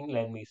reading.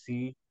 Let me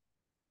see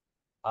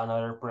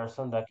another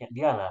person that can.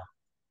 Diana.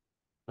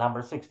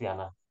 Number 6,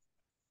 Diana.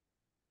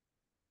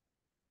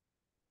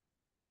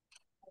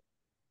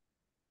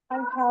 I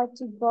had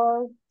to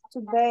go to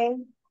buy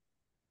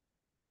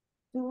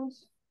two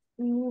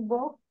new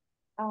books.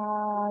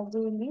 The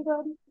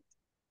little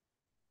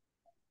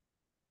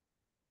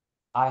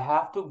I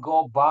have to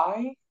go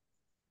buy.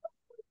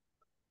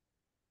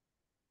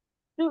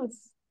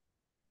 shoes.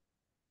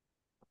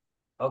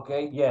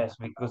 Okay, yes,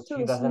 because she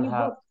Shoes, doesn't new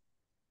have, book.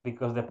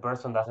 because the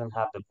person doesn't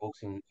have the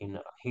books in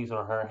his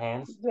or her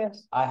hands.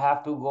 Yes. I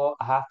have to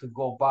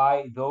go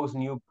buy those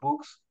new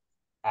books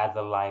at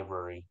the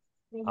library.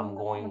 I'm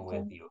going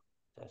with you.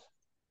 Yes.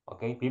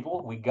 Okay,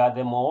 people, we got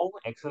them all.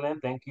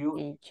 Excellent. Thank you.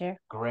 Teacher.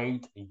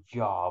 Great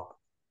job.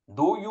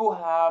 Do you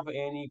have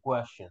any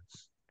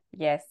questions?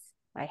 Yes,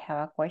 I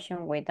have a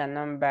question with the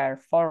number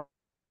 4.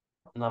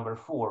 Number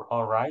 4.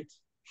 All right.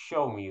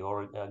 Show me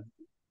or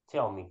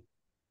tell me.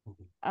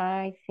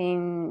 I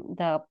think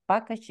the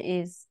package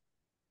is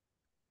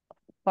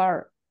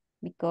far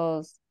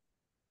because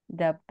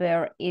the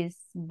bear is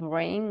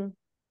brain.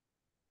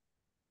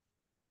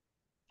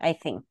 I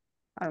think.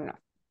 I don't know.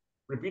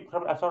 Repeat,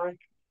 sorry.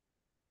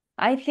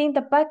 I think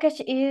the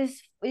package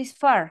is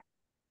far.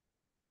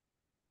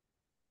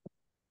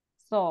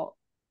 So.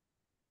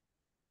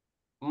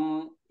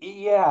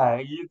 Yeah,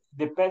 it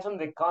depends on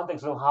the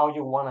context of how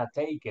you want to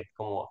take it.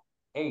 Como,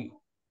 hey,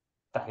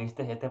 ¿trajiste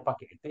este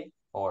paquete?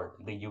 Or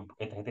did you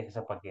trajiste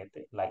ese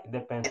paquete? Like, it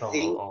depends I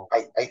think on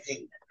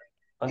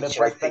the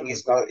teacher, I think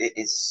perspective.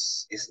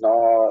 it's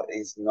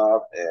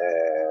not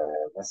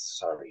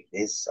necessary.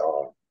 This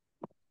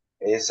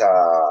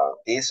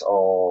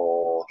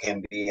or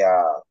can be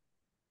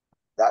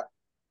that.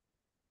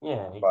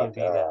 Yeah, it can But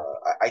be that.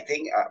 I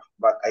think,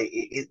 but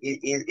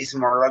it's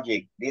more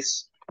logic.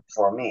 This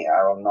for me,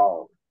 I don't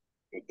know.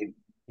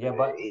 Yeah,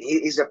 but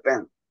It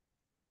depends,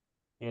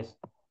 yes,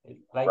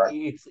 like right?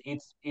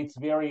 it's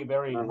very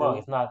very well. Mm-hmm.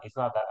 It's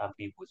not that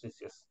ambiguous. It's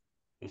just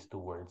these two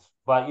words.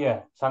 But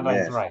yeah, Sandra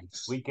is Yes. right.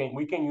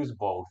 We can use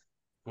both.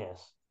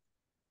 Yes,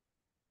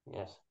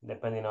 yes,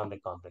 depending on the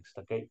context.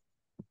 Okay.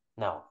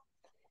 Now,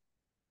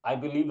 I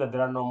believe that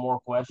there are no more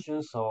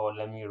questions, so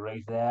let me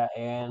erase that,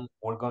 and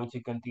we're going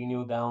to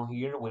continue down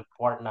here with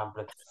part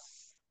number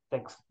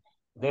 6.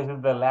 This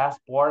is the last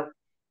part.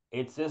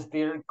 It says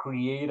there,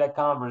 create a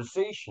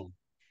conversation.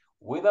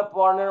 With a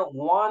partner,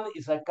 one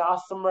is a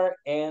customer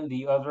and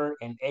the other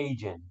an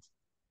agent.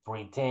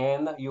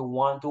 Pretend you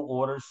want to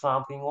order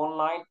something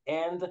online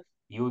and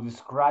you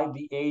describe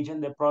the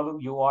agent, the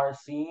product you are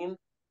seeing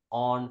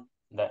on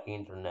the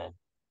internet.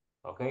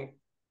 Okay?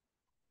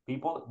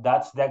 People,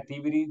 that's the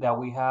activity that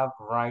we have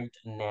right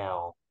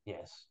now.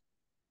 Yes.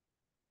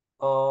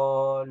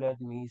 Let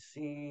me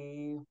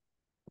see.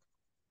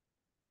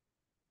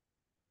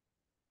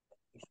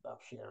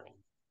 Stop sharing.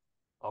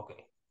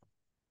 Okay.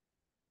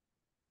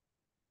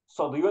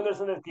 So do you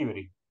understand the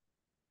activity?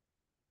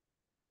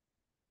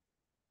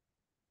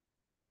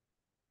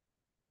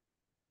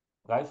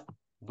 Guys,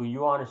 do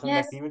you understand the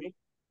Yes. activity?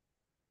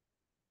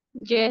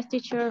 Yes,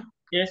 teacher.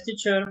 Yes,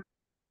 teacher.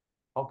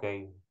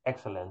 Okay,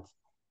 excellent.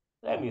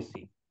 Let me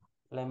see.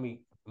 Let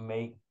me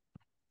make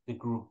the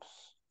groups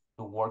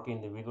to work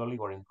individually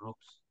or in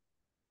groups.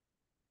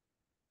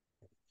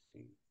 Let's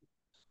see.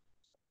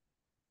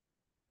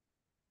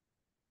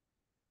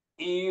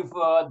 If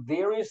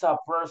there is a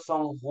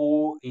person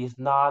who is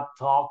not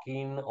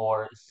talking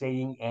or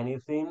saying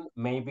anything,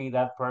 maybe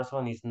that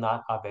person is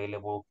not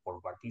available for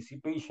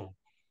participation.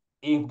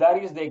 If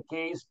that is the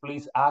case,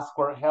 please ask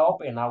for help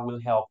and I will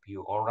help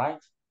you, all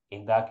right?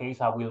 In that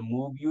case, I will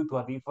move you to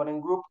a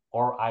different group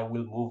or I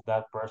will move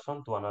that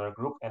person to another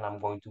group and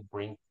I'm going to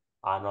bring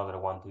another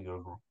one to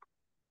your group.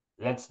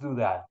 Let's do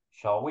that,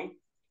 shall we?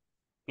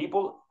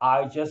 People,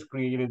 I just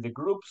created the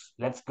groups.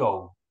 Let's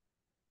go.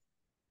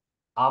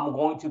 I'm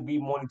going to be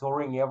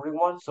monitoring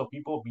everyone, so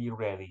people be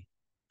ready.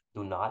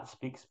 Do not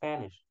speak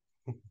Spanish.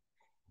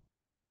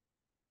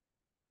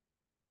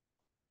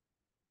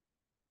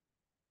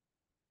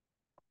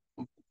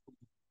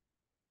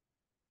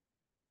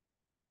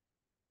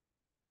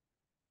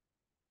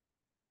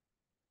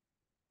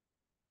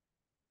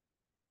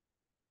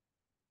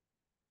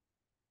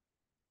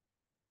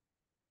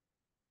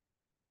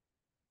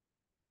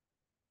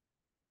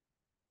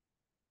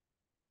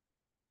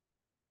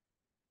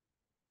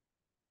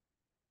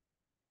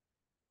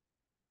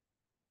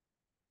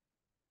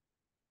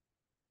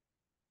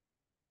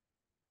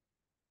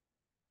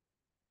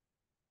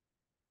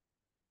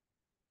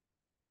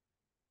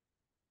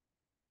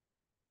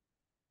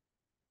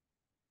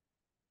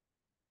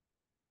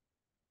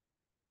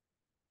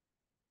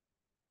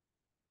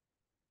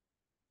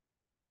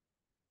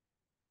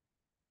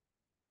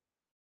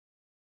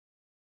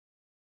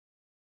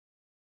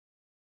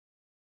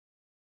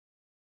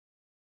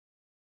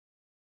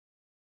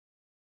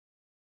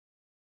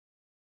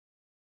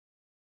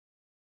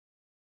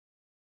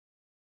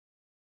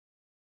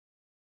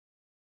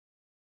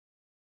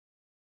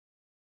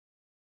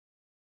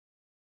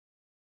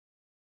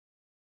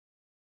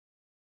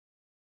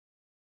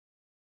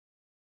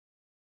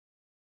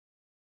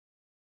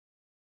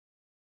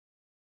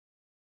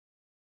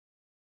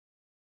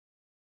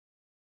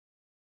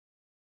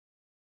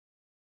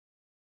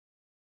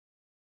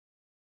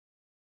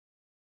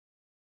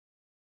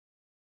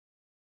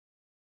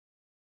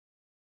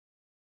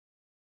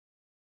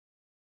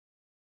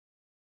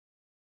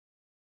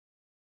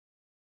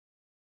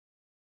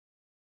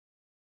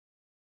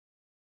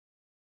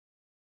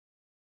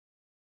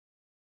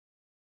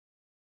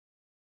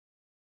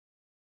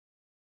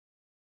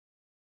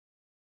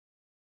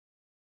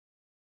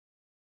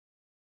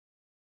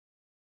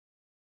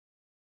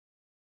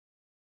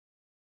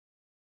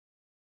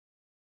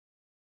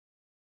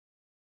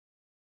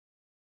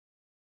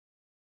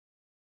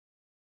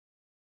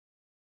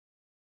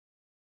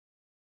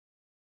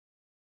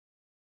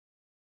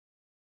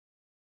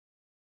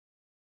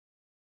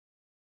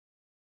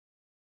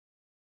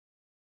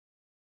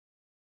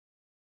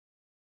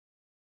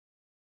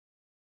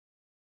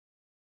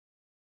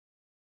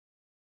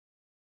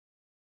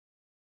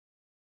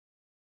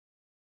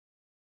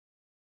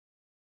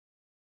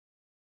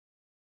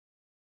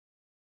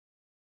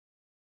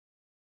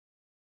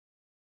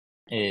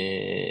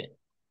 Eh,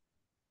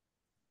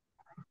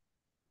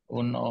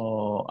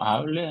 uno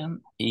hable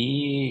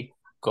y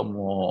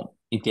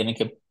tiene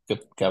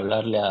que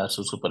hablarle a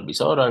su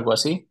supervisor o algo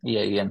así, y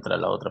ahí entra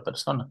la otra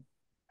persona.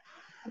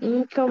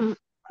 Come,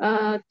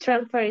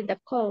 transfer the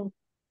call.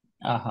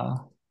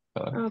 Ajá.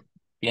 Okay.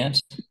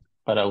 Piensa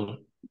para,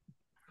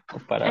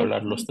 para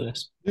hablar los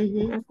tres.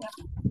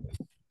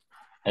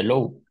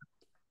 Hello.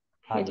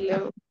 Hi.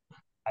 Hello.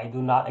 I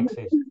do not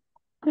exist.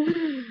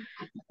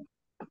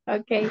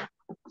 Okay.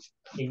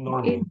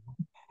 Ignore me.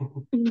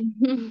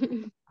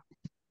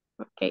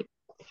 Okay.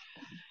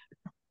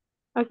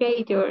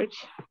 Okay, George.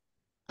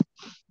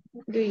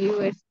 Do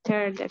you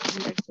start the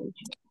conversation?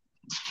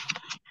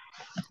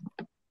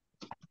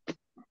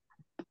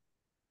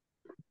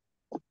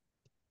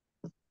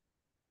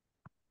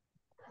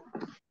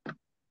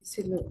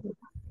 Si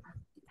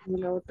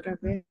la otra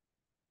vez.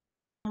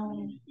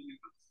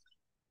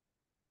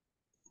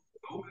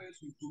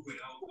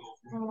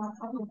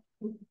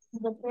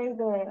 Después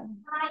de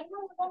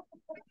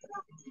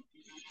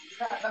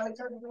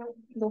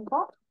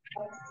phone.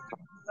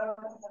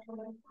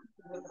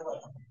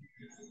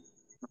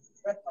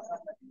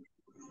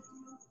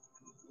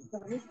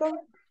 ¿Listo?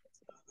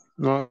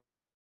 No,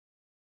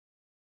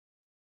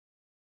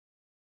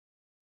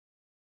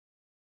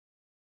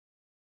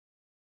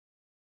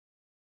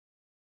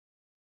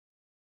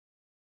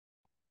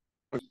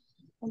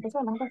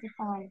 Empezamos entonces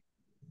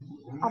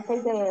a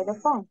take the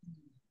phone.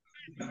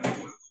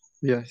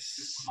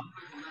 yes.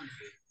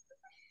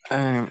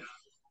 Um,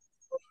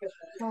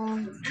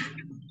 Um,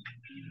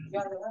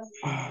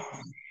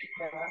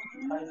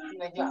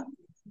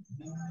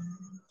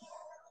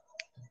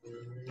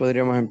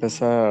 podríamos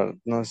empezar,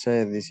 no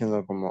sé,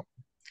 diciendo como,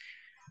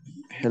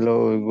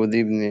 hello, good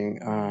evening.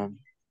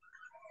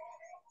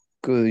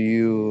 Could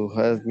you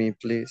help me,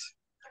 please?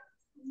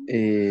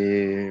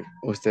 Y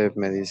usted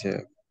me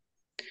dice,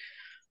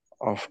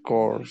 of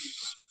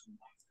course.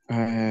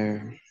 How,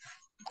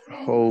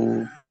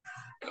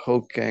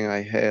 how can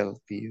I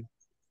help you?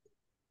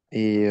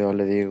 Y yo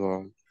le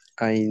digo,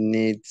 I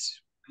need,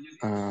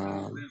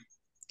 um,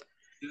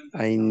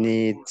 I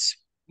need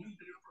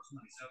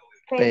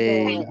pay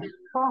pay, the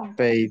phone.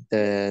 pay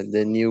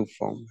the new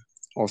phone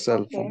or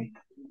cell phone.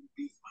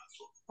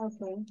 Okay.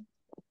 Okay.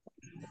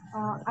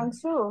 I'm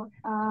sure.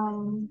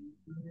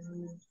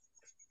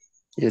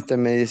 Y usted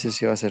me dice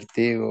si va a ser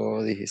Tigo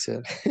o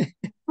Digicel.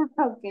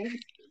 Okay.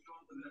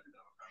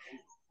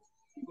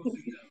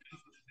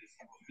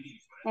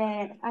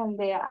 And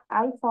the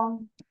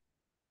iPhone.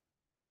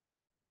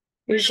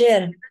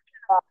 Teacher,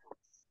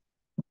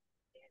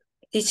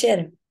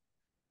 teacher,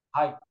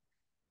 Hi.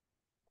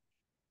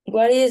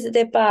 what is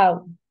the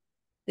POW,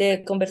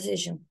 the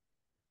conversation?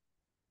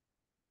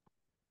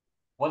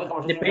 What the The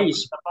conversation page.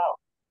 is about?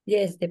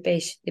 Yes, the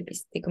page,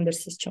 the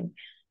conversation.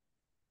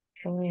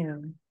 Oh, yeah.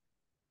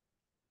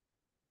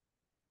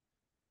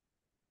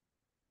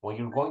 What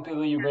you're going to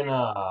do, you're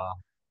gonna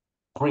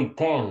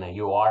pretend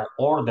you are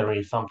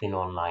ordering something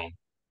online.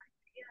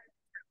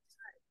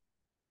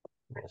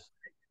 Yes.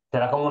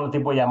 Será como un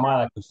tipo de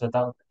llamada que usted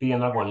está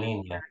pidiendo algo en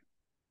línea.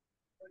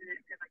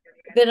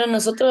 Pero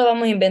nosotros lo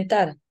vamos a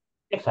inventar.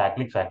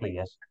 Exactly,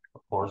 yes,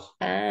 of course.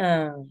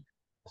 Ah,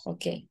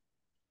 okay.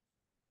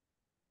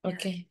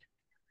 Okay.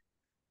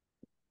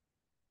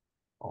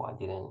 Oh, I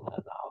didn't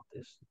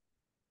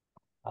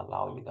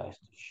allow you guys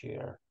to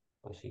share.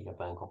 Pues sí, ya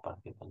pueden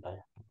compartir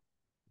pantalla.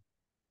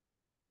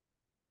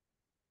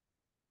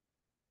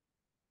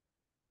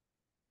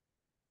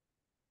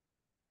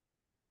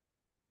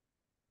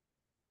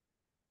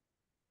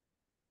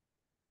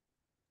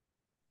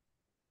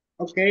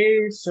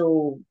 Okay,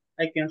 so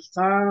I can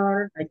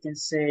start. I can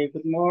say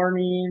good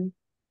morning.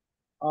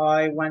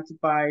 I want to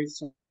buy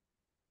some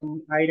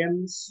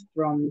items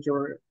from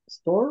your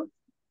store.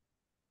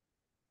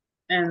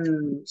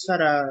 And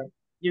Sarah,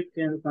 you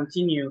can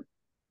continue.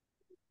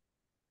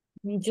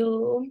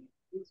 You,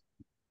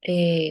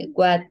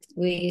 what,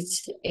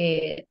 which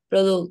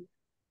product,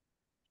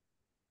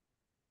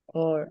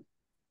 or,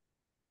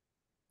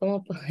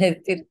 ¿cómo puedo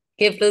decir?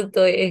 ¿Qué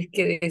producto es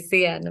que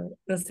decía? No,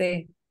 no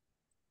sé.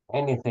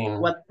 Anything.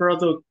 What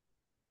product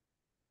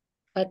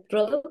What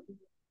product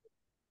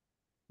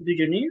do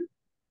you need?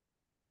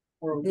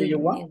 Or do you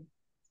want? need?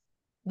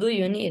 Do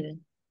you need?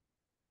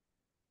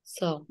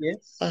 So,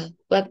 Yes.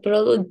 what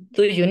product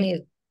do you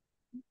need?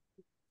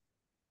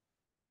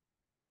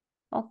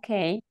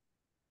 Okay.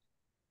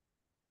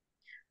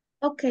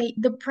 Okay,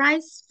 the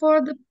price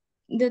for the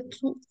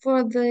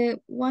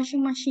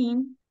washing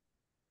machine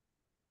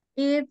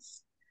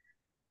is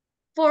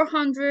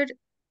 400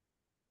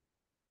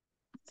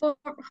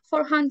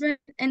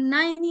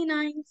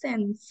 499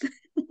 cents.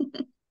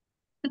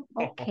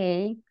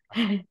 Okay.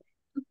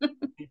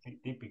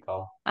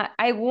 Typical.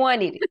 I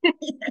want it.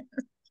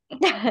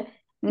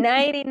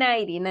 90.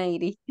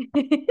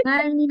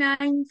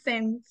 99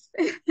 cents.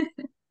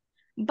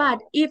 But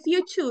if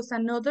you choose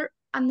another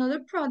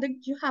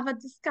product, you have a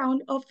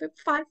discount of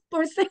 5%.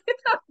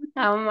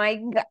 Oh my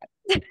God.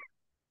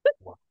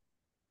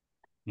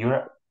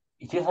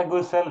 She's a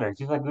good seller.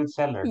 She's a good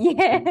seller.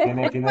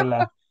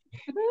 Yeah.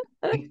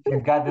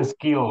 She's got the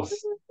skills.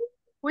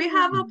 We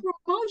have a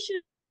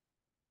promotion.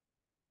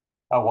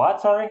 A what,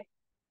 sorry?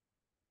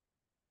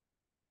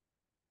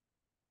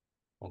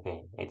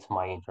 Okay, it's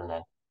my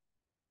internet.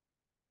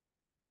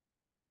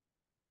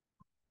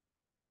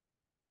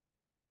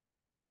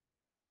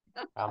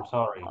 I'm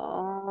sorry.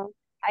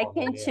 I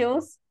can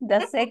choose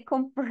the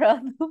second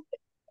product.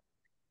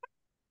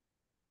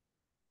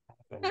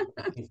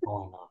 What is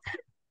going on?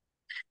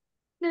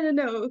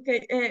 No.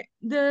 Okay.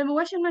 The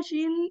washing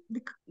machine,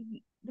 the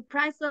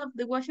price of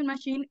the washing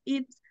machine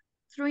is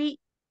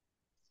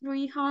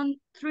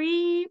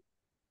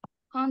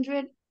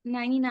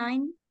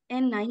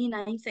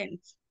 $399.99.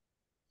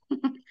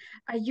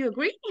 Are you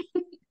agree?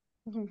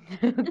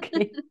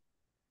 Okay.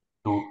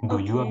 Do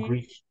you Okay.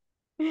 agree?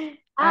 Do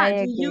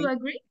you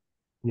agree?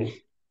 Yes.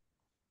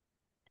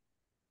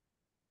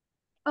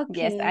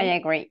 Yes, I Okay.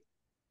 agree.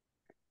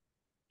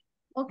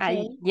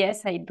 Okay.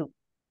 Yes, I do.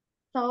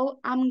 So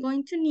I'm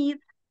going to need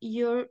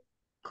your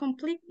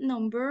complete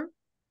number,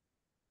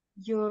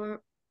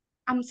 your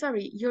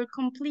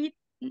complete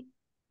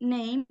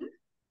name,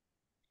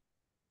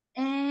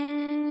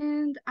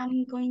 and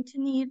I'm going to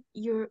need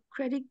your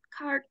credit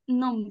card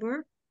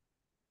number.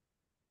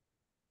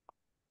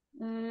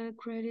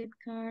 Credit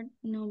card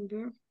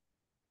number.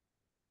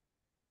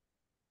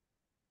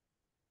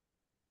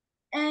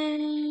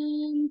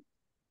 And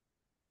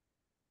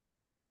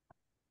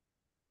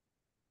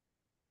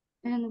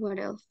what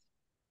else?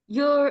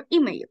 Your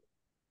email.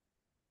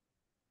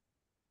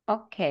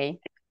 Okay.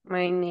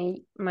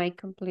 My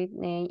complete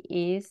name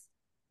is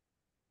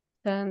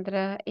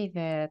Sandra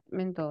Yvette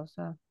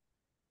Mendoza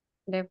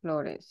de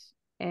Flores.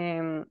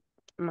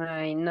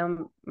 My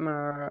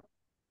number,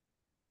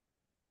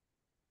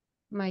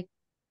 my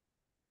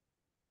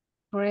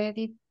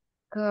credit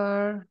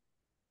card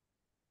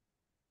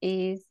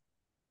is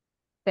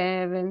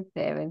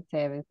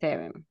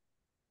 7777.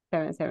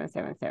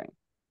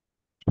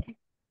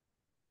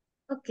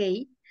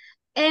 Okay.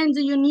 And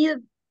do you need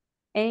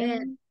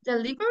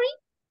delivery?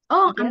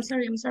 Oh, Yes.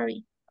 I'm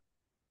sorry.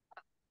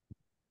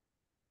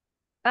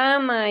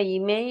 My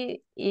email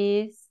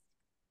is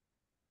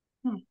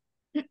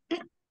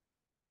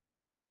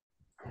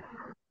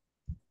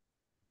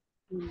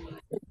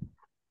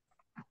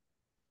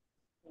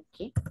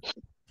Aquí.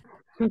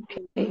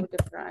 Okay. The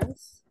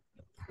price.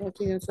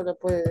 Aquí no solo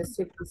puede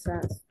decir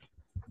quizás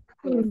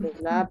el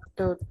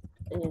laptop.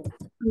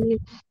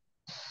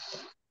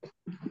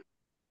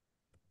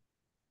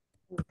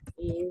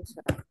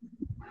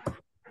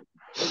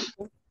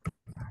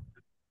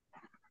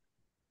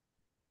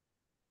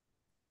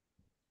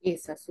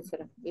 Esa, sí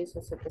será.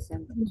 Esa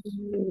 700.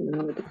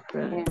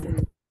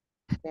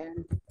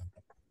 And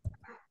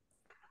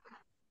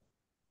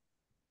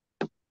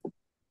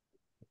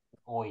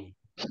Oi.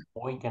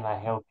 Oi, can I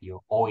help you?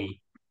 Oi.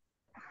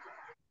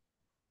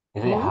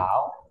 Is it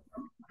how?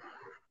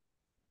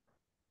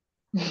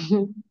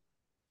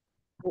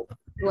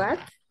 what?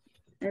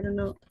 I don't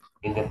know.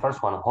 In the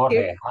first one,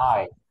 Jorge,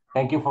 hi.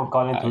 Thank you for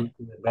calling to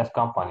the best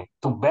company.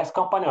 To best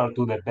company or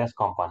to the best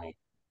company?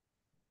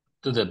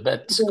 To the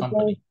best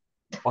company.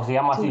 O se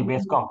llama así,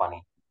 best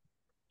company.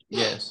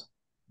 Yes.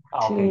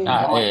 Okay. Si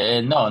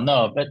se llama...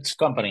 No, best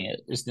company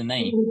is the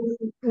name.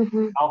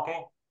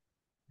 Okay.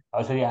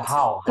 O sería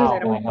how can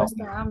I help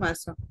you?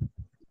 Amazon.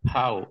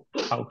 How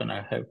can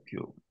I help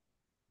you?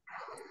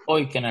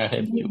 Hoy can I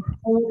help you?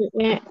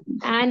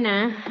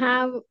 Anna,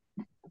 how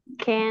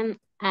can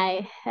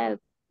I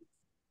help?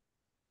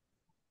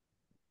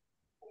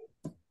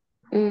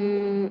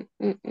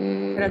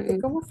 Espérate,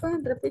 ¿cómo fue?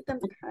 Repítame.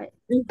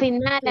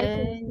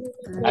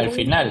 Al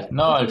final,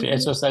 no,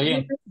 eso está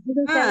bien.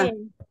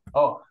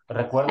 Oh,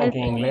 recuerden que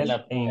en inglés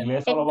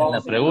solo En la vamos a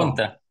decir uno.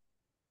 pregunta.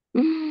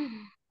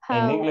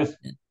 En inglés,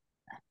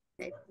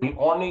 we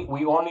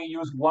only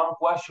use one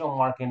question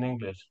mark in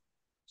English.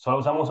 Solo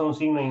usamos un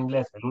signo en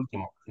inglés, el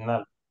último, al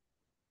final.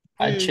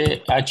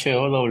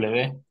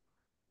 H-O-W.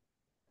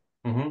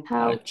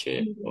 How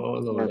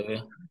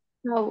H-O-W.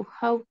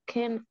 how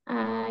can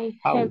I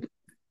help?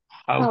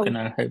 How can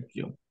I help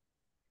you?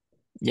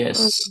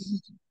 Yes,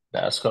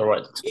 that's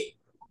correct.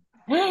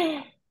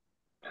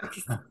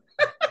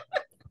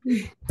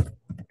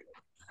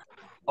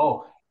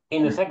 Oh,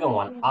 in the second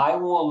one, I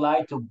would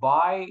like to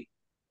buy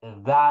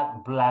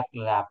that black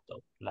laptop.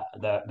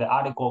 The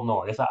article,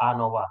 no, esa A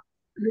no va.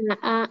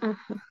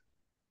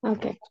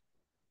 Okay.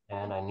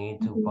 And I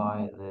need to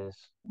buy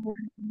this.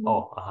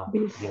 Oh,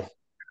 yes.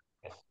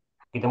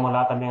 Quitemos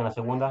la A también en la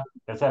segunda.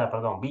 Tercera,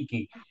 perdón,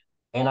 Vicky.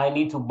 And I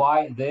need to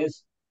buy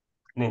this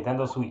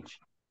Nintendo Switch.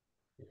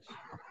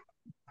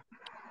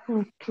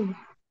 Okay.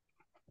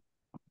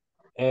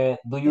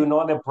 Do you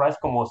know the price?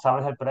 Como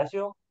sabes el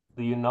precio?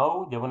 Do you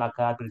know? Llevo una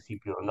acá al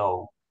principio.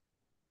 No.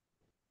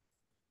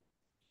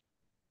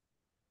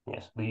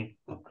 Yes, the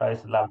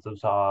price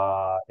laptops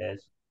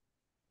is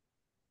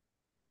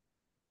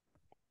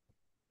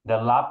the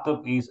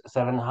laptop is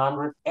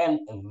 700 and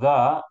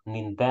the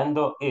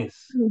Nintendo is.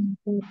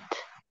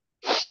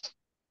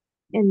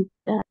 And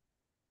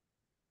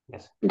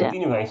Yes.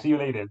 Continue, guys. See you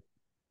later.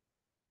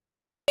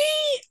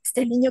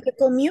 Este niño que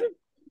comió.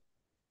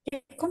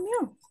 ¿Qué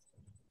comió?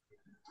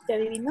 ¿Te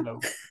adivinó?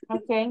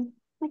 Okay.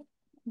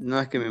 No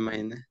es que me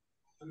imaginé.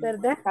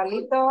 ¿Verdad?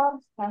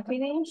 Carlitos, I'm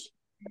finished.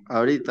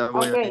 Ahorita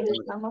voy Okay, a...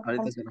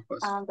 Ahorita se nos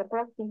pasa. the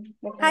person.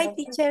 Hi,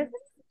 teacher.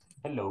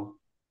 Hello.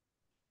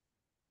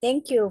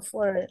 Thank you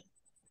for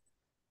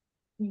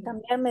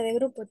cambiarme de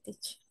grupo,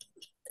 teacher.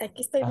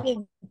 Aquí estoy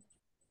bien.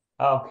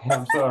 Okay,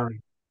 I'm sorry.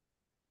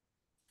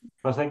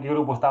 No sé en qué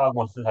grupo estaba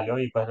cuando se salió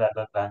y pues la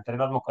entré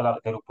no me acuerdo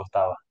qué grupo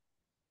estaba.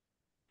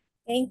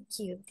 Thank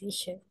you,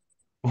 teacher.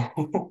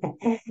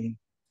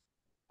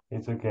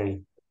 It's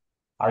okay.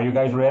 Are you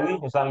guys ready?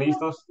 ¿Están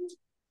listos?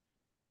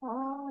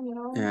 Oh,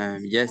 no.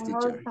 Yes, No,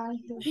 teacher.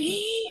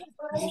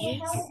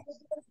 Yes.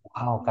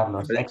 Wow,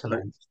 Carlos, Ahorita,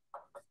 excellent.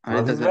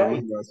 Carlos ahorita is ready.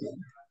 termino. Así.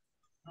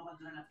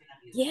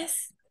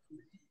 Yes.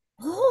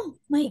 Oh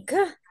my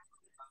God.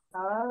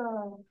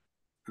 Oh,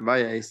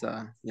 Vaya, ahí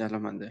está. Ya lo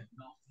mandé.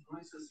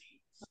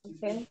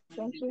 okay.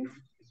 Thank you.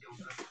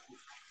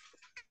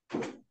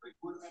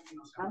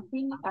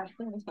 Así.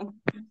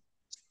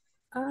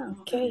 Ah,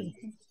 okay.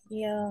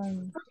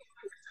 Yeah.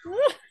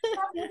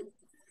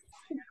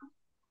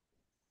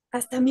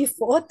 Hasta mi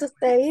foto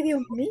está ahí,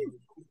 Dios mío.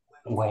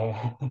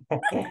 Bueno.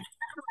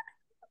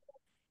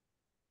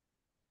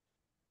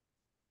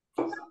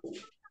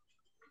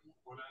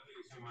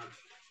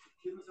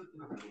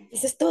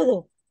 Eso es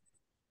todo.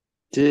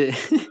 Sí.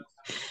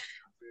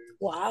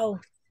 Wow.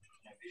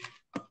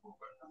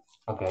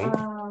 Okay.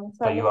 So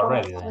Solo you are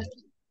ready then.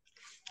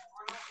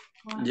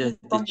 Yes,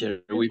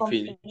 teacher, we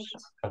complete. finish.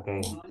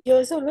 Okay.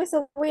 Yo solo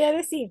eso voy a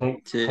decir.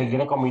 Sí.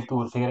 Seguiré con mi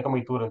tour, seguiré con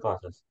mi tour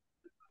entonces.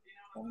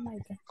 Oh my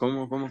God.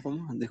 ¿Cómo?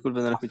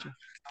 Disculpe, no lo escucho.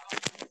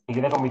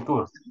 Seguiré con mi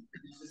tour.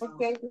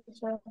 Okay,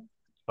 teacher.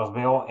 Los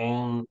veo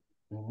en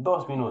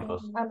 2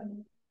 minutos.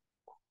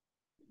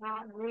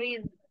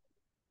 Read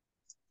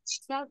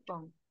cell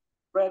phone.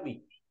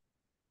 Ready.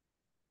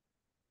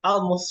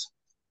 Almost.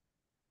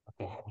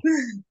 Okay.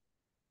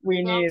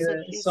 We need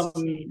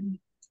Substitution.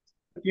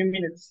 a few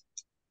minutes.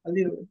 A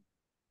little.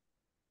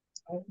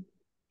 A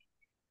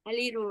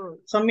little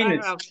Some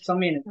minutes. paragraph.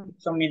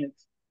 Some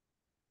minutes.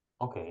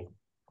 Okay.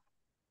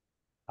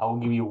 I will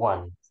give you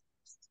one.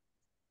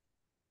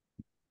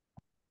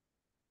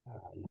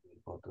 Let me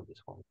go to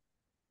this one.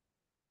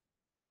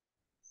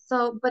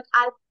 So, but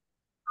I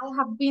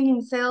have been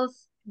in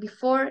sales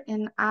before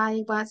and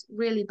I was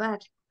really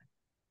bad.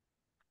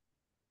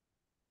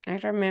 I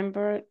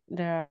remember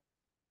the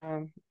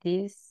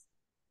this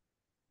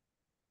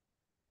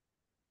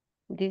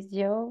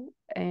job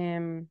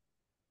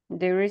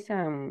there is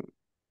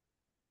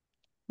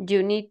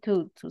you need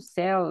to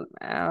sell,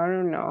 I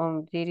don't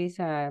know, there is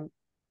a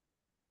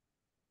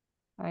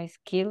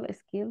skill.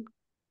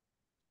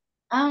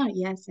 Oh,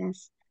 yes.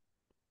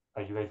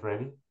 Are you guys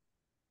ready?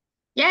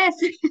 Yes.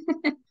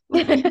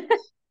 Okay.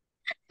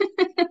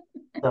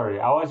 Sorry,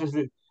 I was just,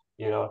 I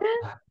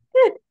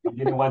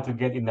didn't want to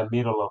get in the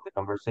middle of the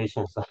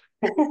conversation. So.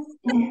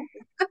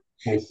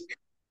 Yes.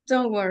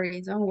 Don't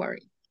worry.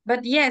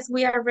 But yes,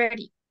 we are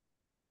ready.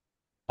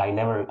 I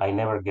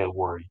never get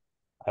worried.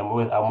 I'm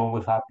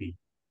always happy.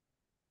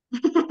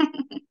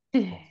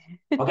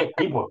 Okay,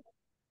 people,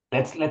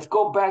 let's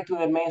go back to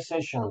the main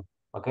session.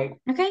 Okay.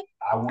 Okay.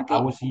 I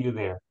will see you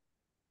there.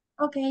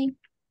 Okay.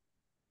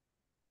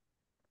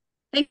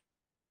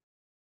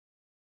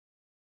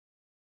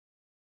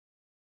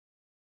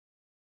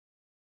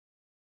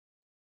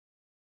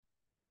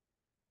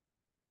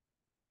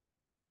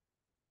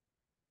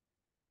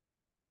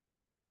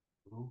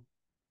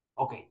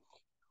 Okay,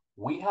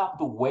 we have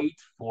to wait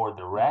for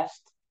the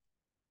rest.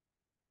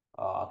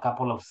 A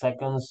couple of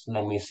seconds.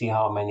 Let me see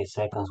how many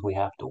seconds we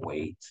have to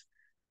wait.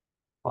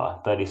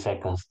 30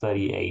 seconds,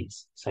 38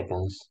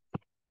 seconds.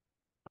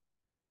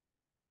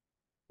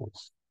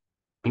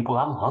 People,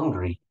 I'm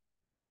hungry.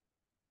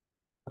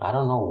 I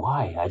don't know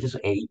why. I just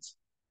ate.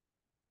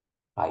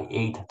 I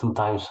ate 2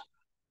 times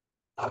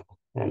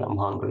and I'm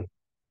hungry.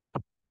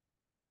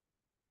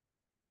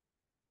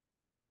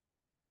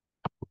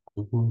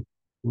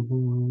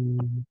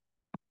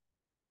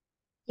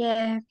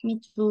 Yeah, me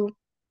too.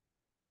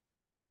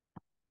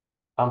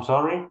 I'm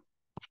sorry?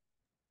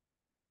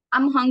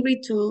 I'm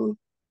hungry too.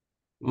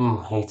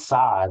 It's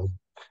sad.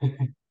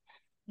 It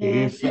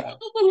Yes. is sad.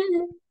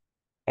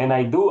 And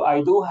I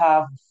do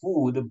have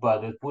food,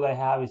 but the food I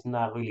have is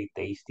not really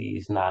tasty.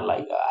 It's not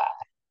like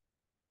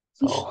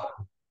so.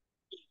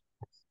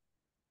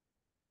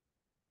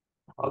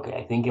 Okay,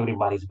 I think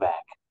everybody's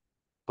back.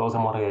 Todos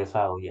hemos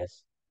regresado,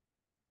 yes.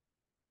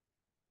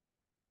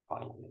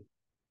 Finally.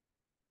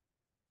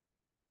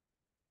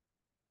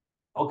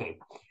 Okay,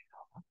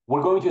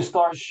 we're going to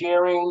start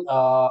sharing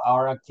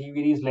our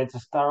activities.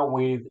 Let's start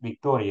with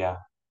Victoria.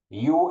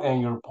 You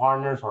and your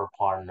partners or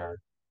partner.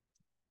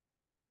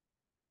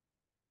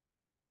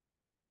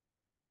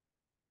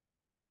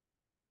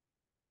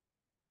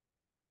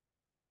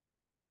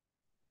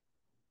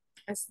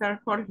 Start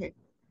Jorge.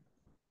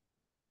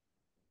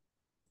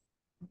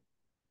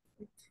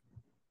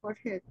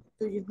 Jorge,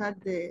 do you have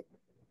the...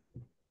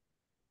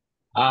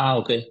 Ah,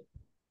 ok.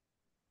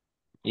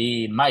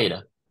 Y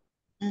Mayra.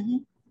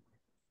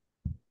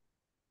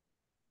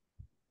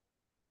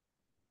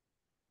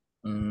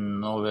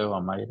 No veo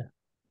a Mayra.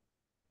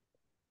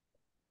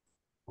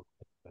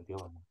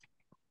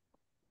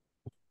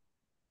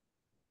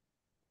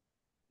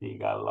 She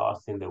got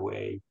lost in the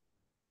way.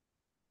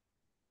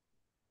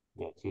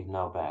 Yeah, she's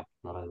now back.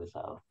 No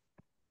regresado.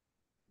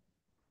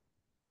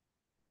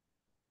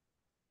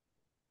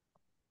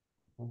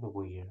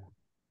 Weird.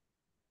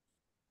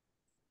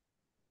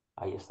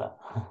 Ahí está.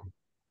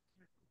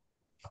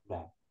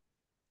 Back.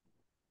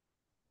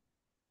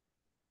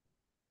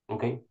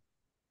 Okay.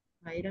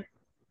 Mayra.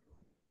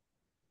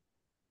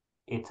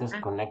 It says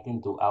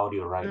connecting to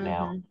audio right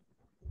now.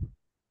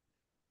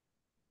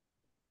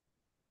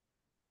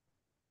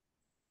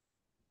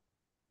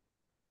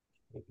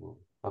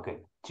 Okay,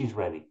 she's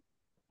ready.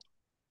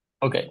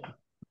 Okay.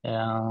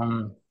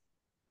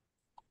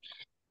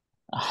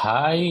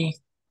 Hi.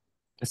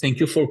 Thank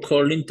you for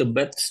calling the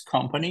BECAS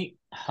company.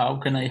 How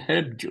can I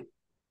help you?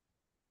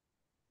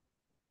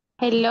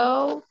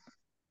 Hello.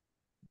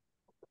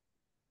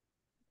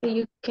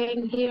 You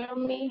can hear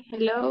me?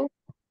 Hello.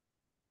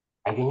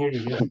 I can hear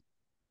you good.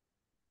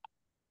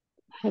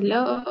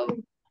 Hello.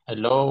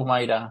 Hello,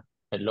 Mayra.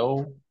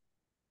 Hello.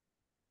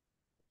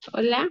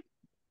 Hola.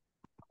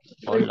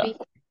 Hola.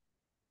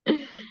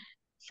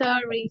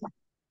 Sorry.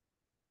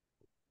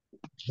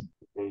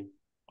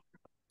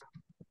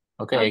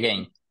 Okay,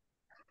 again.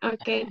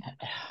 Okay.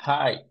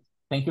 Hi.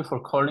 Thank you for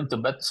calling the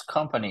BECAS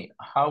company.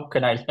 How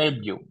can I help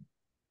you?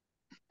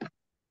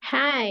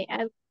 Hi.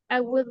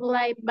 I would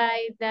like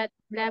buy that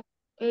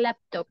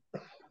laptop.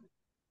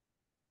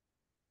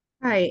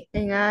 Hi,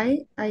 and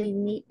I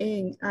need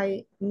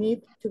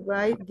to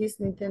buy this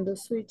Nintendo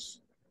Switch.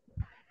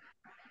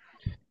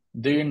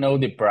 Do you know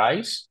the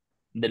price?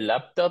 The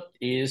laptop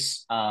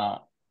is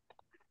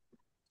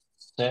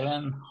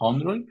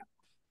 700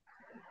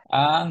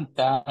 and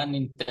the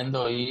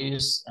Nintendo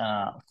is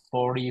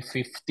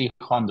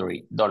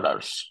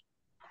 $4,500.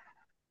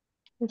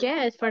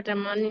 Yes, for the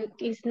money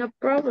is no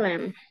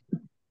problem.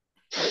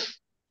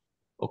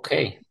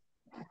 Okay.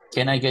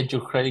 Can I get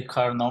your credit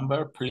card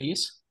number,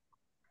 please?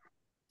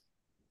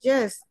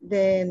 Yes,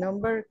 the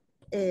number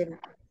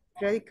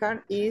credit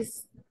card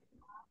is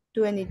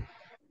 20,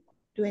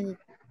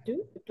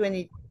 22,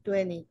 20,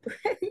 20,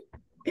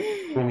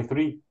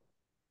 23.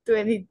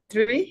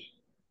 23,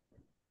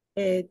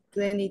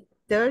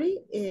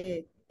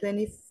 2030,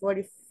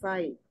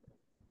 2045.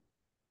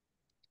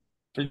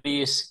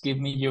 Please give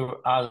me your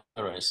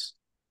address.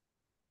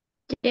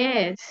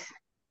 Yes.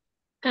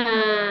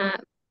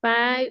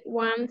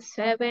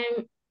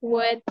 517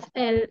 West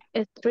El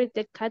Street,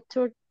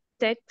 Decatur,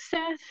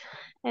 Texas.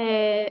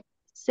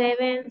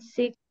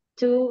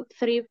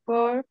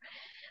 76234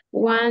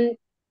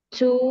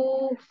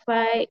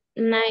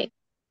 1259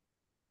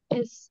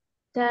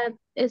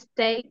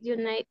 State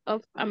United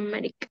of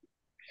America.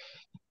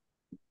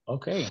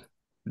 Okay,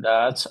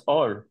 that's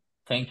all.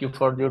 Thank you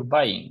for your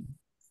buying,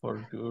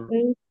 for your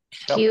Thank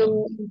shopping.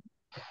 you.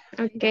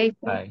 Okay,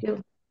 Bye. thank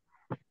you.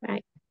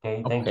 Bye.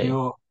 Okay, thank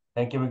you.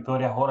 Thank you,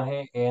 Victoria,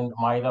 Jorge, and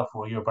Mayra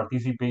for your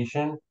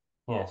participation.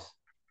 Yes.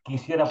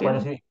 Quisiera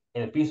poder decir,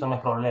 el piso no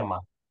es problema.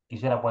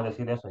 Quisiera poder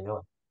decir eso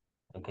yo.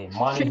 Okay,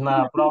 money is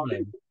not a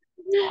problem.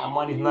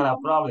 Money is not a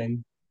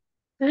problem.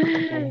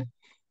 Okay.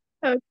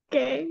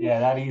 Okay. Yeah,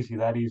 that easy,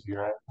 right?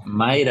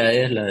 Mayra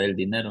es la del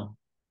dinero.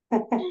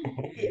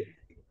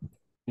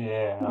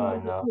 Yeah, I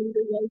know.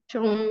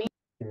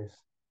 Yes.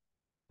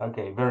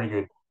 Okay, very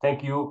good.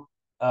 Thank you.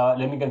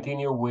 Let me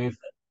continue with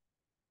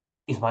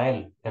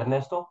Ismael.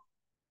 Ernesto?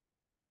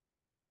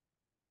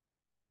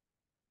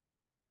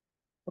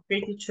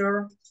 Okay,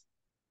 teacher.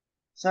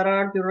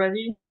 Sarah, are you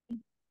ready?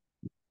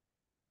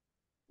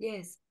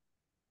 Yes,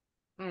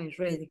 I'm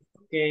ready.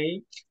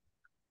 Okay.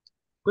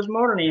 Good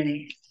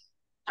morning.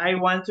 I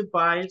want to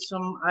buy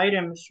some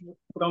items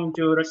from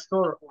your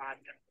store.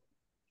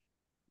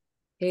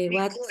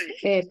 What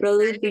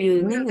product do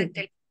you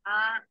need?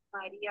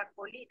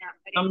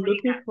 I'm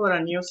looking for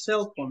a new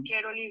cell phone.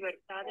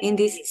 In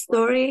this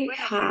story,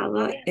 have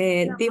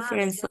a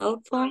different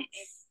cell phone.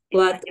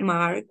 What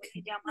mark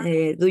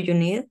do you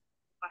need?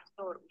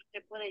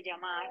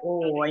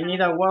 Oh, I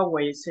need a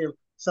Huawei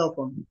cell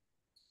phone.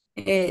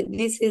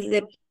 This is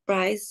the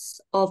price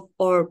of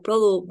our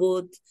product,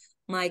 but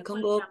my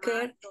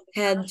coworker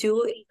help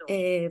you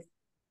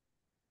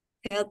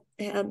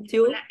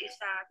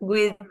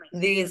with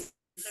this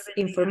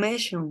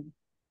information.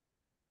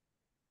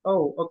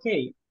 Oh,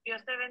 okay.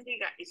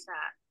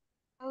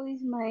 Hello,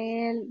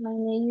 Ismael. My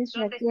name is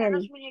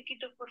Raquel.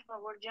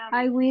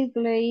 I will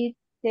gladly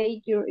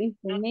take your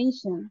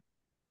information.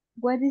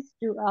 What is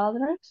your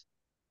address?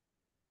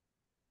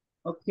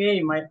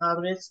 Okay, my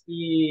address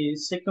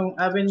is 2nd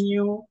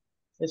Avenue,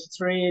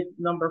 Street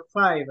number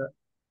 5,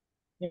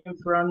 in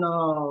front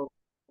of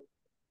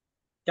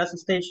gas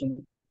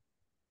station,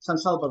 San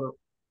Salvador.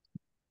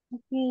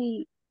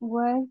 Okay,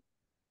 what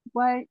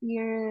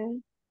your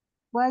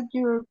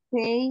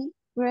pay,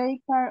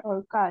 credit card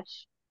or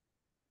cash?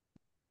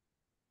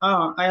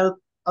 I'll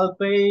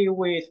pay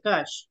with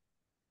cash.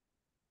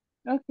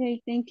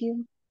 Okay, thank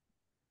you.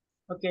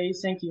 Okay,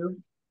 thank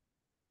you.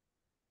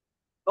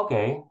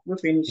 Okay. We're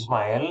finished.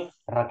 Ismael,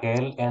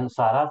 Raquel, and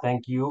Sarah,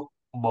 thank you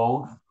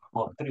both,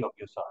 well, three of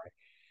you, sorry,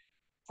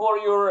 for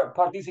your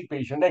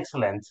participation.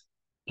 Excellent.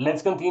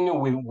 Let's continue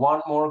with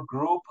one more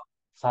group.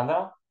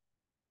 Sandra,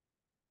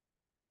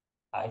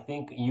 I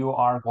think you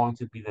are going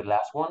to be the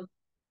last one.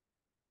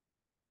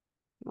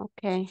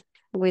 Okay,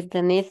 with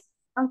the need.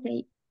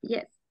 Okay,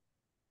 yes.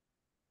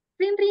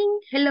 Ring ring,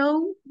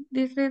 hello,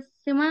 this is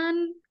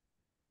Simon.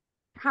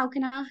 How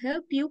can I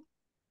help you?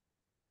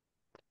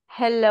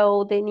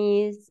 Hello,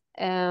 Denise.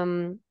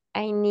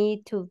 I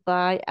need to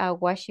buy a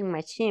washing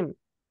machine.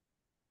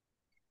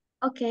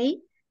 Okay.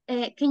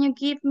 Can you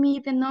give me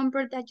the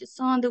number that you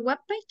saw on the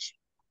webpage?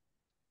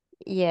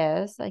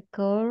 Yes, I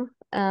call.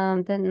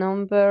 The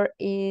number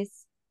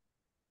is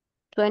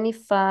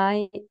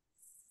 25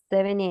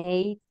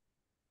 78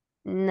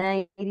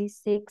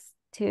 96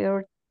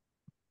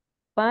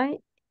 35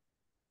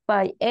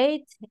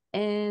 58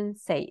 and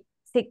say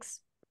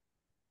 6.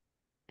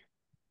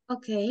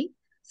 Okay.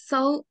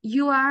 So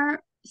you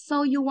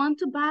want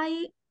to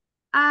buy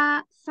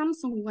a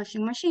Samsung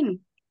washing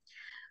machine.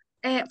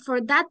 For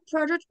that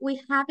product,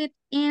 we have it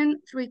in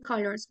 3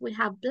 colors. We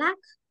have black,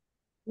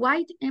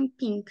 white, and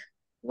pink.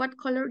 What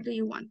color do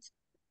you want?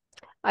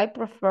 I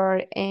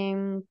prefer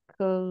in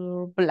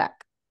color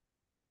black.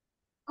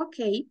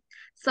 Okay,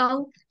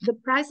 so the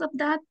price of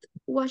that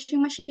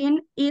washing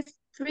machine is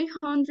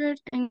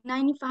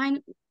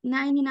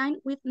 395.99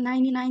 with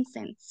 99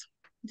 cents.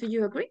 Do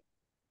you agree?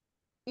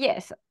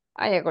 Yes,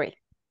 I agree.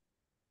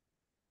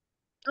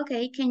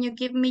 Okay, can you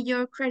give me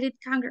your credit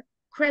card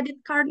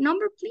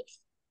number, please?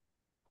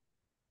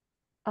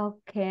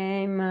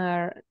 Okay,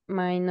 my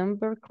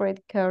number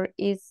credit card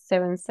is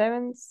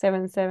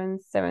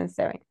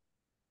 777777.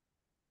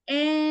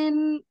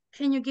 And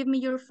can you give me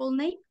your full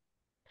name?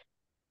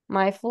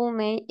 My full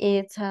name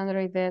is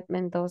Henriette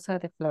Mendoza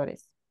de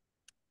Flores.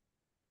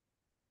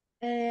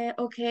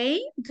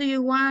 Okay, do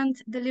you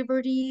want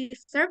delivery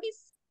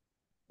service?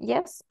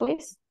 Yes,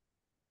 please.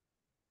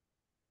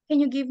 Can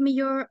you give me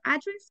your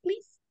address,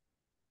 please?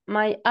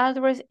 My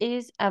address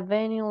is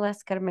Avenue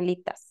Las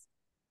Carmelitas.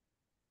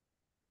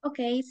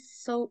 Okay,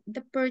 so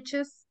the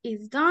purchase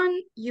is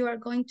done. You are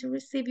going to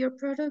receive your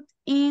product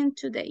in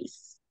 2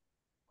 days.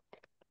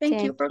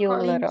 Thank you for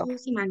calling Loro. to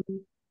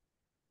Simani.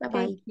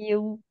 Bye-bye. Thank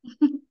you.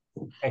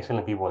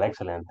 Excellent, people.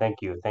 Excellent.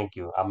 Thank you. Thank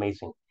you.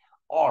 Amazing.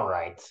 All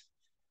right.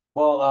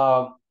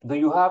 Well, do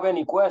you have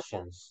any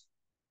questions?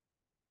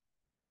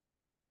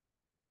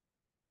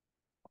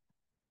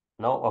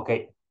 No?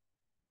 Okay.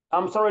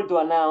 I'm sorry to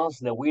announce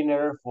the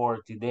winner for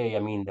today. I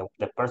mean,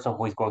 the person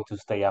who is going to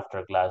stay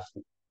after class.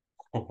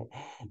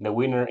 The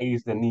winner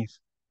is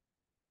Denise.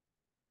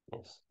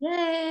 Yes.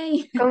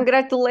 Yay!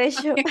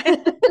 Congratulations.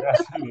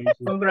 Congratulations.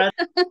 Congrats.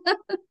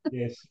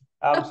 Yes.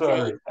 I'm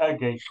sorry.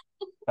 Okay.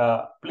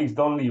 Please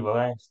don't leave,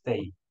 okay?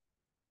 Stay.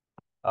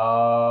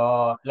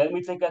 Let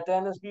me take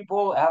attendance,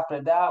 people.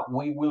 After that,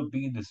 we will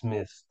be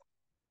dismissed.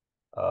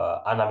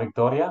 Ana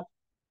Victoria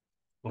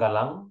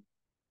Galang.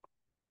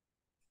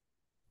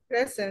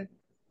 Present.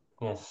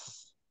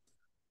 Yes.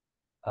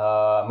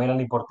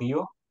 Melanie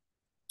Portillo.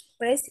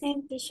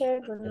 Present,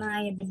 teacher. Good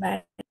night,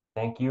 everybody.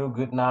 Thank you.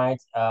 Good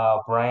night.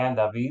 Brian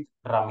David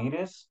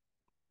Ramirez.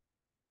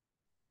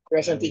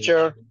 Present,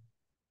 teacher.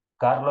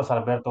 Carlos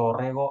Alberto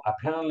Orrego.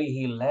 Apparently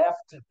he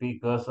left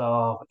because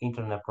of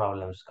internet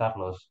problems.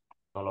 Carlos,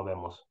 no lo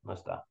vemos, no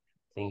está. I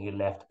think he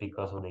left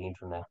because of the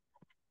internet,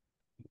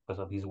 because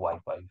of his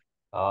Wi-Fi.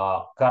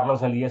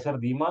 Carlos Eliezer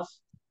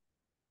Dimas.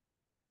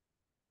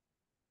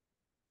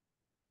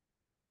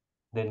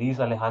 Denise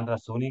Alejandra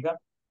Zúñiga.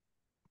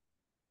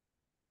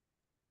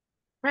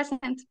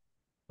 Present.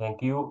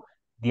 Thank you.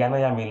 Diana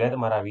Yamilet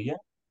Maravilla.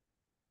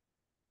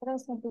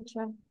 Present,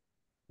 teacher.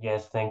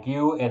 Yes, thank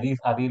you. Edith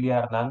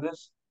Adilia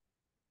Hernandez.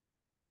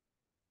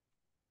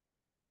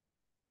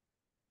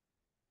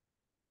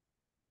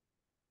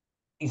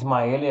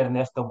 Ismael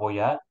Ernesto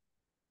Boyat.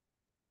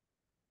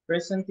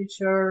 Present,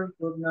 teacher.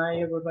 Good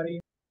night, everybody.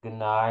 Good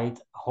night.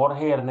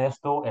 Jorge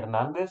Ernesto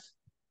Hernandez.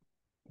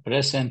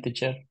 Present,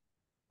 teacher.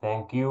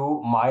 Thank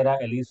you. Mayra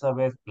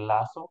Elizabeth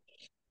Lazo.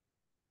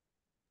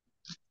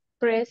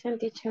 Present,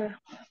 teacher.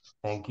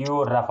 Thank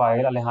you.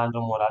 Rafael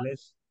Alejandro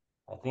Morales.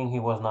 I think he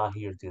was not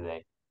here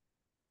today.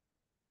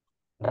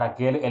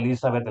 Raquel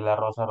Elizabeth de la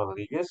Rosa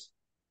Rodriguez.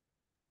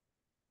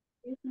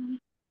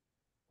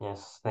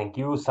 Yes, thank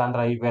you.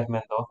 Sandra Yvette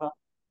Mendoza.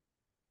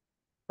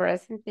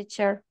 Present,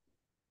 teacher.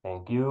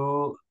 Thank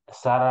you.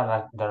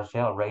 Sara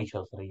Darshel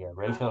Rachel sería.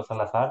 Rachel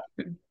Salazar.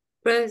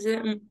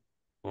 Present.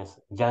 Yes.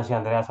 Yancy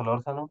Andrea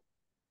Solórzano.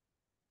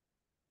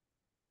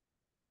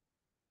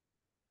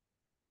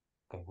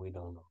 Okay, we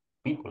don't know.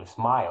 People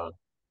smile.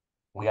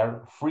 We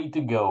are free to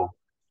go,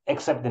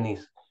 except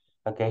Denise.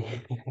 Okay.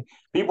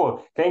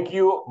 People, thank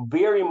you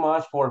very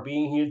much for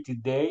being here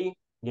today.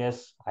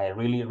 Yes, I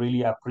really,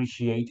 really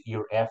appreciate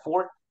your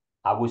effort.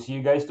 I will see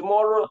you guys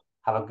tomorrow.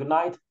 Have a good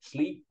night,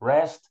 sleep,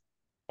 rest,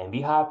 and be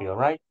happy, all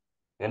right?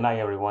 Good night,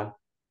 everyone.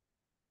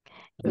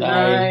 Good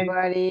night.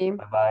 Everybody.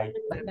 Bye-bye.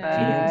 See you Bye.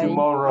 Have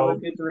tomorrow. a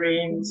good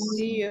dreams.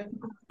 See you.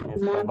 Yes,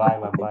 bye-bye,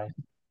 bye-bye.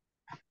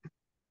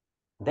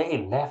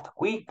 They left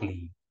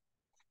quickly.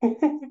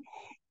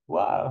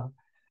 Wow.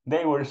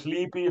 They were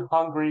sleepy,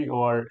 hungry,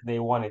 or they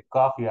wanted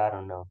coffee. I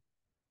don't know.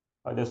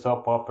 Or the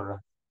soap opera.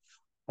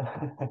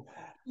 All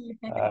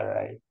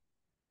right.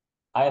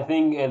 I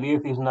think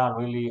Edith is not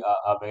really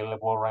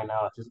available right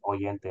now. It's just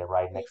oyente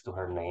right next to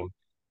her name.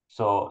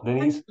 So,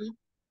 Denise,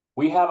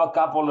 we have a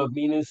couple of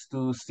minutes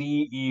to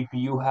see if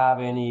you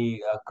have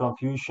any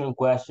confusion,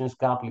 questions,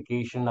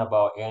 complication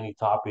about any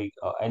topic,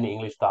 any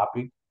English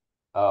topic.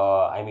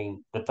 I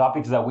mean, the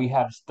topics that we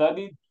have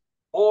studied,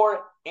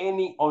 or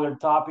any other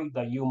topic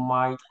that you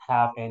might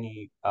have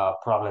any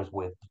problems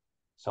with.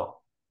 So,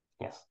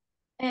 yes.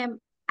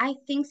 I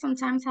think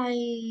sometimes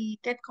I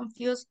get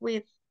confused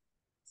with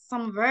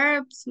some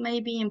verbs,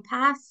 maybe in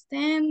past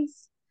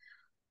tense,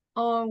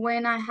 or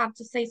when I have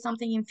to say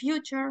something in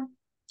future.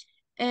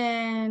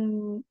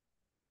 And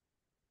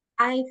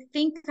I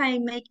think I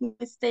make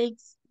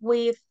mistakes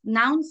with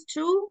nouns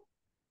too.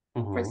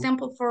 For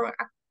example,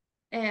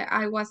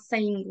 I was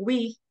saying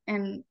we,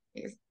 and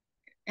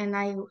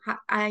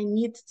I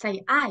need to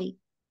say I.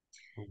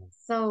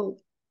 So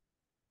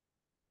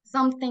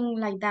something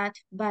like that,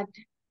 but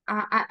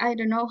I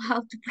don't know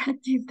how to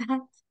practice that.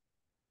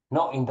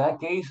 No, in that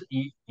case,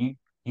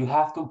 you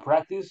have to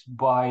practice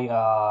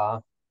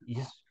by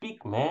you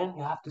speak, man.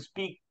 You have to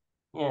speak.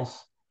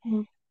 Yes.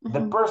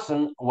 The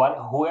person,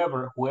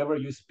 whoever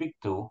you speak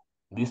to,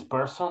 this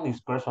person,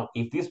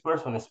 if this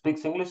person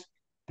speaks English,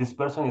 this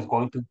person is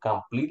going to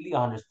completely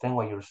understand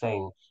what you're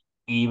saying,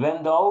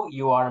 even though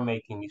you are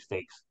making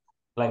mistakes.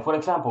 Like, for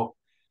example,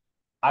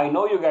 I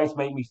know you guys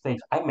make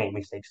mistakes. I make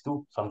mistakes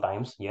too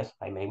sometimes. Yes,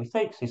 I make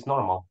mistakes. It's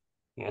normal.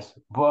 Yes,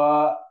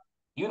 but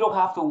you don't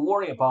have to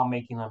worry about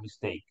making a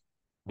mistake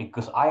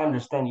because I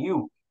understand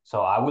you.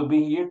 So I will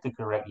be here to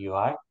correct you.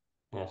 I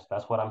Yes,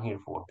 that's what I'm here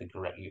for, to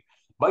correct you.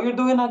 But you're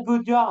doing a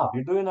good job.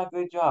 You're doing a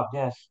good job.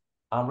 Yes,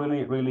 I'm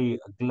really, really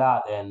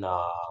glad and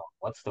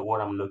what's the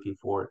word I'm looking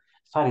for?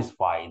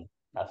 Satisfied.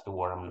 That's the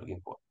word I'm looking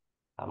for.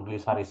 I'm really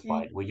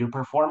satisfied with your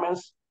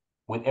performance,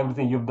 with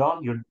everything you've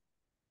done. You're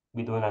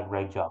be doing a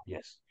great job.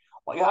 Yes.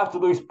 What you have to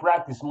do is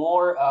practice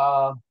more.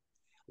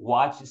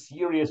 Watch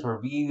series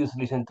or videos,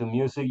 listen to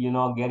music.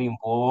 Get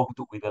involved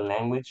with the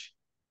language.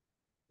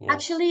 Yes.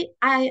 Actually,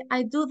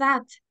 I do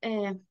that.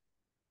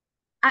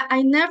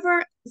 I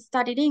never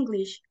studied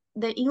English.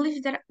 The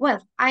English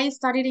I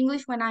studied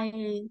English when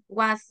I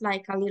was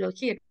like a little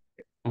kid,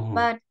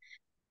 but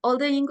all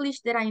the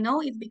English that I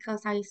know is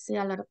because I see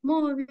a lot of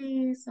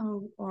movies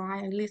or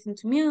I listen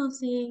to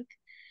music,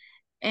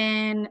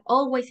 and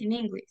always in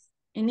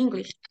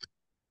English.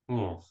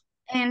 Yes.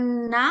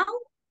 And now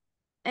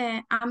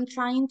I'm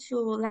trying to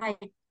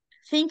like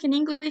think in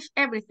English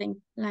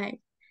everything. Like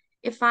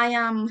if I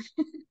am,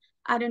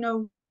 I don't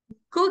know,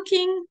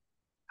 cooking,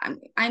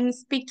 I'm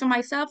speak to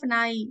myself and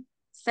I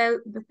say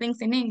the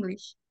things in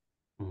English.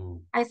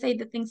 I say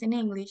the things in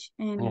English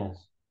and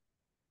Yes.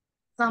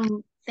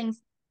 some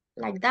things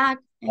like that.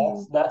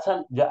 And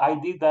I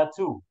did that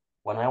too.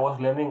 When I was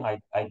learning,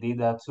 I did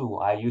that too.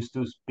 I used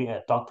to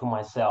talk to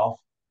myself.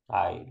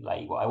 I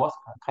was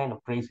kind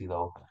of crazy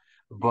though,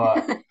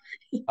 but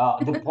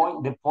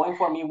the point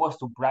for me was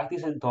to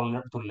practice and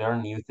to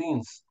learn new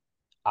things.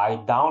 I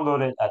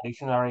downloaded a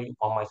dictionary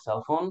on my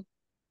cell phone,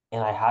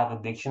 and I had the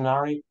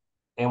dictionary.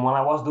 And when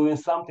I was doing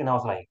something, I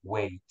was like,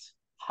 wait,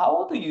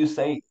 how do you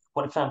say,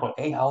 for example,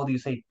 hey, how do you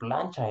say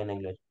plancha in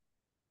English?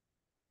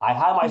 I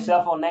had my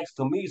cell phone next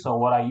to me, so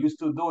what I used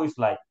to do is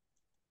like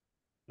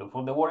look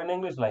for the word in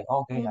English, like,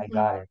 okay, I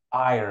got it.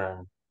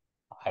 Iron,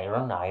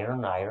 iron,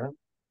 iron, iron.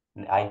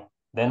 I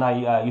then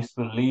I used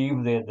to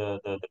leave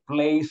the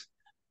place.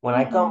 When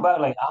I come back,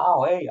 like,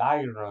 oh, hey,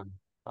 iron.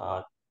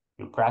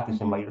 You're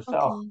practicing by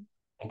yourself. Okay.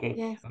 Okay,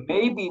 Yes.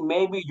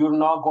 maybe you're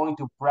not going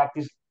to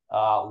practice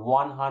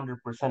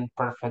 100%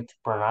 perfect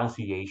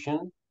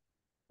pronunciation.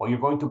 What you're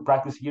going to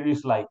practice here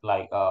is like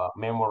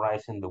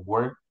memorizing the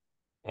word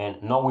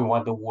and knowing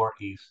what the word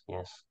is.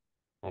 Yes.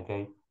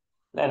 Okay.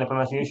 Then the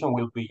pronunciation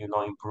will be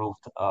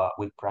improved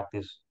with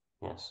practice.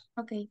 Yes.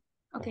 Okay.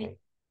 Okay.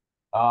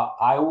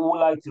 I would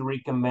like to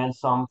recommend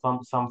some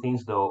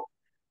things though.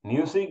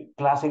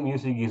 Classic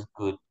music is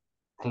good.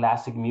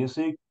 Classic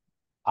music.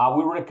 I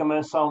will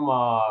recommend some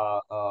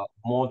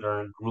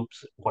modern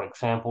groups. For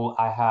example,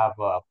 I have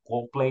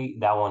Coldplay.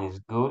 That one is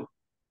good.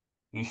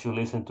 You should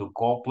listen to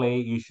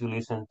Coldplay. You should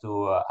listen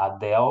to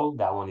Adele.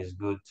 That one is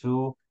good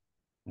too.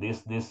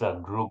 This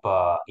group,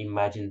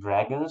 Imagine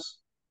Dragons.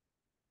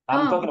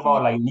 I'm Oh, talking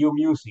about like new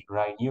music,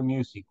 right? New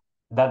music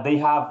that they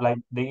have, like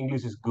the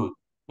English is good.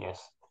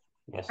 Yes,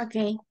 yes.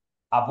 Okay.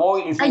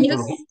 Avoid I listening to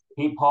use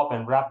hip hop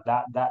and rap.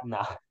 That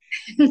nah,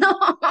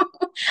 no.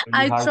 really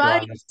I hard to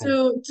tried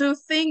understand. to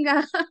sing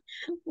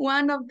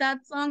one of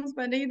that songs,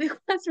 but it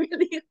was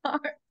really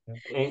hard.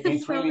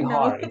 It's So really no.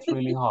 hard. It's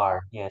really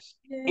hard. Yes,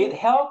 Yes. it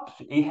helps.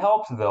 It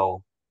helps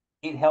though.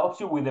 It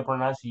helps you with the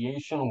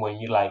pronunciation when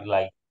you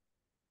like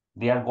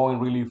they are going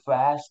really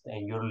fast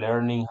and you're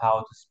learning how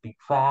to speak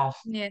fast.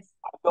 Yes.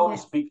 I don't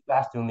Yes. speak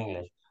fast in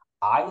English.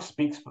 I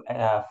speak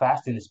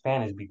fast in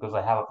Spanish because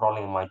I have a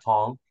problem in my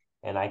tongue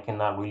and I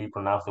cannot really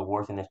pronounce the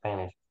words in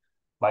Spanish.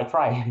 But I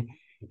try.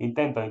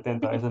 Intento. A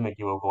veces me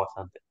equivoco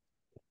bastante.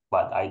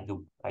 But I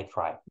do. I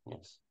try.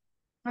 Yes.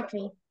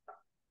 Okay.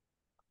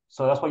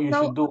 So that's what you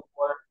So should do.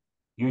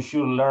 You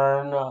should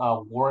learn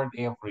a word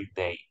every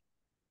day.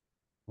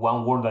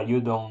 One word that you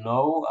don't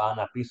know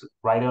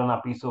write it on a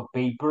piece of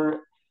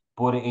paper,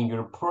 put it in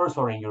your purse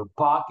or in your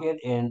pocket,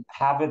 and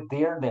have it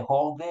there the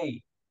whole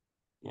day.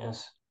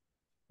 Yes.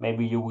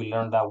 Maybe you will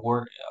learn that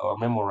word or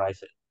memorize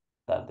it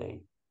that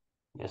day.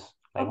 Yes,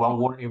 like Okay. one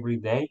word every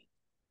day.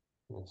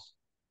 Yes.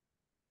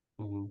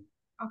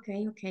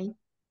 Okay, okay.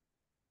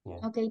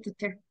 Yeah. Okay,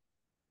 teacher.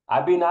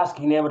 I've been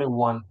asking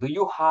everyone, do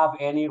you have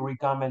any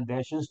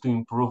recommendations to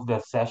improve the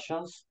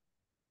sessions?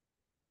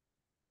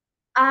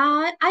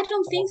 I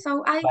don't think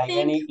so. I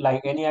think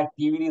Any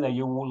activity that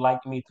you would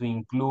like me to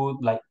include.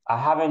 Like I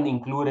haven't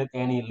included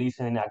any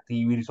listening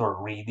activities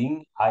or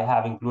reading. I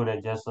have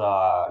included just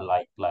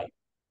writing,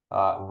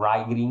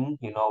 writing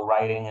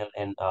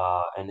and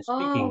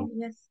speaking,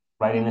 yes.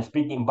 writing and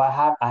speaking. But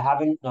I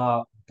haven't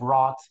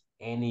brought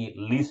any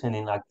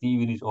listening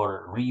activities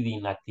or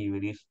reading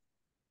activities.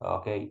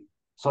 Okay,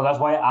 so that's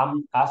why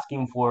I'm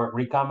asking for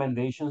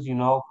recommendations,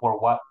 for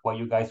what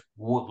you guys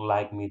would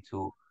like me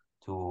to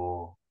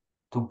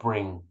to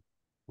bring.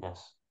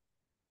 Yes.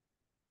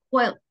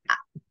 Well,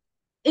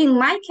 in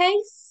my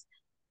case,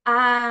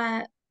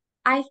 I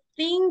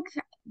think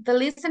the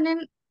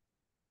listening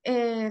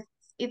is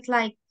it's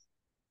like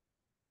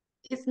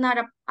it's not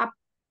a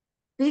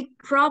big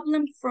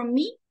problem for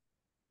me.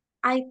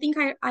 I think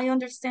I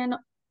understand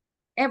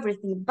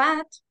everything,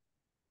 but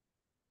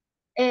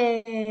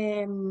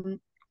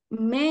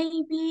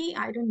maybe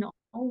I don't know.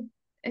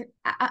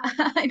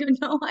 I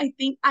don't know. I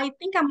think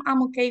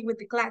I'm okay with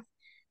the class.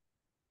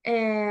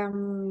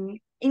 In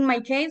my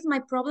case, my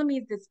problem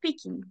is the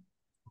speaking.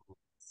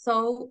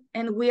 So,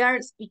 and we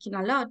are speaking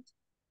a lot.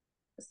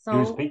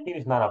 Your So, speaking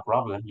is not a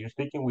problem. You're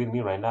speaking with me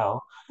right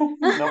now.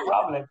 No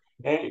problem.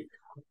 Hey,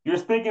 you're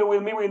speaking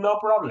with me with no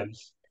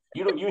problems.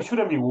 You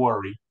shouldn't be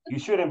worried. You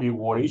shouldn't be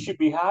worried. You should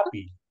be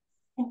happy.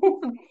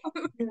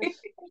 Yes,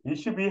 you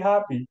should be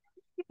happy.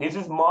 This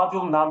is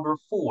module number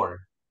 4.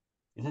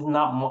 This is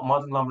not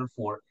module number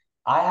 4.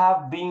 I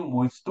have been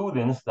with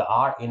students that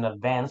are in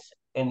advanced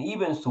and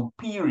even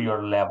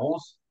superior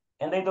levels,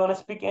 and they don't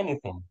speak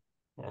anything.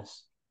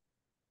 Yes.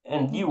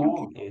 And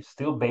you is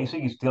still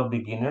basic, is still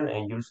beginner,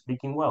 and you're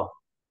speaking well.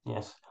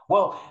 Yes.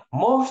 Well,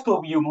 most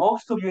of you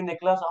in the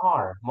class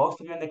are. Most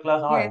of you in the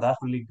class are, and yes,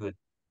 that's really good.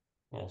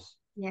 Yes.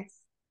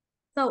 yes.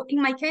 So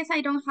in my case,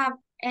 I don't have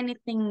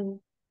anything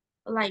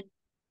like,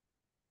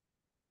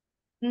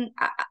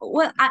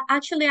 well,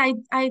 actually,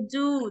 I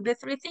do the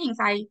 3 things.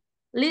 I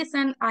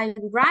listen, I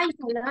write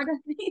a lot of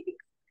things,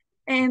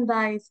 and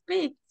I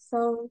speak.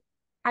 So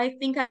I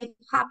think I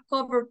have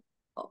covered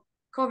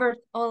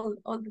all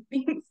the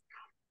things.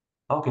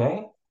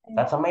 Okay.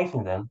 That's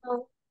amazing then.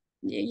 So,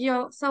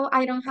 so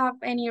I don't have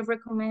any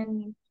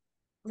recommended.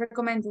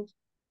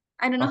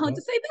 I don't know how Okay.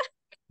 to say that.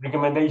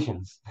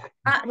 Recommendations.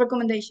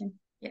 Recommendation.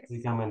 Yes.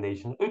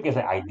 Recommendations. We can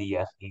say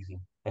ideas, easy.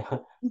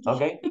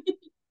 Okay.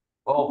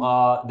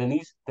 Well,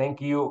 Denise,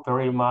 thank you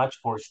very much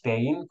for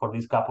staying for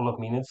these couple of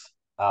minutes.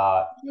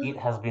 It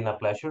has been a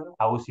pleasure.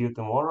 I will see you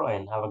tomorrow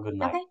and have a good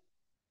night. Okay.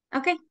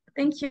 Okay.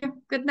 Thank you.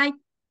 Good night.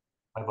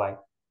 Bye-bye.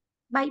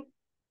 Bye.